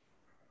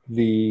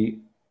the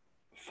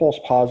false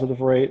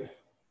positive rate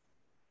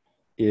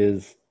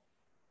is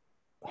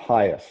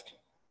highest.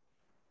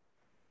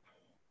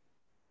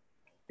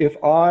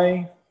 If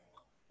I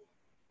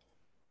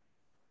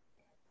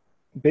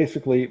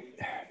basically,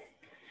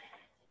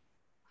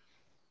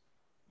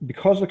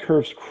 because the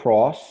curves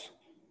cross,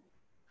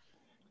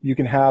 you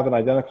can have an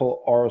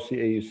identical ROC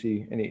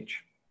AUC in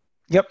each.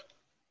 Yep.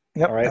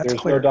 Yep. All right. That's There's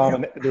clear.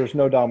 There's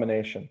no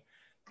domination.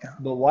 Yeah.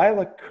 The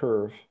lilac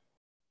curve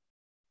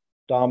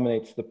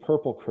dominates the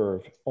purple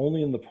curve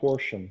only in the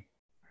portion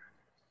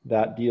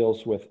that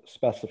deals with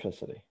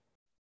specificity.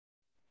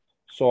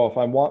 So if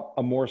I want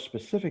a more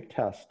specific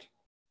test,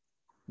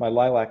 my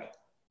lilac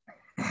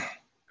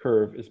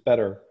curve is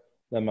better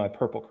than my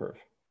purple curve.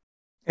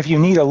 If you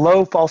need a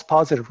low false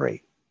positive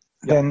rate,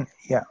 then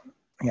yeah.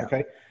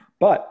 Okay.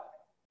 But,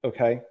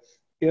 okay,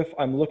 if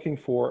I'm looking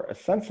for a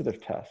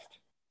sensitive test,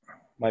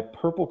 my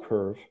purple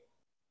curve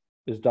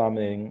is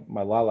dominating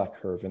my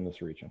lilac curve in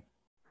this region.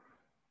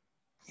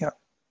 Yeah.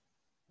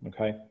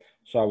 Okay.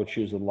 So I would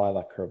choose the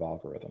lilac curve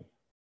algorithm.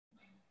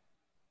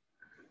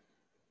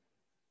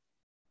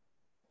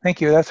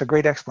 Thank you. That's a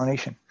great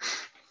explanation.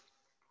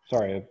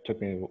 Sorry, it took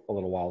me a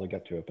little while to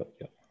get to it, but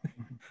yeah.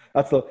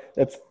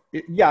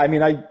 I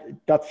mean,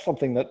 that's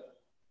something that,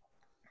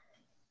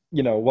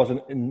 you know,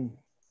 wasn't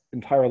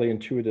entirely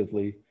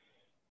intuitively,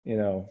 you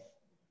know,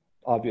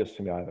 obvious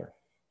to me either.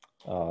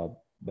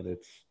 But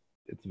it's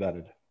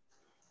vetted.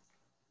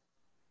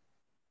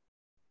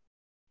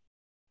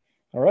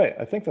 All right,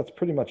 I think that's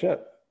pretty much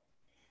it.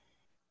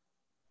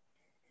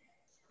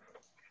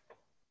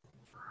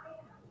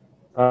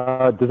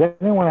 Does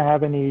anyone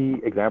have any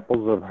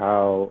examples of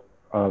how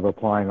of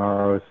applying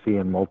ROC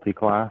in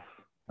multi-class?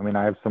 I mean,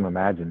 I have some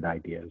imagined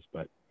ideas,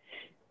 but.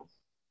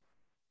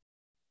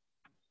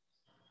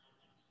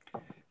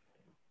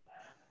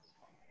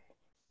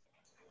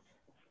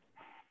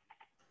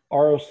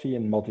 ROC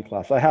in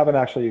multi-class. I haven't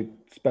actually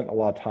spent a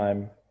lot of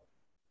time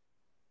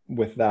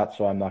with that,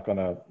 so I'm not going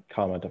to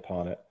comment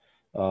upon it.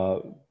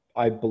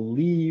 I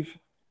believe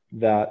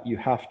that you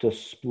have to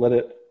split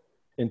it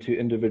into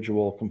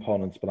individual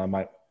components, but I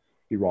might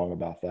be wrong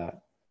about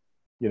that.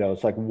 You know,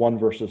 it's like one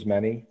versus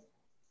many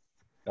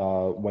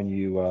when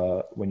you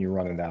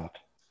run it out.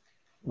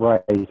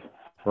 Right.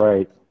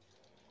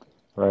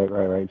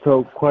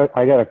 So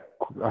I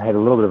had a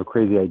little bit of a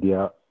crazy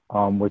idea,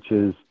 which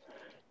is,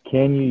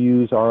 can you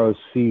use ROC,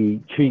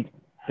 treat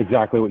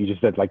exactly what you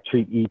just said, like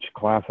treat each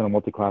class in a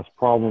multi-class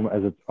problem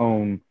as its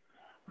own,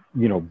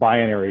 you know,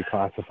 binary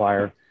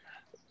classifier.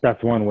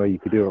 That's one way you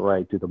could do it,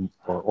 right? Do the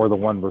or the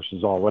one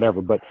versus all,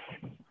 whatever. But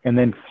and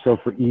then so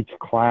for each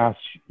class,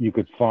 you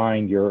could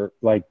find your,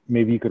 like,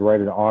 maybe you could write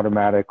it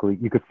automatically.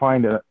 You could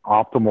find an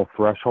optimal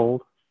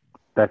threshold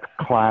that's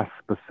class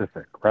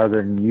specific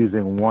rather than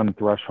using one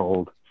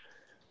threshold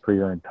for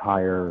your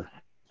entire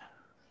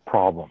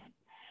problem.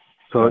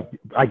 So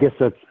I guess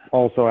that's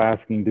also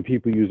asking, do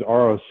people use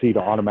ROC to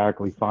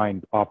automatically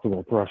find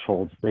optimal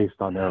thresholds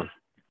based on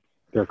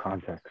their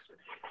context?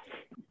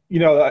 You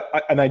know,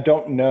 I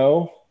don't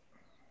know.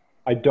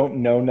 I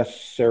don't know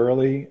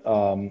necessarily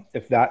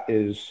if that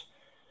is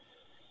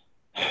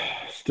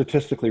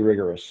statistically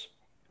rigorous.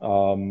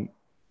 You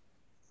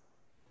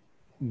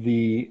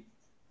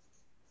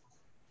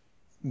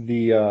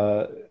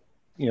know,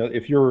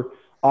 if you're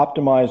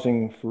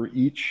optimizing for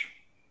each,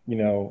 you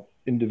know,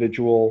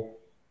 individual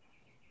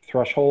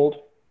threshold,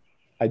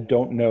 I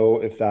don't know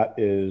if that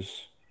is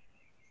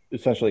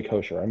essentially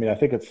kosher. I mean, I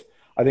think it's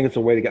a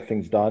way to get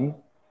things done,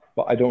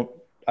 but I don't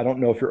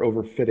know if you're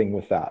overfitting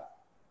with that,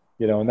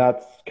 you know, and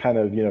that's kind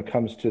of, you know,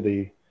 comes to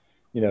the,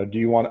 you know, do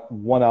you want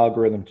one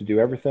algorithm to do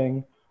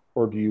everything,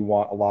 or do you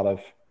want a lot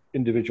of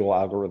individual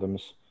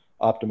algorithms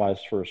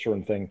optimized for a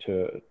certain thing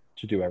to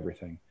do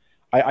everything?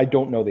 I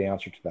don't know the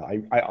answer to that.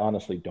 I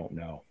honestly don't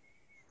know.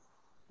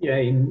 Yeah,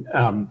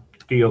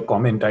 to your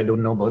comment, I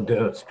don't know about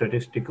the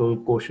statistical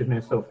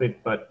quotientness of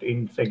it, but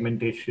in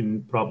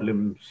segmentation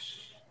problems,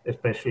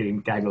 especially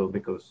in Kaggle,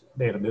 because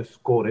there the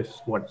score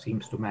is what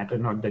seems to matter,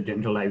 not the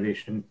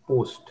generalization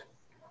post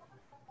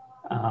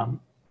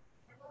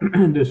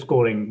the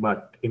scoring.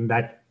 But in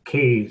that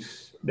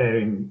case,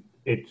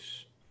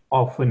 it's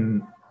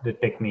often the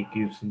technique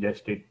you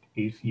suggested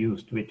is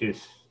used, which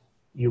is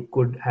you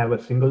could have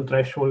a single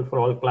threshold for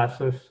all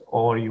classes,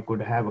 or you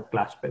could have a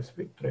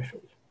class-specific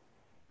threshold.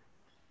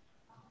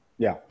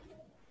 Yeah.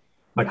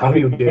 But how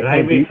you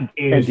derive it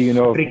is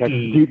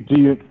tricky.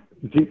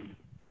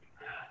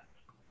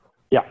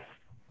 Yeah.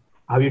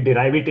 How you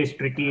derive it is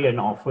tricky, and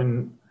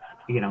often,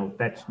 you know,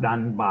 that's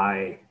done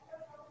by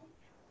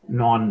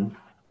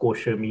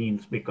non-kosher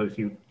means, because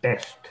you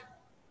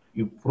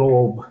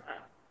probe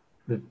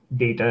the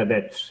data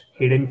that's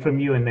hidden from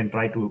you and then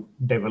try to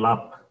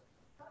develop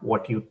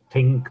what you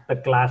think the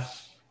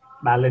class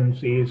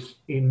balance is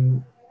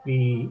in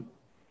the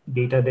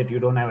data that you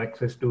don't have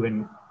access to,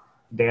 and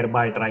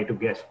thereby try to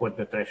guess what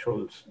the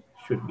thresholds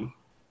should be.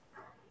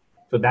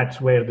 So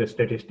that's where the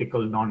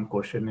statistical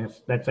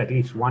non-koshertness, that's at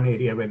least one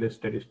area where the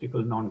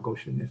statistical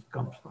non-koshertness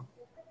comes from.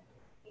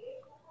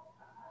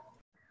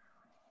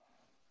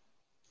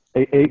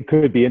 It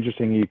could be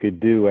interesting. You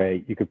could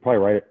probably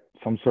write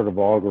some sort of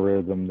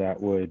algorithm that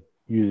would,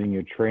 using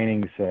your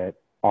training set,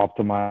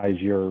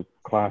 optimize your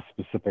class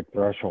specific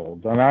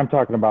thresholds. I mean, I'm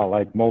talking about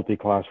like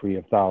multi-class where you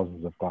have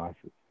thousands of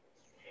classes.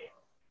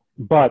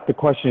 But the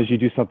question is, you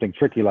do something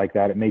tricky like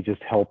that, it may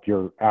just help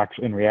your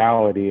action. In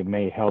reality, it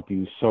may help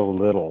you so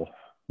little.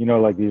 You know,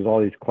 like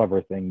all these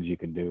clever things you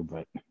can do,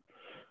 but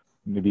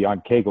maybe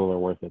on Kaggle are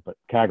worth it,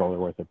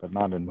 but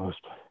not in most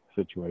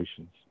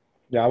situations.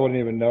 Yeah, I wouldn't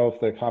even know if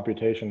the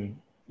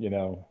computation, you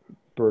know,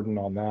 burden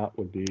on that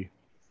would be,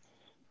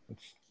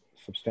 it's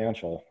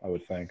substantial, I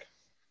would think.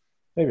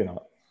 Maybe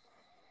not.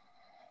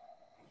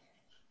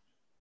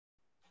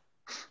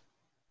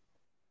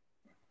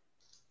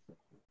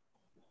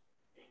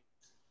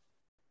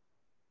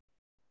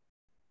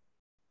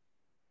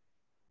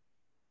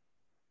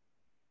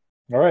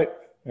 All right,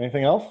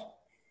 anything else?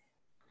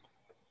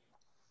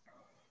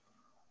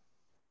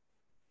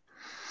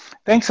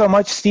 Thanks so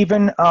much,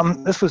 Stephen.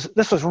 This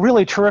was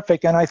really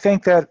terrific, and I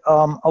think that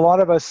a lot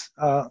of us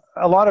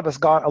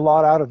got a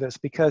lot out of this,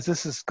 because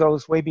this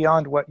goes way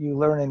beyond what you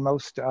learn in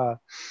most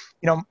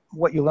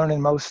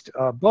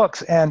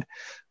books. And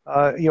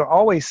you're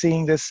always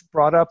seeing this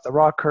brought up, the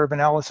raw curve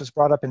analysis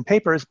brought up in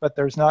papers, but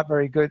there's not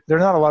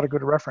a lot of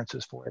good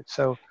references for it.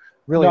 So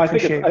really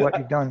appreciate what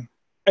you've done.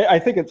 I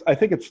think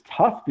it's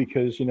tough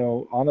because,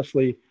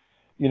 honestly,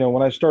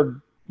 when I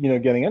started,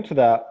 getting into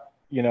that,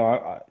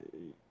 the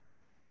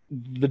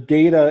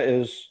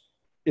data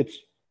it's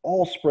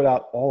all spread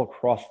out all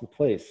across the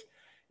place.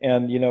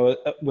 And,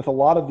 with a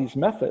lot of these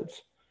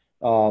methods,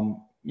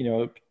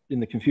 in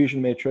the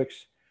confusion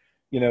matrix,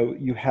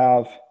 you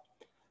have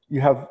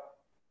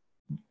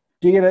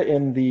data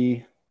in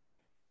the,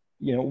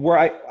 where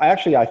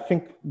I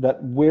think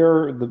that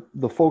where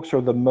the folks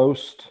are the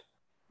most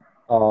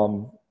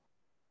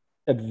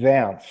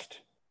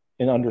advanced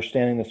in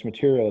understanding this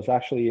material is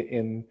actually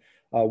in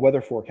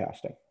weather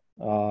forecasting.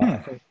 I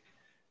think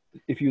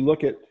if you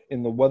look at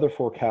in the weather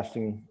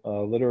forecasting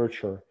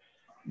literature,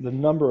 the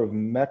number of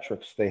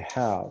metrics they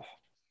have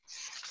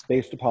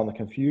based upon the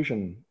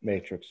confusion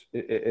matrix,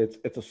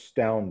 it's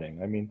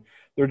astounding. I mean,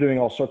 they're doing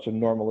all sorts of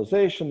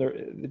normalization.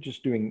 They're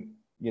just doing,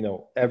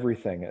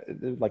 everything.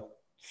 Like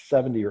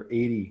 70 or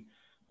 80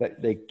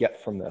 that they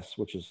get from this,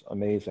 which is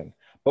amazing.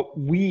 But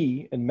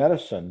we in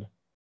medicine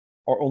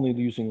are only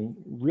using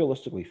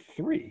realistically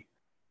 3: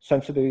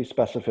 sensitivity,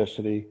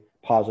 specificity,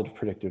 positive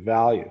predictive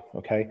value,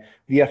 okay?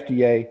 The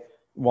FDA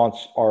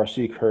wants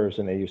ROC curves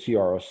and AUC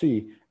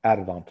ROC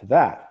added onto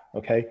that,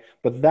 okay?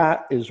 But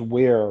that is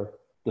where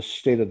the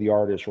state of the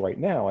art is right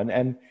now.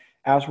 And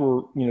as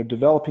we're,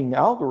 developing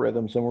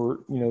algorithms, and we're,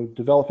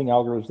 developing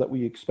algorithms that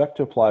we expect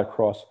to apply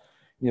across,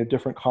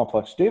 different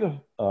complex data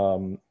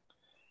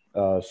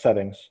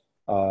settings,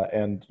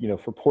 and,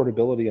 for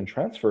portability and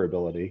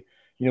transferability,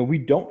 we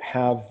don't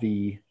have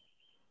the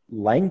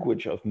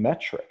language of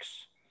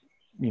metrics,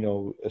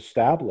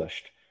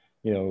 established,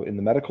 in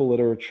the medical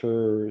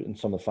literature, in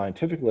some of the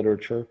scientific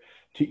literature,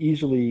 to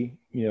easily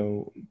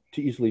do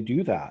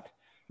that.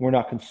 We're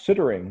not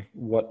considering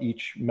what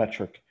each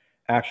metric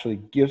actually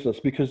gives us,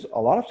 because a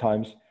lot of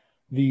times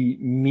the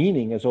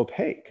meaning is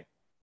opaque.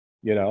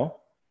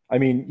 I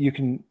mean, you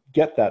can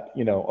get that,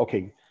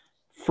 okay,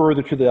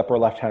 further to the upper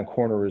left-hand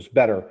corner is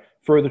better,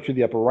 further to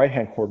the upper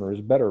right-hand corner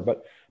is better,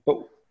 but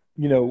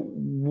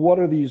what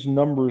do these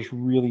numbers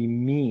really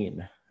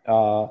mean?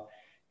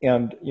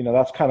 And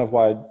that's kind of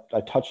why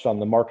I touched on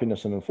the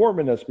markedness and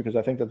informativeness, because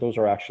I think that those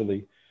are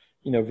actually,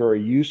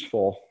 very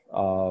useful.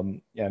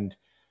 And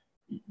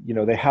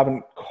they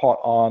haven't caught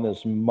on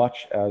as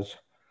much as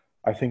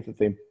I think that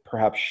they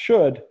perhaps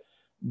should,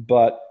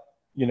 but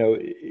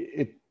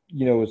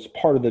it's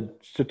part of the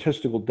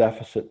statistical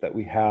deficit that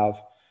we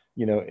have,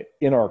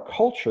 in our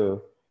culture,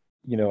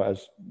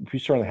 as we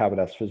certainly have it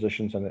as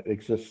physicians, and it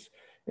exists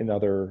in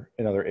other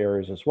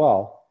areas as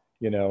well,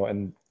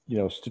 and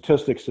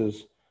statistics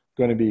is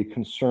going to be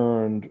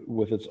concerned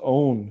with its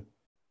own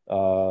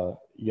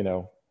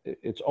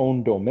its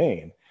own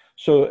domain.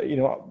 So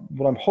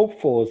what I'm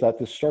hopeful is that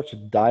this starts a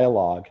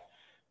dialogue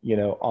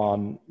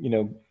on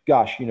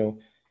gosh,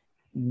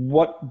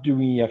 what do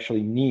we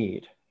actually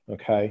need,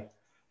 okay,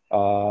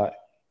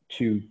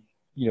 to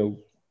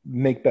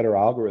make better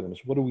algorithms?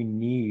 What do we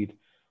need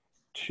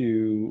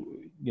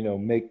to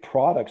make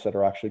products that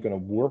are actually going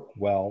to work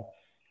well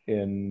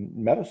in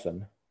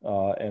medicine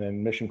and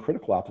in mission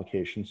critical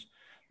applications?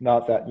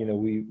 Not that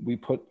we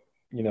put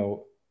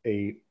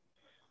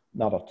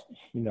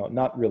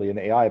not really an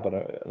AI, but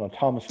an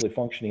autonomously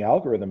functioning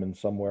algorithm in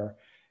somewhere,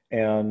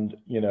 and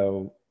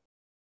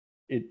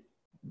it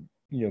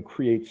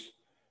creates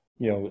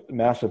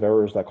massive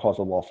errors that cause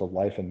a loss of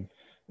life and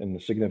a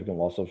significant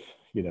loss of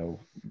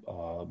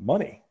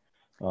money.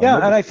 Yeah,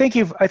 and I think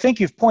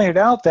you've pointed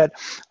out that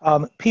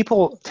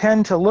people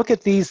tend to look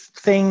at these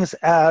things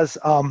as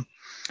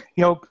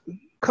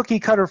cookie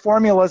cutter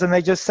formulas, and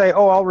they just say,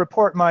 oh, I'll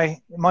report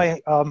my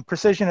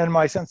precision and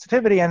my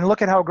sensitivity, and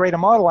look at how great a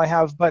model I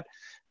have. But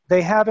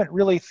they haven't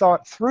really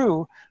thought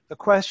through the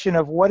question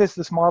of what is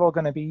this model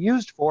going to be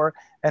used for,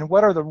 and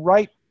what are the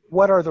right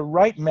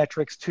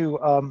metrics to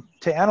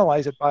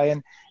analyze it by.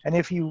 And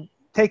if you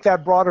take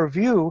that broader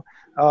view,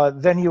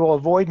 then you will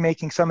avoid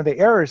making some of the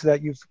errors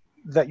that you've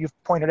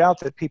pointed out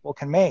that people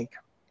can make.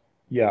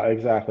 Yeah,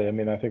 exactly. I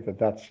mean, I think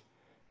that's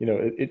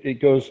it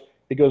goes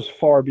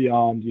far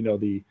beyond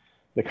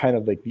the kind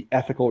of like the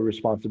ethical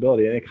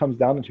responsibility, and it comes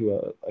down into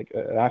an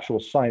actual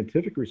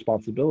scientific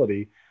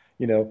responsibility.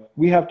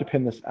 We have to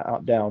pin this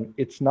down.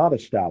 It's not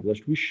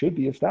established. We should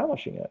be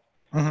establishing it.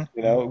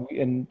 Mm-hmm.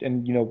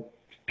 And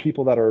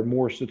people that are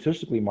more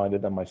statistically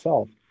minded than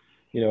myself,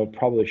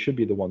 probably should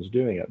be the ones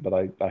doing it. But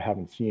I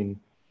haven't seen,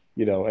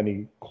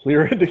 any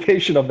clear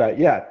indication of that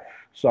yet.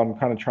 So I'm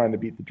kind of trying to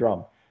beat the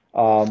drum.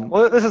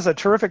 Well, this is a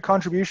terrific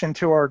contribution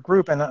to our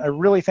group, and I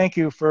really thank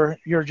you for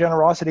your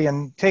generosity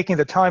and taking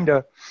the time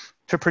to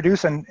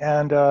produce and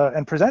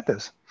present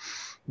this.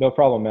 No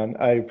problem, man.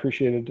 I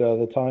appreciated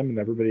the time and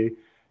everybody,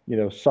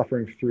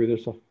 suffering through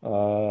this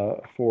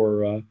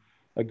for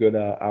a good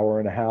hour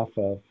and a half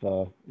of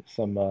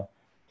some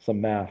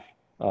math.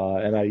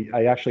 And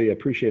I actually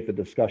appreciate the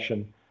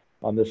discussion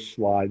on this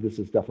slide. This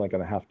is definitely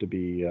going to have to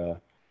be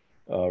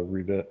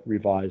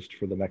revised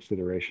for the next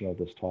iteration of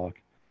this talk.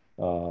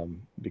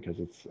 because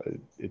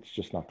it's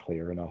just not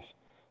clear enough.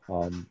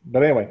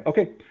 But anyway,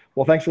 okay.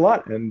 Well, thanks a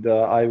lot. And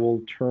I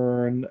will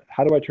turn,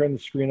 how do I turn the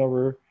screen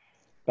over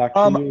back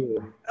to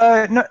you?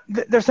 No,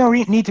 there's no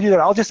need to do that.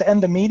 I'll just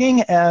end the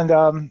meeting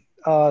and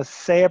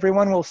say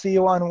everyone will see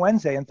you on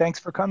Wednesday, and thanks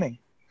for coming.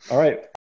 All right.